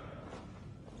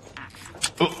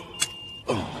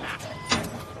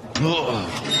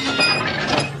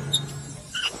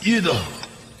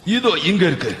 இதோ இங்க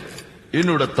இருக்கு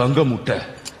என்னோட தங்க முட்டை.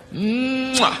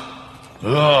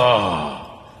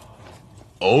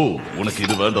 ஓ, உனக்கு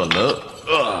இது வேண்டாம்ல?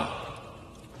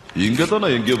 இங்க தான்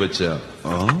நான் எங்கேயோ வச்சேன்.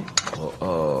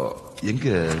 எங்க?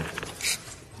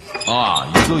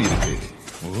 இதோ இருக்கு.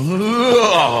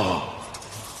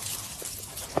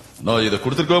 நான் இதை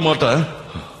கொடுத்துருக்கவே மாட்டேன்.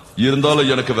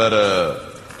 இருந்தாலும் எனக்கு வேற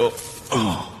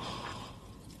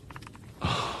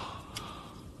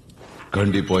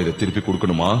கண்டிப்பா இதை திருப்பி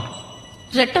கொடுக்கணுமா?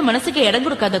 ரெட்ட மனசுக்கு இடம்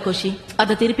கொடுக்காத கோஷி,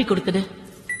 அதை திருப்பி கொடுத்துடு.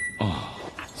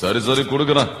 சரி சரி,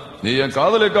 கொடுக்கறேன். நீ என்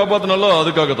காதலை காப்பாத்தினால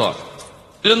அதுக்காகத்தான்.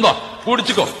 இருந்தா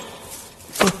குடிச்சுக்கோ.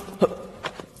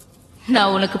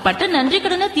 நான் உனக்கு பட்ட நன்றி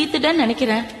கடனை தீர்த்துட்டேன்னு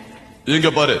நினைக்கிறேன். இங்க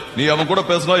பாரு, நீ அவன் கூட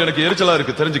பேசினா எனக்கு எரிச்சலா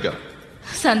இருக்கு, தெரிஞ்சுக்க.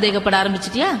 சந்தேகப்பட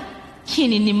ஆரம்பிச்சிட்டியா?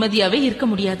 இனி நிம்மதியாவே இருக்க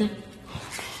முடியாது.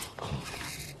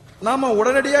 நாம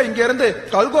உடனடியா இங்க இருந்து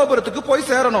கல்கோபுரத்துக்கு போய்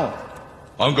சேரணும்.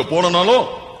 அங்க போனாலும்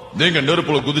நீங்க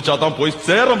நெருப்புல குதிச்சாதான் போய்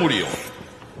சேர முடியும்.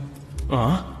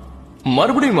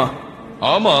 மறுபடியுமா?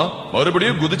 ஆமா,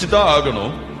 மறுபடியும் குதிச்சுதான்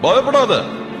ஆகணும். பயப்படாத,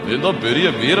 நீதான் பெரிய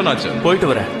வீரனாச்சு. போயிட்டு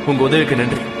வரேன், உங்க உதவிக்கு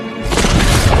நன்றி.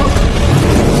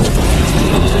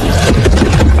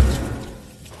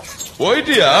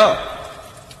 போயிட்டியா?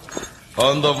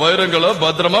 அந்த வைரங்களை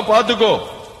பத்திரமா பாத்துக்கோ.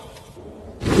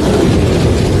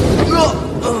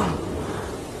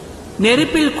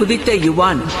 நெருப்பில் குதித்த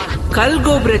யுவான் கல்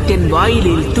கோபுரத்தின்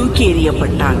வாயிலில் தூக்கி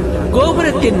எறியப்பட்டான்.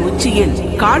 கோபுரத்தின் உச்சியில்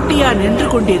காட்டியா நின்று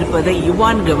கொண்டிருப்பதை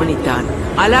யுவான் கவனித்தான்.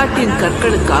 அலாத்தின்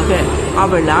கற்களுக்காக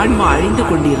அவள் ஆன்மா அழிந்து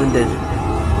கொண்டிருந்தது.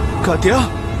 காத்தியா?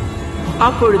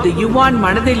 அப்பொழுது யுவான்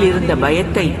மனதில் இருந்த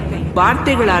பயத்தை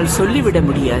வார்த்தைகளால் சொல்லிவிட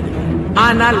முடியாது.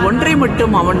 ஆனால் ஒன்றை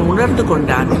மட்டும் அவன் உணர்ந்து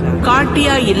கொண்டான்,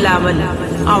 காட்டியா இல்லாமல்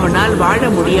அவனால் வாழ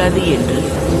முடியாது என்று.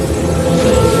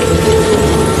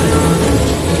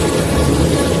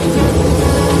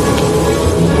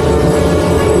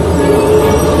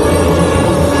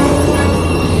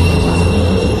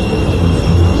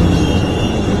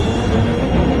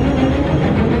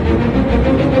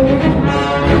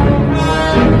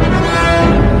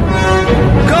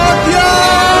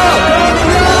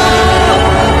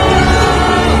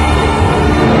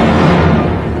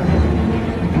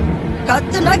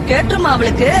 கத்துனா கேட்டுமா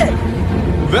அவளுக்கு?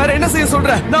 வேற என்ன செய்ய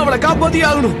சொல்ற? நான் அவளை காப்பாத்தி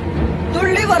ஆகணும்.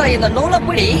 துள்ளி வர இந்த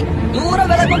நூலப்படி தூர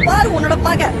விலகும் பாரு உன்னோட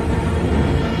பகை.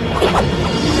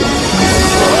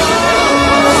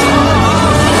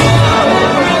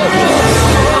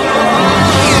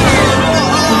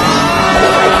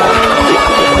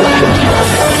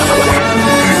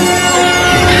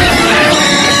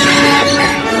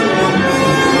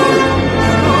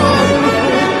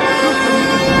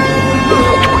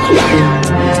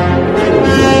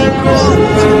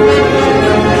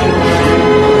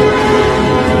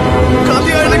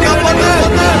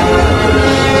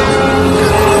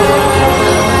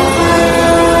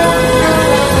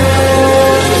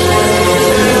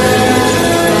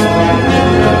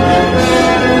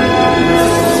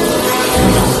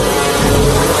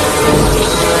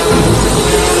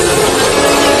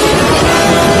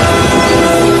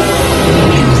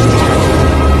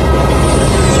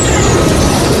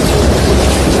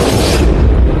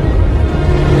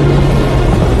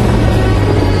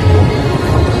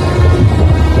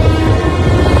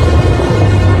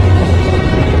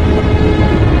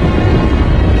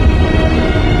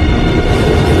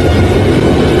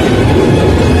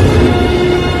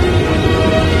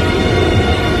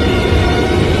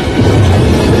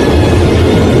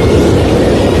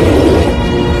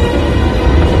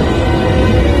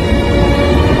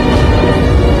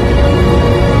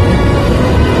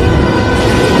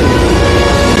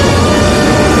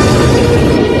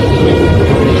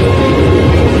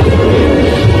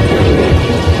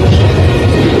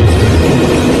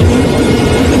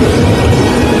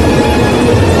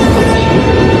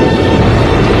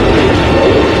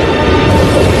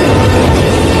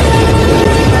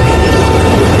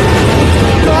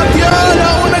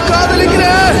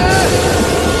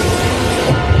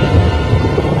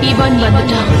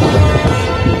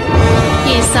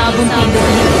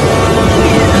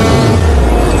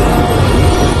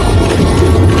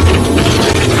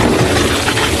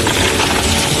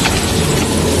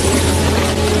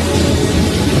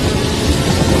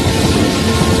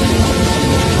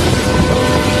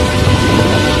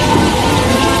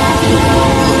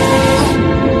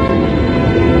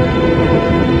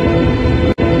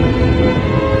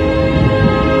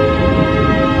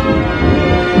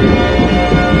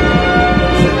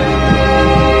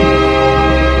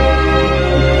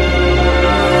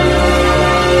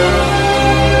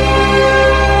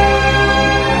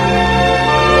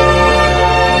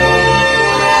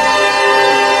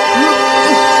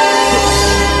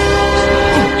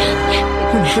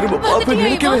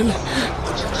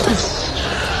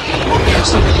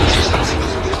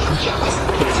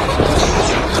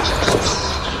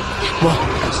 வா,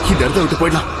 இந்த இடத்த விட்டு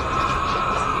போயிடலாம்.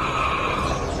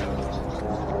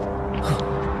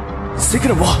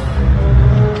 சீக்கிரம் வா.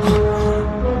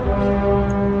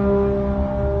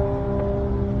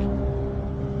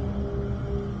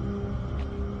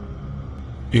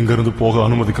 இங்க இருந்து போக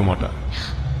அனுமதிக்க மாட்டேன்.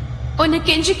 உன்னை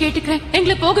கெஞ்சி கேட்டுக்கிறேன்,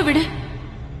 எங்களை போக விடு.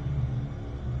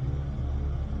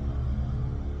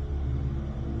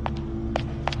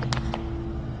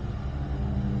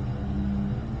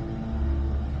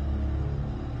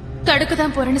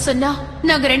 தடுக்கதான் போறேன்னு சொன்னா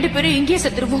நாங்க 2 பேரும் இங்கேயே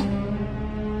செத்துருவோம்.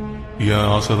 என்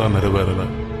ஆசைதான் நிறைவேறல,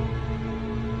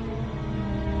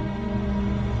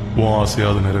 உன்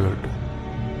ஆசையாவது நிறைவேறட்டும்.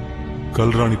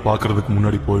 கல்ராணி பாக்குறதுக்கு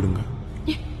முன்னாடி போயிடுங்க.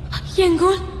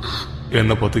 எங்கோல்,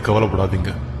 என்னை பத்தி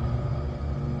கவலைப்படாதீங்க.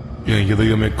 என்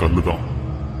இதயமே கல்லுதான்.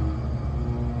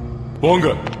 போங்க.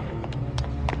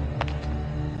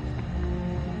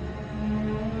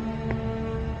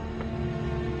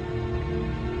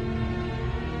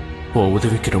 உன்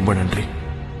உதவிக்கு ரொம்ப நன்றி.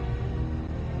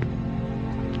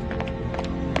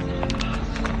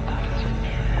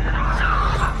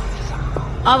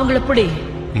 அவங்கள புடி.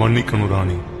 மன்னிக்கணும்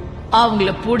ராணி.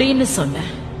 அவங்கள புடின்னு சொன்ன.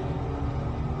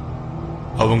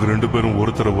 அவங்க 2 பேரும்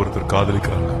ஒருத்தர்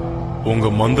காதலிக்கிறாங்க. உங்க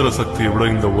மந்திர சக்தியை விட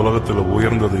இந்த உலகத்துல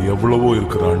உயர்ந்தது எவ்வளவோ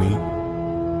இருக்கு ராணி.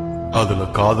 அதுல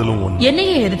காதலும் ஒண்ணு.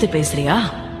 என்னையே எதிர்த்து பேசுறியா?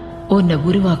 உன்னை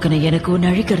உருவாக்குன எனக்கு உன்னை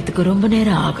அழிக்கிறதுக்கு ரொம்ப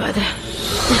நேரம் ஆகாது.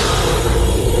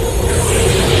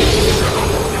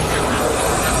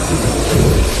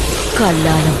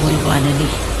 கல்லால உருவான நீ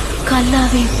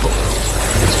கல்லாவே போ.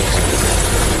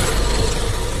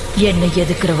 என்னை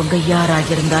எதுக்குறவங்க யாராக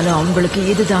இருந்தாலும் அவங்களுக்கு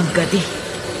இதுதான் கதி.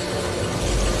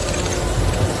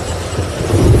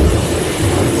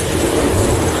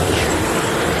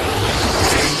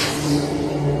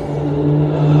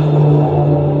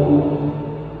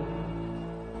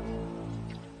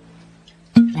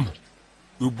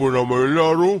 இப்போ நம்ம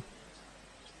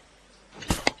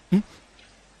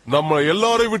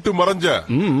எல்லாரையும் விட்டு மறைஞ்ச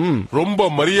ரொம்ப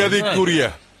மரியாதைக்குரிய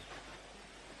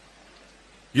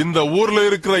இந்த ஊர்ல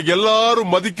இருக்கிற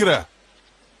எல்லாரும் மதிக்கிற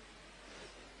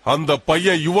அந்த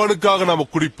பையன் யுவானுக்காக நாம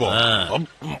குடிப்போம்.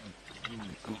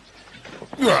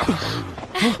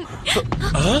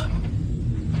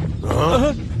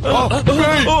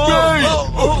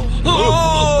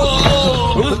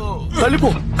 தள்ளிப்போ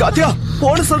காத்தியா,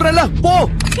 போன்னு சொல்றல, போ.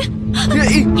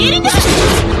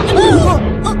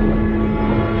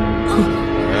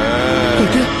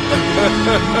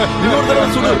 இன்னொரு தடவை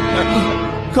சொல்லு.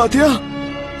 காத்தியா,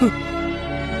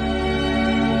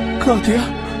 காத்தியா,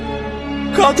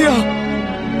 காத்தியா.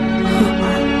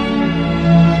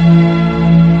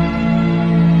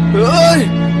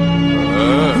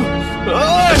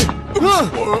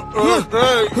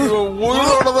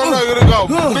 உயிரோட தான் இருக்கா.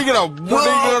 முடிக்கடா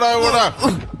முடிக்கடா இவன.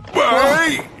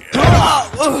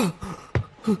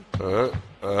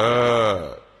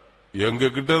 எங்க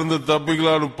கிட்ட இருந்து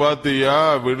தப்பிக்கலான்னு பாத்தியா?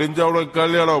 விடிஞ்சவன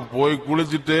கல்யாணம், போய்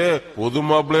குளிச்சுட்டு புது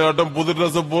மாப்பிள்ளையாட்டம் புது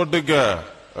ட்ரெஸ் போட்டுக்க.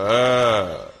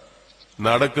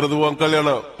 நடக்கிறது உன்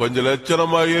கல்யாணம், கொஞ்சம்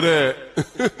லட்சணமா இரு.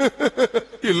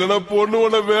 இல்லனா பொண்ணு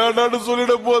உன்னை வேண்டான்னு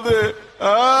சொல்லிட போது.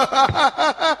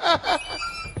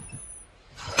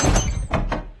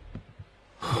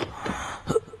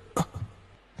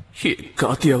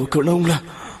 காத்தியாவுக்கு உங்களை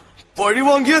பழி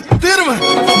வாங்கிய தீர்வேன்.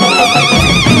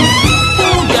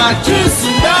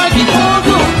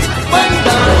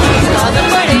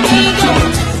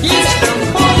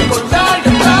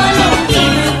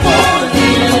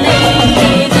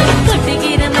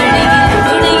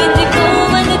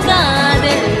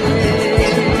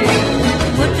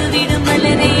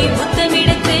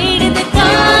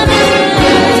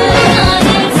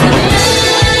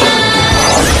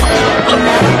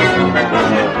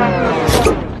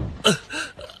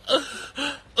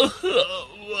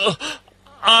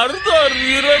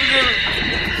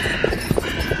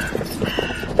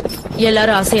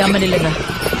 எல்லாரும் அசையாமல் இல்லைங்க.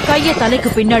 கைய தலைக்கு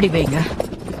பின்னாடி வைங்க.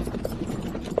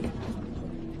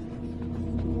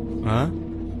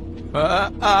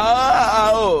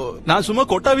 நான் சும்மா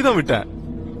கொட்டாவிதான் விட்டேன்.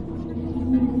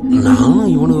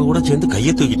 நான் இவனுக்கு கூட சேர்ந்து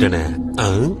கைய தூக்கிட்டேனே.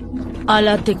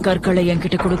 அலாத்திக் கற்களை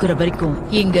என்கிட்ட கொடுக்கற வரைக்கும்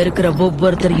இங்க இருக்கிற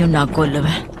ஒவ்வொருத்தரையும் நான்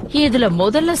கொல்லுவேன். இதுல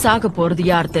முதல்ல சாக போறது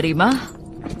யார் தெரியுமா?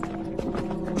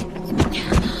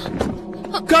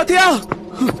 காத்தியா,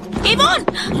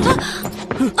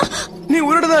 நீ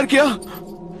உயிரோடதான் இருக்கியா?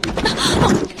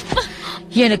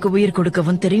 எனக்கு உயிர்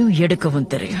கொடுக்கவும் தெரியும், எடுக்கவும்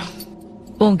தெரியும்.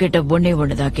 உன்கிட்ட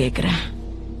ஒண்ணுதான் கேக்குறேன்.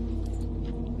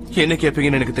 என்ன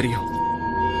கேப்பீங்கன்னு எனக்கு தெரியும்.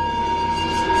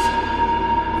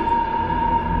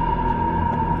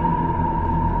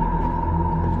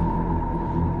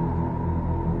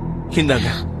 இந்தாங்க.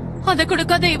 அத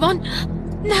கொடுக்காத இவான்,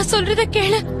 நான் சொல்றத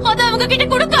கேளு. அத அவங்க கிட்ட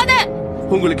கொடுக்காத.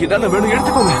 உங்களுக்கு என்னென்ன வேணும்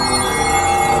எடுத்துக்கோங்க.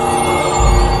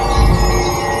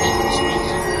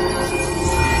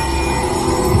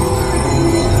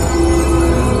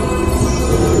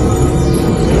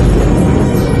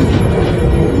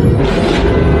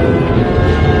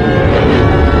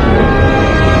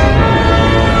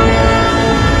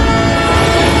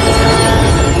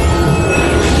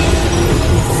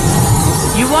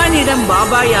 யுவானிடம்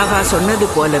பாபா யாகா சொன்னது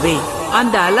போலவே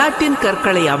அந்த அலாத்தின்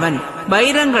கற்களை அவன்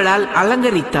வைரங்களால்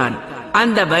அலங்கரித்தான்.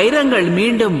 அந்த வைரங்கள்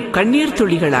மீண்டும் கண்ணீர்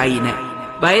துளிகளாயின.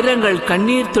 வைரங்கள்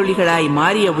கண்ணீர் துளிகளாய்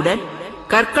மாறியவுடன்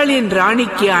கற்களின்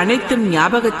ராணிக்கு அனைத்தும்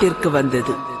ஞாபகத்திற்கு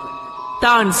வந்தது.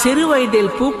 தான் சிறு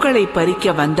வயதில் பூக்களை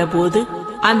பறிக்க வந்தபோது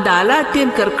அந்த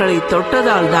அலாத்தியன் கற்களை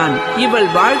தொட்டதால் தான் இவள்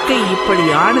வாழ்க்கை இப்படி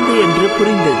ஆனது என்று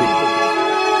புரிந்தது.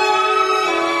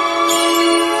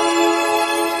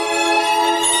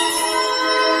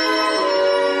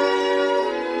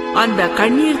 அந்த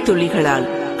கண்ணீர் துளிகளால்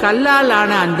கல்லால்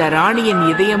ஆன அந்த ராணியின்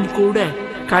இதயம் கூட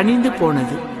கனிந்து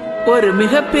போனது. ஒரு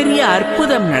மிகப்பெரிய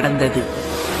அற்புதம் நடந்தது.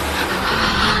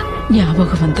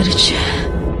 ஞாபகம் வந்துருச்சு.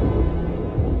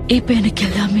 இப்ப எனக்கு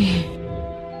எல்லாமே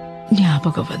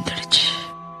ஞாபகம் வந்துடுச்சு.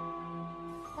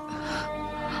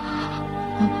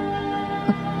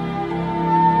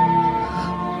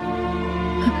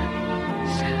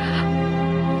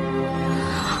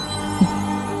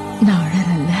 நான்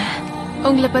அழறல்ல.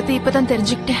 உங்களை பத்தி இப்பதான்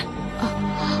தெரிஞ்சுக்கிட்டேன்.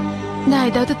 நான்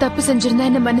ஏதாவது தப்பு செஞ்சிருந்தா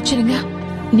என்ன மன்னிச்சிருங்க.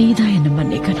 நீதான் என்ன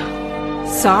மன்னிக்கணும்.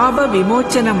 சாப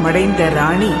விமோச்சனம் அடைந்த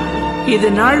ராணி இது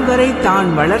நாள் வரை தான்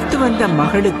வளர்த்து வந்த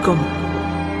மகளுக்கும்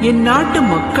இந்நாட்டு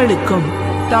மக்களுக்கும்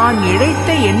தான் இழைத்த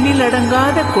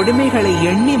எண்ணிலடங்காத கொடுமைகளை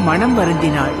எண்ணி மனம்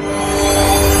வருந்தினாள்.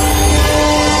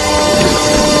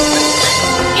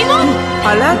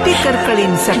 அலாத்தி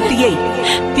கற்களின் சக்தியை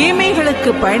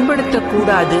தீமைகளுக்கு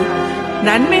பயன்படுத்தக்கூடாது,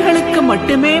 நன்மைகளுக்கு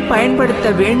மட்டுமே பயன்படுத்த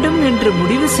வேண்டும் என்று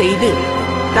முடிவு செய்து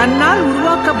தன்னால்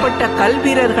உருவாக்கப்பட்ட கல்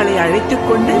வீரர்களை அழைத்துக்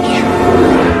கொண்டு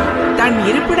தன்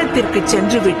இருப்பிடத்திற்கு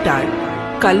சென்று விட்டாள்.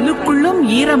 கல்லுக்குள்ளும்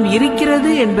ஈரம்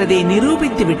இருக்கிறது என்பதை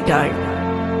நிரூபித்து விட்டாள்.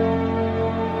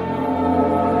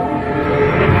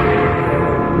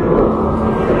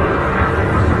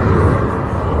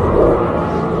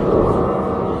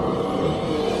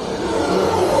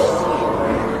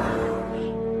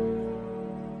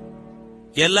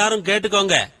 எல்லாரும்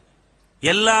கேட்டுக்கோங்க.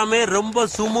 எல்லாமே ரொம்ப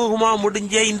சுமூகமா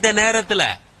முடிஞ்ச இந்த நேரத்துல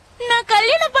நான்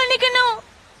கல்யாணம் பண்ணிக்கணும்.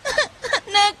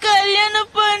 நான்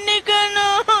கல்யாணம்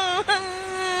பண்ணிக்கணும்.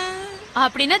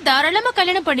 அப்படின்னா தாராளமா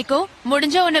கல்யாணம் பண்ணிக்கோ.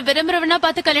 முடிஞ்ச உன்னை விரும்புறவனா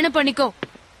பார்த்து கல்யாணம் பண்ணிக்கோ.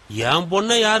 என்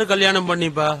பொண்ணை யாரு கல்யாணம்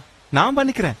பண்ணிப்பா? நான்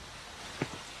பண்ணிக்கிறேன்.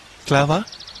 கிளாவா,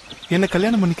 என்ன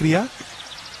கல்யாணம் பண்ணிக்கிறியா?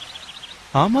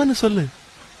 ஆமான்னு சொல்லு.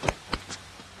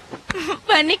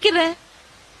 பண்ணிக்கிறேன்.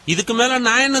 இதுக்கு மேல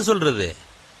நான் என்ன சொல்றது?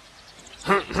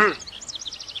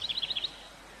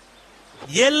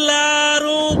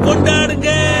 எல்லாரும் கொண்டாடுங்க.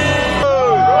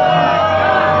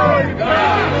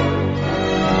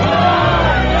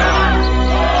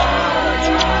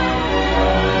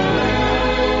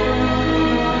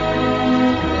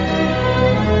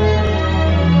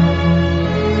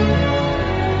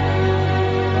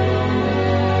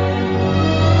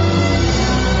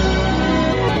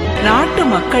 நாட்டு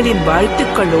மக்களின்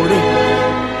வாழ்த்துக்களோடு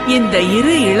இந்த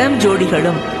இரு இளம்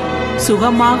ஜோடிகளும்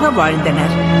சுகமாக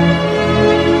வாழ்ந்தனர்.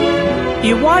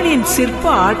 யுவானின் சிற்ப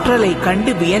ஆற்றலை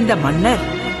கண்டு வியந்த மன்னர்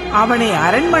அவனை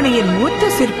அரண்மனையின் மூத்த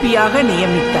சிற்பியாக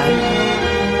நியமித்தார்.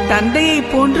 தந்தையைப்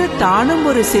போன்று தானும்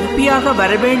ஒரு சிற்பியாக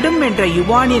வரவேண்டும் என்ற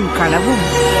யுவானின் கனவும்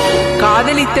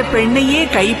காதலித்த பெண்ணையே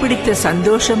கைப்பிடித்த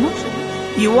சந்தோஷமும்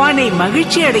யுவானை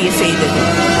மகிழ்ச்சி அடைய செய்தது.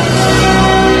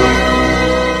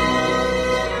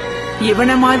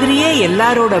 இவன மாதிரியே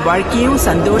எல்லாரோட வாழ்க்கையும்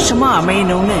சந்தோஷமா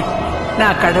அமையணும்னு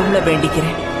நான் கடவுளை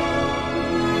வேண்டிக்கிறேன்.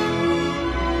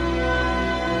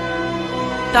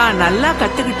 தான் நல்லா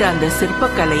கத்துக்கிட்ட அந்த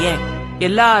சிற்பக்கலைய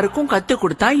எல்லாருக்கும் கத்து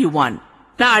கொடுத்தான் யுவான்.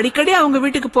 நான் அடிக்கடி அவங்க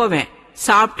வீட்டுக்கு போவேன்,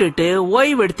 சாப்பிட்டுட்டு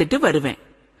ஓய்வு எடுத்துட்டு வருவேன்.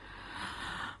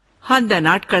 அந்த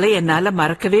நாட்களை என்னால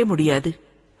மறக்கவே முடியாது.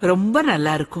 ரொம்ப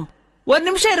நல்லா இருக்கும். ஒரு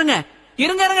நிமிஷம் இருங்க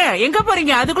இருங்க இருங்க, எங்க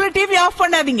போறீங்க? அதுக்குள்ள டிவி ஆஃப்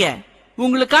பண்ணாதீங்க.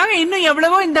 உங்களுக்காக இன்னும்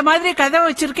எவ்வளவோ இந்த மாதிரி கதை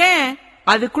வச்சிருக்கேன்.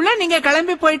 அதுக்குள்ள நீங்க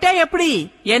கிளம்பி போயிட்டா எப்படி?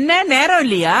 என்ன நேரம்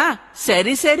இல்லையா?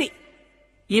 சரி சரி,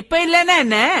 இப்ப இல்லன்னா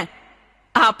என்ன,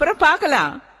 அப்புறம்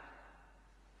பார்க்கலாம்.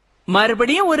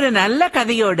 மறுபடியும் ஒரு நல்ல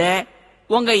கதையோட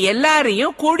உங்க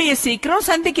எல்லாரையும் கூடிய சீக்கிரம்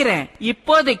சந்திக்கிறேன்.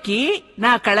 இப்போதைக்கு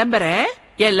நான் கிளம்புறேன்.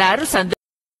 எல்லாரும்